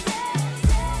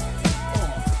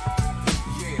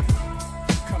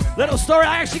 Little story,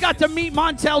 I actually got to meet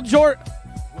Montel Jordan.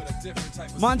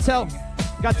 Montel,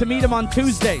 got to meet him on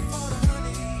Tuesday.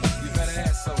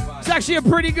 He's actually a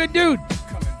pretty good dude.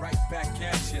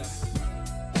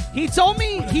 He told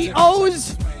me he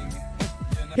owes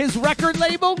his record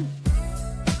label,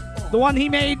 the one he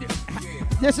made,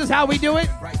 This Is How We Do It,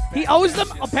 he owes them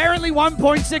apparently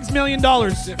 $1.6 million.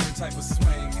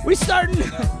 We starting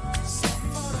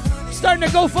a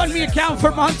GoFundMe account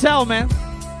for Montel, man.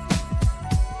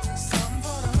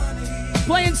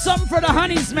 Playing something for the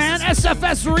Honeys, man.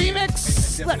 SFS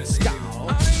remix. Let's go. I'm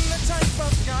the type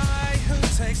of guy who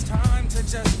takes time to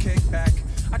just kick back.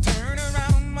 I turn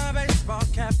around my baseball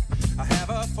cap. I have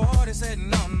a 40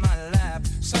 sitting on my lap,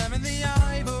 slamming the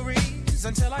ivories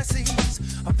until I seize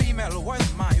a female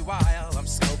worth my while. I'm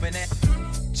scoping it,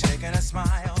 checking a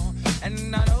smile,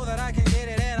 and I know that I can get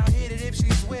it, and I'll hit it if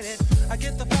she's with it. I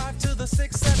get the 5 to the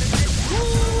 6, 7, 8.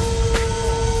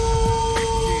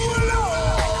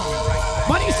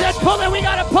 Money said pull it, we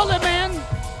gotta pull it, man.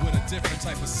 With a different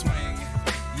type of swing,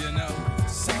 you know.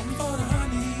 Something for the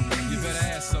honey. You better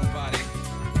ask somebody.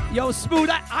 Yo, Smooth,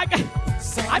 I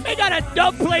may got a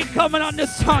dub plate coming on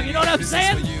this song, you know what I'm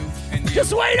saying?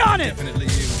 Just wait on it. I'm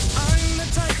the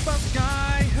type of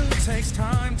guy who takes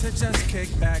time to just kick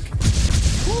back.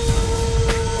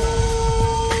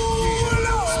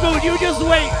 Smooth, you just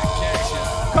wait.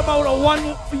 Come out to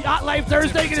one Yacht Life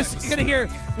Thursday, you're gonna hear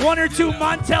 1 or 2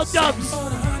 Montel dubs.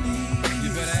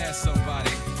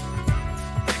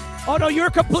 Oh no, you're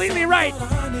completely right.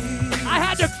 I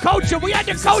had to coach him. We had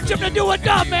to coach him to do a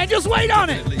dub, man. Just wait on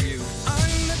it. I'm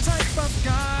the type of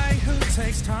guy who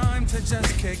takes time to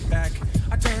just kick back.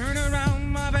 I turn around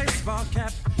my baseball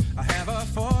cap. I have a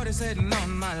 40 sitting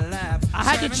on my lap. I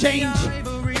had to change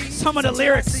some of the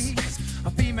lyrics. A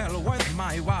female worth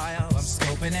my while. I'm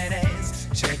scoping it as,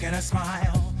 checking a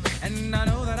smile, and I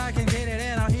know that I can get it,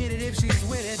 and I'll hit it if she's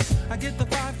with it. I get the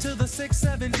 5 to the 6,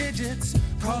 7 digits.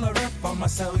 Call her up on my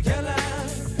cellular,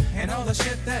 and all the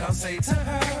shit that I'll say to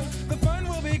her. The fun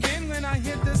will begin when I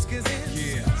hit the skizzit.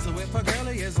 Yeah. So if a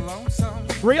girlie is lonesome.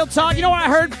 Real talk, you know when I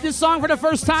heard this song for the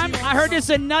first time? I heard this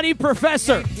in Nutty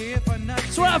Professor.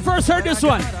 That's when I first heard this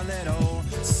one.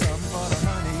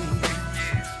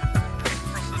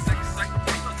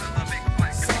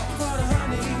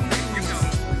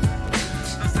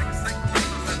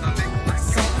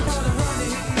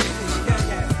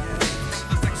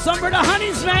 Some for the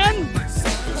Honeys, man.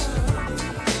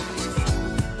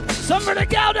 Some for the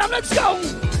gal down. Let's go.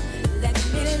 Let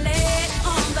me lay it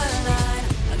on the line.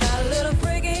 I got a little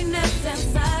freakiness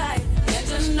inside. Let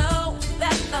you know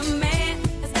that the man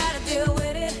has got to deal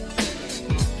with it.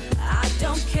 I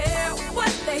don't care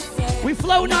what they say. We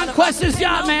floating on Quest's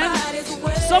yacht, man.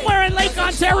 Somewhere in Lake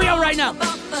Ontario right now.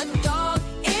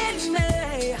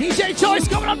 DJ Choice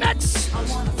coming up next. I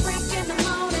want a freak in the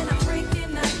morning, a freak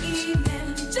in the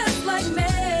evening, just like me.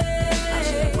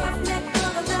 Roughneck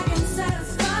brother that can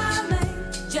satisfy me,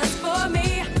 just for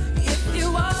me. If you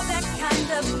are that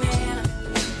kind of man,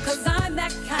 'cause I'm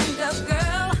that kind of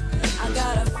girl. I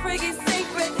got a freaky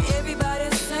secret,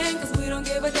 everybody's saying, 'cause we don't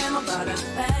give a damn about a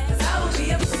thing. 'Cause I will be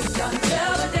a freak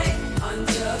until the day,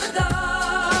 until the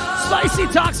dawn. Spicy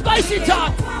talk, spicy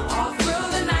talk. All through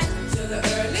the night to the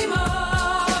early morning.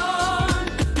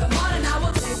 Come on and I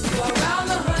will take you around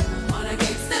the hood on a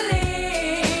gangsta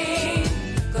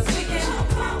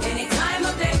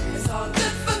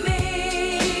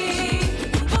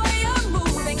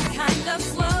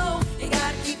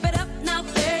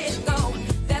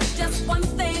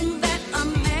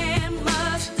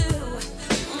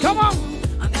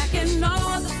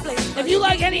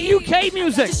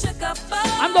music.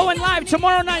 I'm going live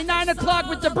tomorrow night, 9 o'clock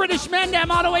with the British Mandem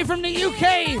all the way from the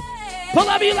UK. Pull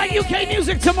up, you like UK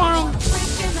music tomorrow.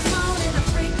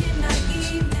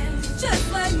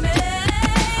 Just like me.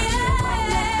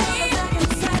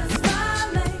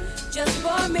 Just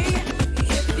for me.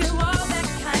 If you are that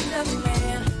kind of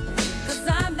man. 'Cause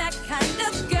I'm that kind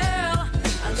of girl.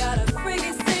 I got a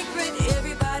freaky secret.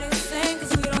 Everybody sing.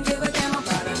 'Cause we don't give a damn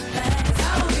about a thing.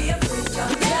 I will be a freak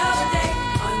until the day.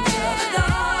 Until the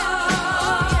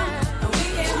dawn. And we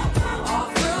can all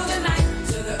through the night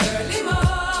to the early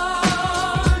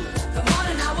morn. Come on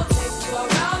and I will take you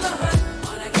around the hood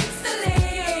on a gangsta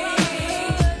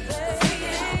league. 'Cause we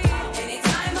can any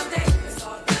time of day. It's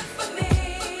all good for me.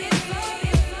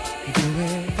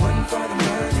 One for the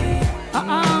money,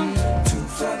 two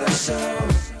for the show,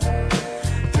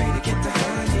 three to get the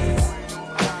honeys.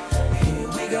 Here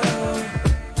we go.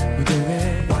 We do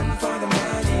it. One for the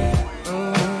money,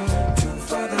 two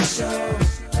for the show,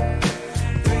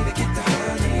 three to get the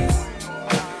honeys.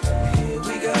 Here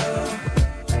we go.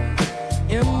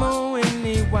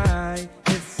 M-O-N-E-Y,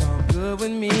 it's all good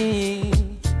with me.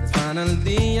 'Cause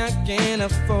finally I can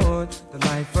afford the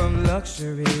life of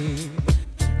luxury.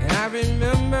 And I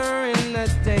remember in the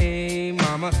day,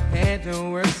 mama had to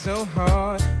work so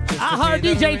hard. I Heart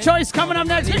DJ Choice coming up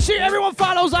next. Make sure everyone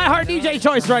follows I Heart DJ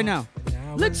Choice right now.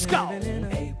 Let's go.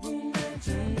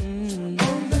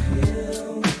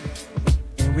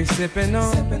 And we sipping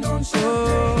on,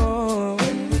 oh,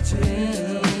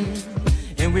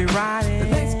 and we riding,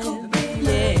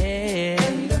 yeah,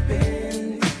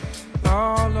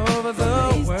 all over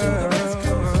the world.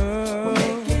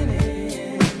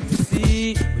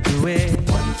 See, we do it.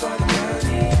 One for the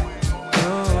money,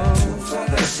 two for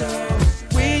the show.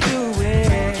 We do it.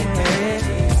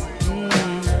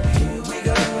 Here we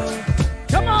go.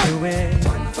 Come on. Do it.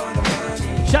 One for the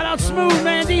money, Shout out Smooth,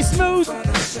 man. D Smooth.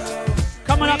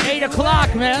 Coming up 8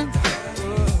 o'clock, man.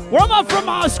 Where am I from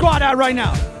our squad at right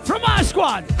now? From our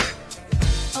squad.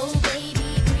 Oh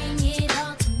baby, bring it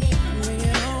all to me.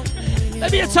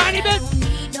 Maybe a tiny bit. Don't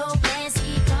need no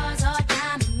fancy cars or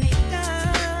diamond rings.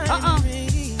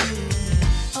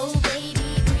 Oh baby,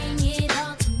 bring it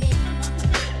all to me.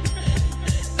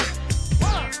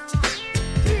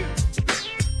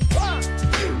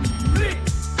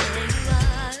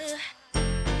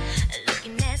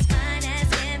 Looking as fine as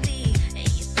can be in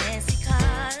your fancy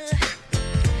car.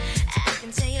 I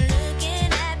can tell you're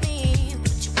looking at me.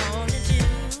 What you wanna do?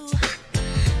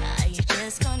 Are you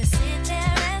just gonna sit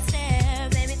there and stare?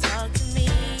 Baby, talk to me.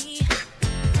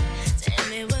 Tell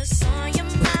me what's on your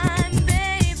mind,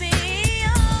 baby.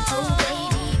 Oh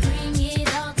baby, bring it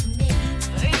all to me.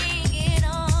 Bring it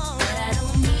on. But I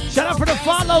don't need Shout out for the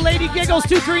follow, Lady Giggles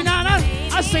 239.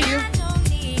 I see you.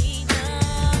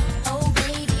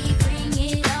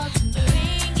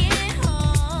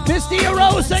 Miss Dia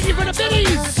Rose, thank you for the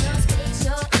biddies.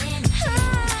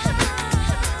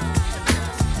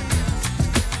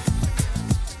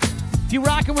 If you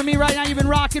rocking with me right now, you've been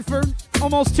rocking for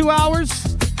almost 2 hours.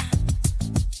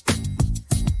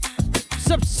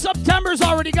 September's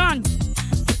already gone.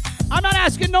 I'm not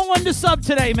asking no one to sub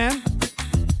today, man.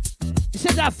 Just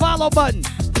hit that follow button.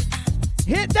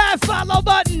 Hit that follow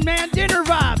button, man. Dinner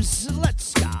vibes.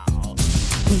 Let's go.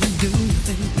 Who do you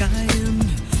think I am?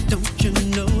 Don't you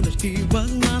know that he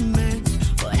was my man?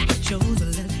 But I chose to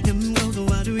let him go. So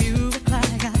why do you act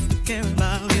like I still care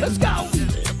about him? Let's go.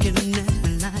 Looking at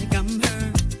me like I'm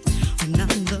hurt when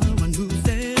I'm the one who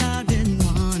said I didn't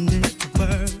want it to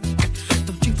work.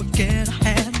 Don't you forget I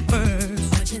had him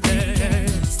first. What you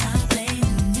think? Stop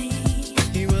blaming me.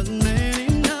 He wasn't man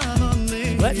enough for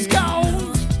me. Let's go.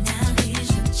 Now here's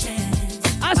your chance.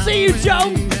 I see you,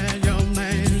 Joe.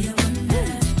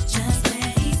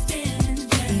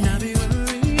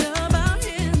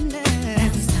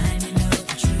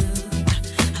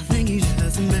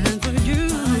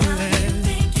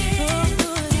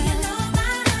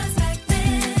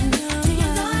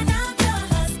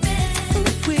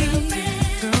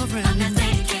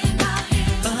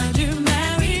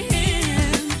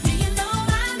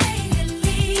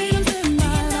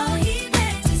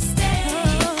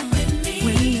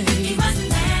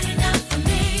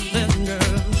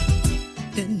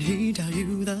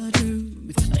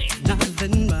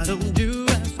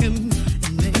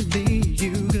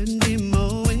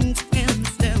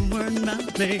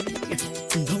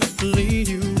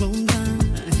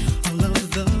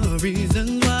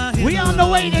 We on the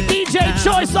way to DJ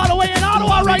Choice all the way in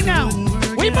Ottawa right now.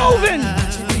 We moving.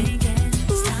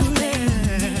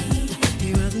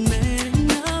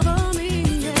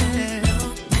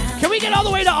 Can we get all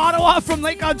the way to Ottawa from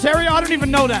Lake Ontario? I don't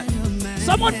even know that.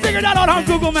 Someone figured that out on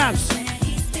Google Maps.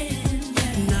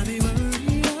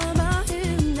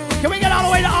 Can we get all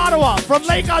the way to Ottawa from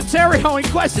Lake Ontario in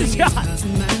Quest's Yacht?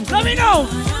 Let me know.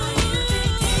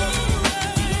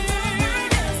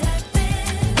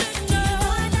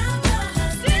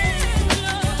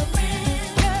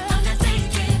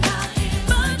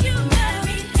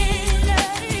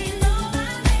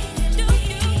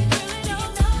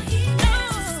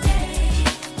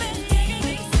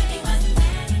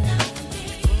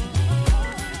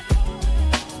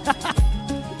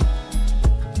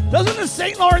 Doesn't the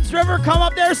St. Lawrence River come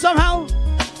up there somehow?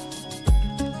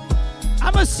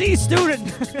 I'm a C student.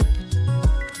 I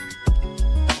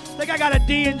think I got a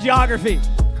D in geography.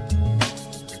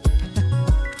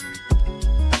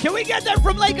 Can we get that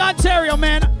from Lake Ontario,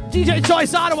 man? DJ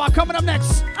Choice Ottawa coming up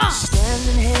next.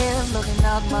 Standing here looking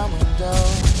out my window.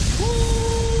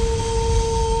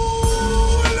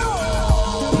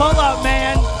 Pull up,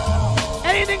 man.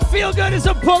 Anything feel good is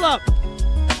a pull up.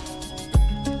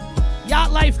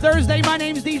 Yacht Life Thursday. My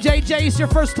name's DJ Jace. Your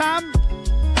first time?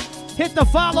 Hit the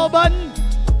follow button.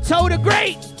 Toe to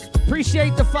great.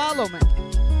 Appreciate the follow, man.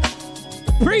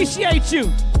 Appreciate you.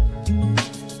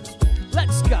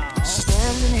 Let's go.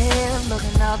 Standing here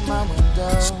looking out my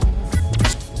window.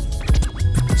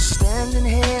 Standing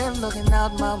here looking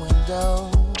out my window.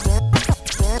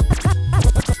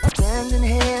 Standing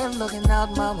here looking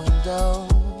out my window.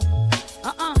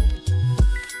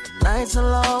 Nights are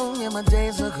long and my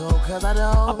days are cold, cause I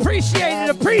don't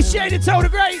appreciate it, Toe to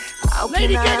Great.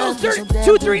 Lady Giggles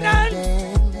 239.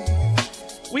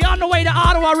 We on the way to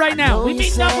Ottawa right now. We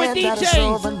meeting up with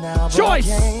DJ Choice.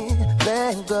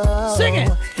 Sing it.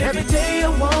 Every day I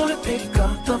wanna pick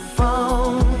up the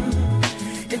phone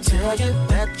and tell you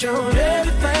that you're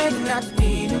everything I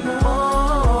need and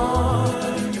more.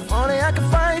 If only I could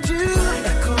find you.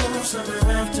 Echo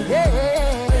summer after.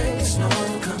 Yeah. It's no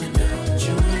coming down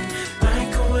June.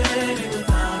 Like a wedding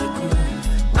without a groom.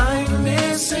 I'm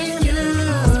missing you,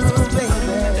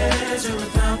 baby. Desert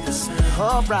without the sun.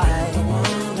 All right.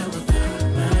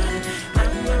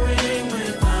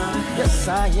 Yes,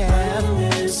 I am.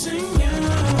 Missing you.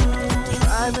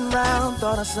 Driving round,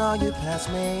 thought I saw you pass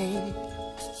me.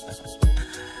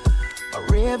 My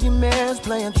rearview mirror's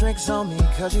playing tricks on me,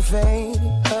 cause you fade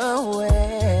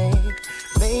away.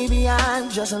 Maybe I'm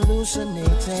just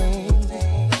hallucinating.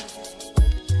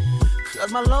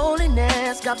 Cause my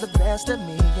loneliness got the best of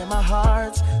me, and my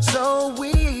heart's so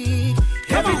weak.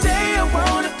 Every day I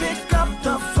wanna pick up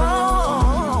the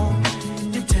phone.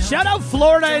 Shout out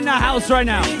Florida in the house right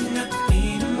now.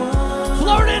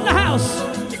 Florida in the house.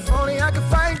 If only I could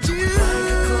find you.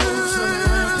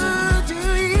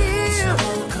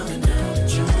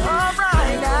 All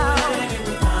right now.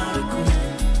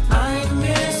 I'm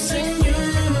missing you.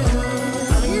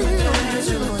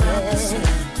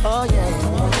 Oh yeah.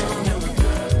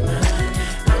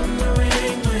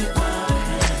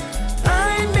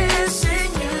 I'm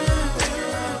missing you.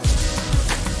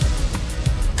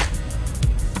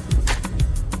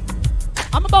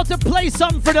 I'm about to play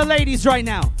something for the ladies right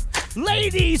now.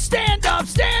 Ladies, stand up,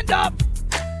 stand up.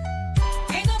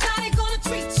 Ain't nobody gonna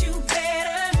treat you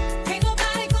better. Ain't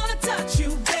nobody gonna touch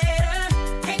you better.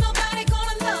 Ain't nobody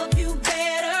gonna love you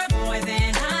better, boy,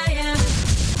 than I am.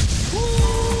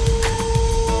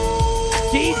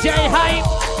 DJ Hype,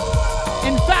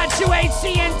 Infatuate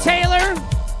CN Taylor,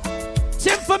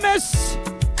 Timfamous,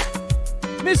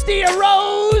 Miss Dia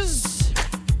Rose.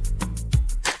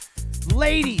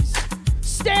 Ladies,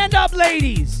 stand up,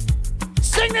 ladies.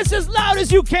 Sing this as loud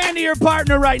as you can to your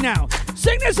partner right now.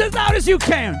 Sing this as loud as you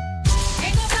can.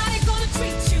 Ain't nobody gonna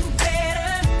treat you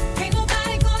better. Ain't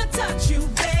nobody gonna touch you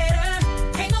better.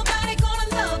 Ain't nobody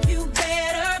gonna love you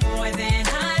better, boy, than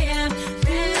I am.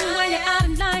 When you're out at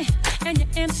night and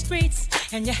you're in the streets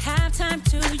and you have time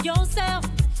to yourself,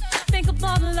 think of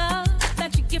all the love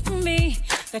that you get from me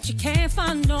that you can't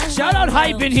find no Shout out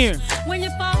Hype in here. When you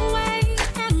fall away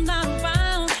and not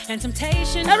around and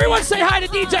temptation. Everyone say hi to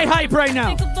DJ Hype right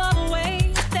now. Think of all the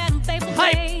ways that I'm faithful.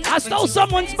 Hype, I stole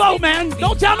someone's boat, man.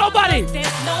 Don't tell nobody.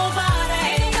 There's nobody.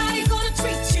 Ain't nobody gonna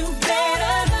treat you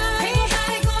better. Ain't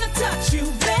nobody gonna touch you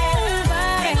better.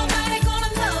 Ain't nobody gonna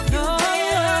love you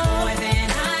better. More than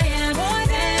I am. More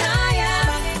than I am.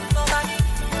 Nobody.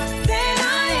 Than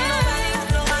I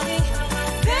am. Nobody.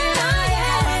 Than I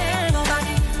am.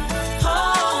 Nobody.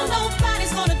 Oh,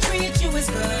 nobody's gonna treat you as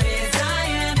good as I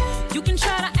am. You can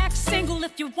try to act single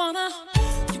if you wanna.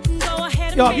 You can go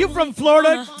ahead and Yo, if you from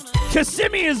Florida,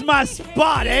 Kissimmee is my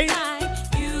spot, eh?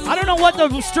 I don't know what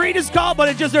the street is called,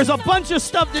 but there's a bunch of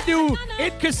stuff to do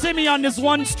in Kissimmee on this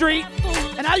one street.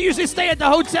 And I usually stay at the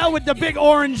hotel with the big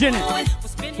orange in it.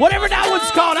 Whatever that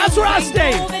one's called, that's where I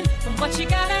stay. What you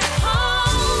got at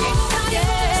home, ain't nobody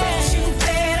gonna treat you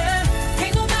better.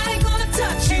 Ain't nobody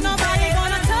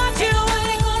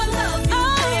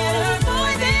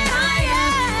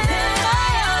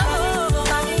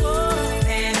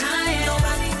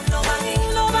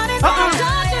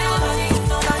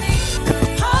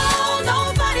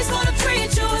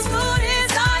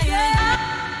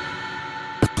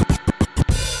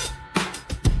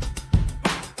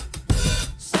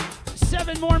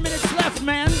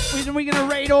we're going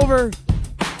to raid over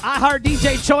iHeart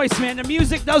DJ Choice, man. The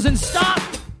music doesn't stop.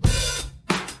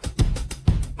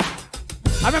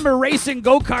 I remember racing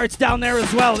go-karts down there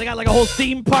as well. They got like a whole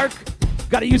theme park.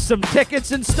 Got to use some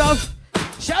tickets and stuff.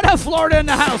 Shout out Florida in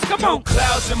the house. Come on.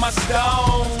 Clouds in my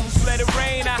stones. Let it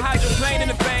rain. I hydroplane in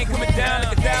the bank. Coming down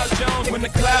like a Dow Jones. When the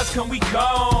clouds come, we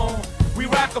gone. We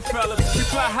Rockefeller. We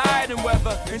fly higher than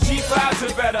weather. And G5s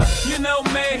are better. You know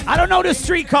me. I don't know the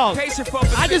street called.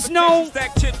 I just know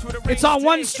it's on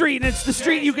one street. And it's the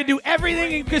street you can do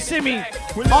everything in Kissimmee.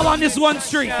 All on this one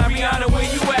street. Rihanna, where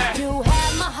you at? You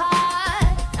have my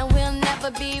heart, and we'll never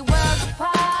be worlds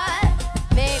apart.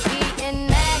 Maybe in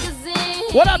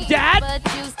magazines. What up, Dad? But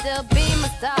you still be my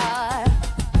star.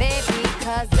 Baby,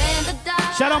 'cause in the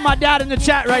dark. Shout out my dad in the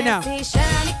chat right now. See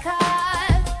shiny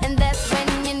cars, and that's when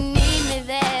you need me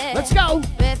there. Let's go.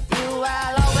 With you,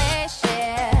 I'll always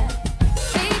share.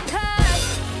 Because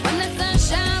when the sun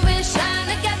shines, we shine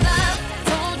together.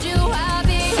 Told you I'll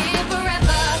be here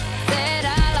forever. Said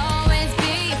I'll always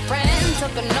be your friend.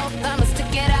 Took an oath, I'ma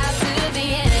stick it out to the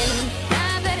end.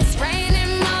 Now that it's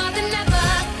raining more than ever,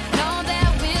 know that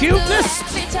we'll Cute still List.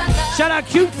 have each other. Shout out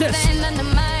Cute List. Stand under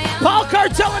my Paul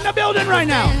Cartel in the building right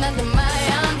now. Stand under my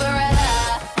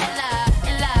umbrella. Ella,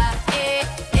 ella, eh,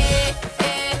 eh,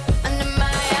 eh. Under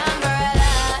my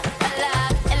umbrella. Ella,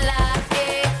 ella,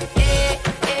 eh, eh,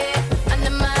 eh. Under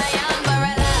my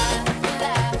umbrella.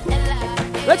 Ella,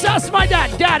 ella. Let's ask my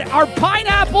dad. Dad, are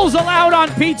pineapples allowed on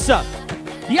pizza?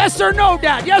 Yes or no,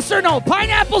 Dad? Yes or no?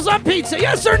 Pineapples on pizza?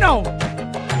 Yes or no?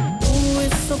 Ooh,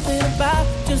 it's something about,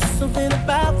 just something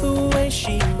about the way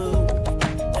she moves.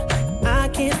 I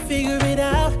can't figure it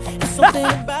out. It's something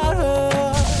about her.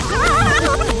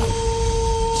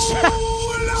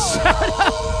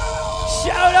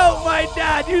 Shout out my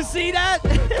dad. You see that?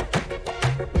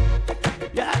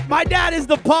 Yeah, my dad is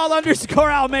the Paul _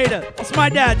 Almeida. That's my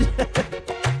dad.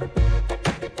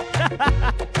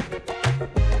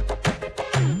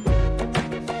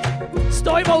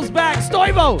 Stoivo's back.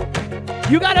 Stoivo,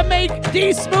 you gotta make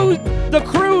D Smooth the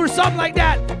crew or something like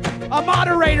that a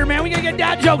moderator, man. We gotta get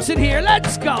dad jokes in here.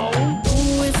 Let's go.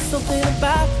 Ooh, it's something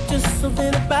about, just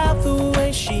something about the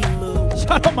way she moves.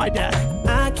 Shout out my dad.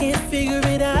 I can't figure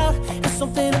it out. It's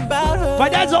something about her. My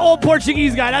dad's an old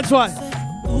Portuguese guy. That's why.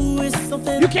 Ooh, it's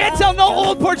something You can't tell no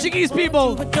old Portuguese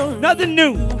people nothing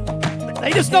new.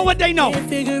 They just know what they know.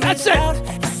 That's it.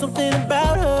 It's something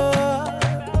about her.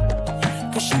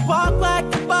 'Cause she walk like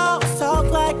the boss, talk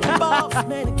like the boss.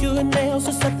 Manicure and nails,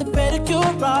 just set the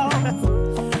pedicure off.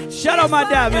 Shout out my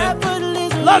dad, man.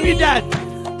 Love you, Dad.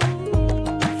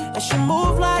 And she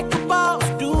move like the boss,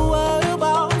 do what a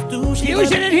boss do. She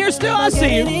Fusion in here still? I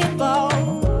see you.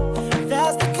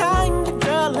 That's the kind of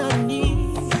girl I need.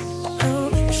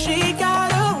 She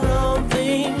got her own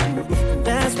thing.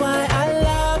 That's why I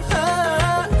love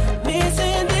her. Miss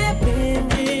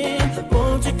Independent.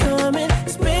 Won't you come and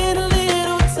spend a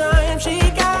little time? She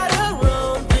got her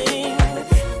own thing.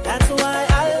 That's why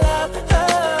I love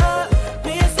her.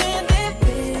 Miss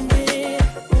Independent.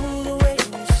 Ooh, the way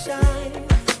you shine.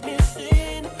 Miss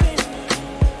Independent.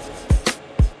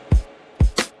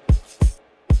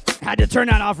 Had to turn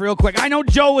that off real quick. I know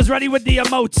Joe was ready with the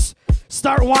emotes.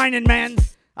 Start whining, man.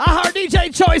 iHeart DJ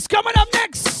Choice coming up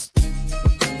next.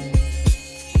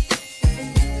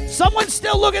 Someone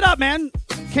still look it up, man.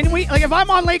 Can we, like, if I'm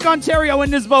on Lake Ontario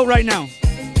in this boat right now,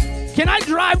 can I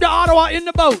drive to Ottawa in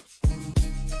the boat?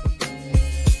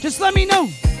 Just let me know.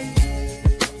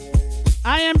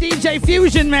 I am DJ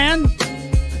Fusion, man.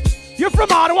 You're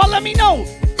from Ottawa, let me know.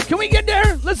 Can we get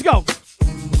there? Let's go.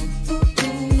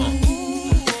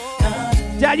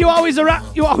 Dad, you always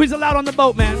allowed on the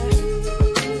boat, man.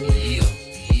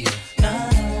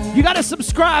 You gotta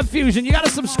subscribe, Fusion. You gotta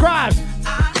subscribe.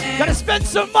 Gotta spend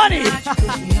some money.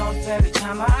 Every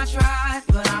time I try,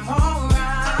 but I'm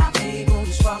alright. I'm able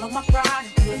to swallow my pride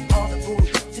and put all the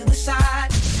bullshit to the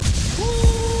side.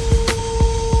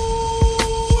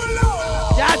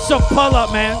 That's a pull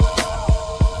up, man.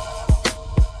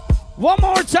 One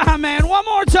more time, man. One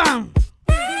more time.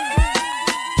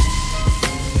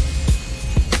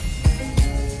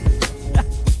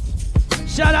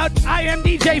 Shout out, I am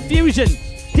DJ Fusion.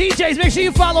 DJs, make sure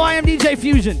you follow I am DJ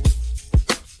Fusion.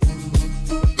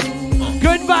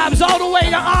 Good vibes all the way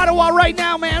to Ottawa right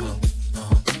now, man.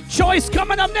 Choice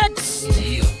coming up next.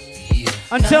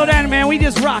 Until then, man, we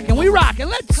just rocking. We rocking.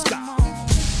 Let's go. I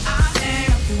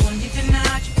am the one you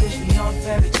deny. You push me off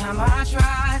every time I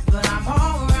try, but I'm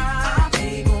alright. I'm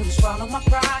able to swallow my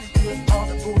pride and put all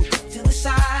the bullshit to the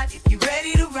side. If you're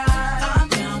ready to ride, I'm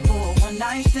down for a one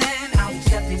night stand. I'll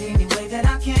accept it any way that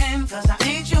I can, 'cause I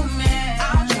ain't your man.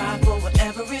 I'll try for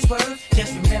whatever it's worth.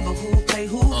 Just remember who play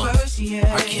who first.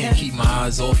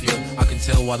 I can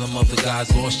tell why them other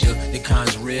guys lost you. Your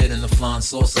kind's red and the flying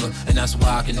saucer, and that's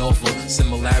why I can offer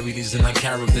similarities in our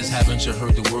characters. Haven't you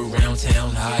heard the word round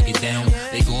town? How I get down,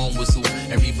 they go and whistle.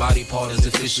 Everybody part is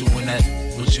official when that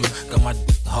with you. Got my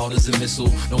hard as a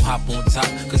missile. Don't hop on top,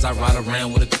 cause I ride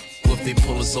around with a. If they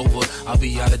pull us over, I'll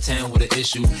be out of town with an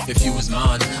issue. If you was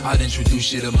mine, I'd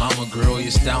introduce you to mama. Girl,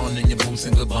 you're styling in your boots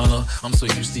and Gabbana. I'm so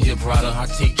used to your Prada, I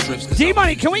take trips.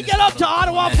 D-Money, can we get up to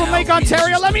Ottawa from Lake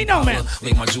Ontario? Let me know, man.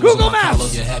 Google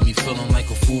Maps. You had me feeling like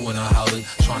a fool when I hollered,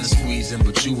 trying to squeeze in,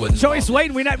 but you wouldn't. Joyce,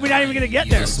 wait, we're not even gonna get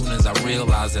there. As soon as I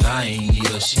realized that I ain't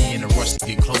eager, she in a rush to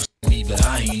get close to me, but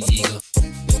I ain't eager.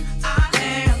 I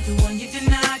am the one you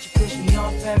denied. You push me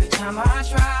off every time I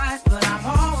try, but I'm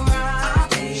alright.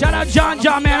 Shout out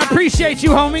John, man. I appreciate you,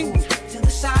 homie.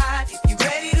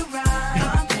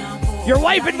 Your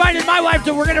wife invited my wife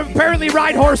to, we're going to apparently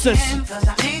ride horses.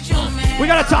 We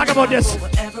got to talk about this.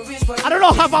 I don't know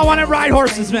if I want to ride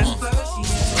horses, man.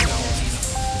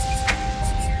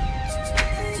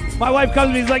 My wife comes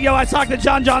to me, he's like, yo, I talked to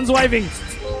John's wifing.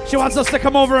 She wants us to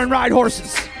come over and ride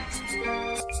horses.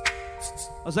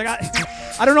 I was like,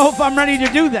 I don't know if I'm ready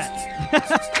to do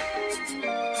that.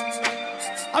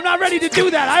 I'm not ready to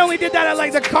do that. I only did that at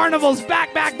like the carnivals back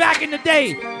in the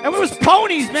day. And it was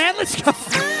ponies, man. Let's go.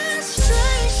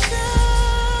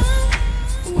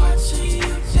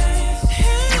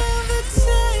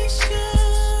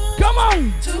 Come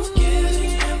on.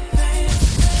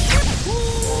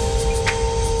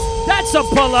 That's a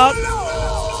pull-up.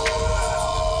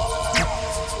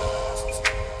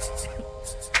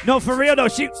 No, for real though.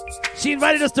 She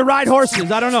invited us to ride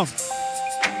horses. I don't know.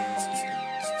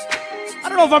 I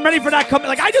don't know if I'm ready for that.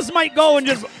 Like, I just might go and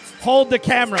just hold the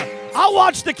camera. I'll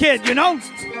watch the kid, you know?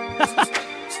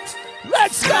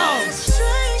 Let's go.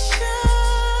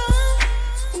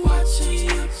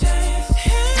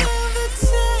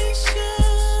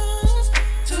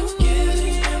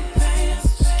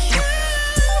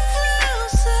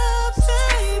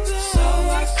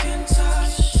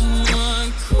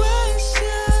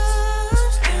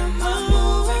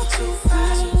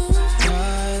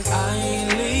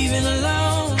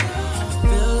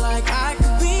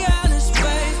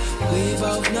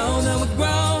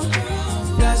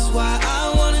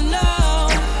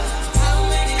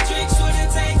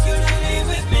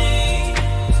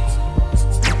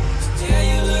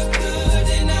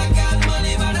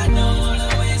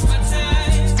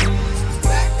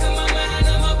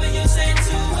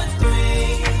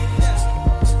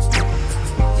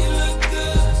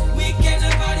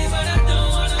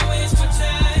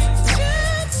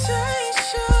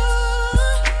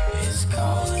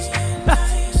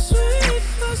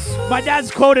 My dad's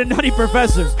quoted Nutty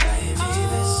Professor. So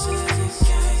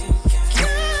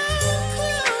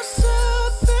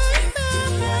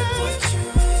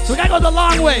we gotta go the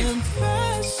long way.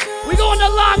 We going the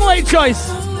long way,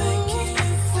 Choice.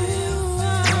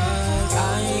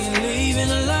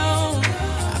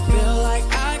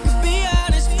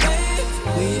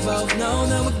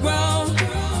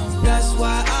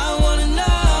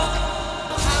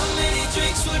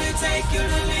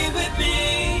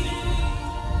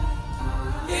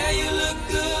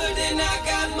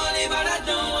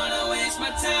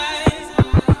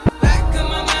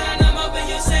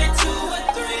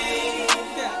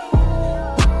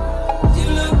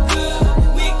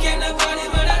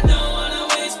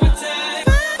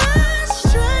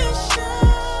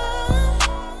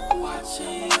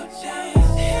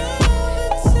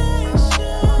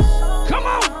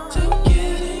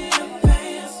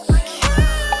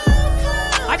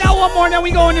 And then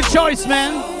we go into Choice,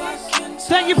 man.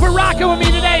 Thank you for rocking with me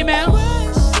today, man.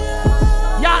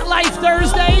 Yacht Life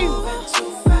Thursday.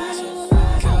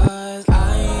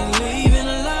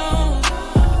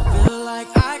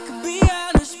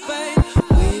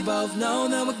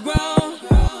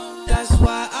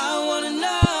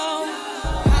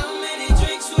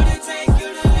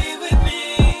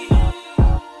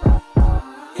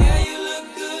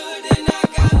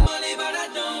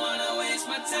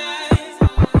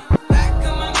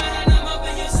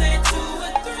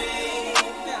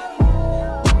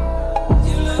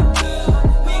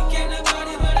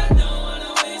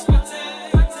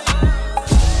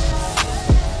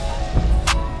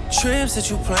 That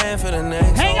you plan for the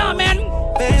next. Hang on, man.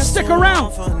 Stick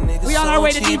around. We on our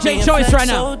way to DJ Choice right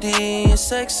now.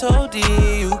 Sex OD,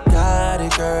 you got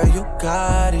it, girl, you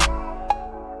got it.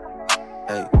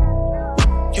 Hey,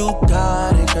 you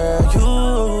got it, girl,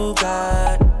 you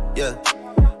got it. Yeah,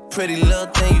 pretty little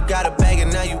thing, you got a bag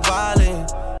and now you wildin'.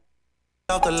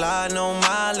 Off the line, no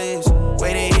mileage.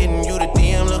 Way they hitting you, the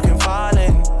DM looking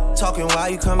violent. talking while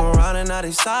you come around and now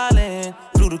they silent.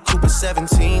 Flew the Cooper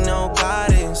 17, no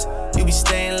guidance. You be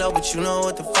staying low, but you know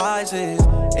what the price is.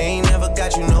 Ain't never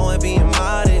got you know it being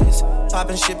modest.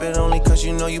 Poppin' ship it only cause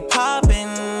you know you poppin',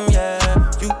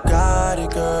 yeah. You got it,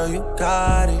 girl, you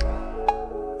got it.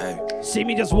 Hey. See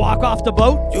me just walk off the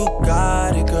boat? You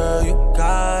got it, girl, you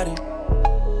got it.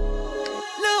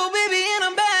 Little baby and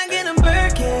I'm back in a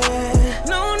Birkin.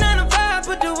 No 9 to 5,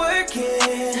 put the work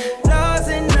in. Laws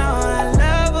and all, I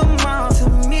love them all. To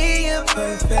me, you're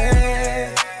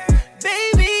perfect.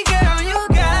 Baby girl, you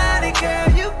got it, girl,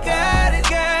 you got it,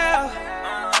 girl.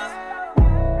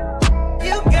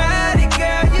 You got it,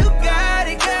 girl, you got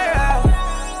it, girl.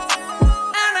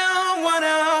 I don't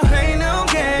wanna play no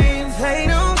games, play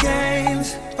no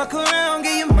games. Fuck around,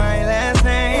 give you my last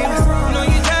name. You know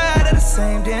you tired of the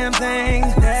same damn thing.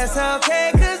 That's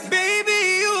okay, cause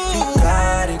baby, you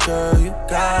got it, girl, you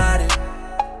got it.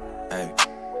 Hey.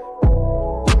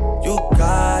 You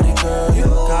got it, girl, you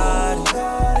got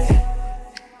it.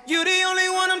 You the only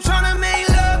one I'm tryna make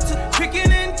love to,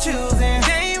 picking and choosing.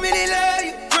 They ain't really love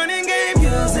you, running game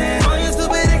using. All your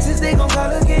stupid exes, they gon'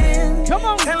 call again. Come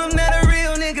on. Tell them that a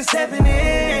real nigga stepping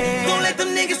in. Gon' let them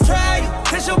niggas try you,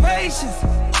 test your patience.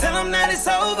 Tell them that it's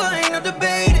over, ain't no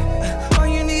debating. All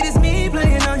you need is me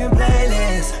playing on your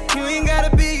playlist. You ain't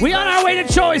gotta be. We on our way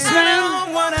to choice, man.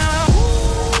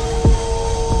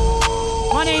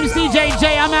 My name's DJ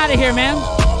J. I'm out of here, man.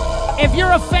 If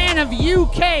you're a fan of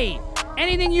UK,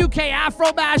 anything UK,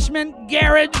 Afro Bashment,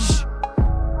 Garage,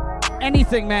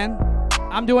 anything, man.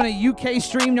 I'm doing a UK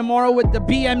stream tomorrow with the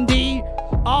BMD.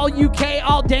 All UK,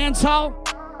 all dance hall.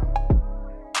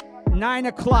 9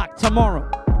 o'clock tomorrow.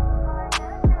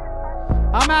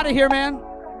 I'm out of here, man.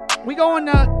 We going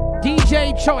to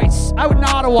DJ Choice out in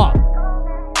Ottawa.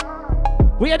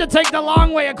 We had to take the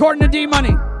long way according to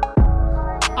D-Money.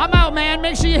 I'm out, man.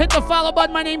 Make sure you hit the follow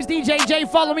button. My name's DJ J.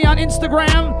 Follow me on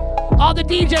Instagram. All the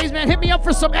DJs, man, hit me up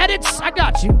for some edits. I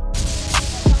got you.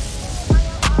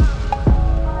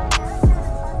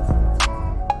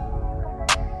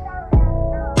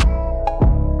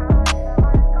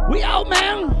 We out,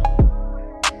 man.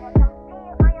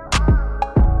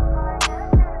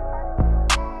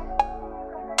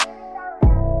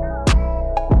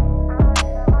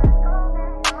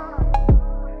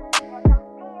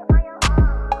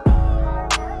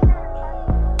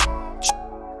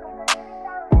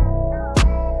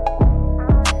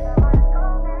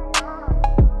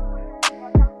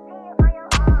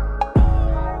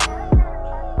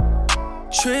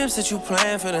 Trips that you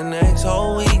plan for the next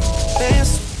whole week.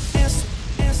 Dance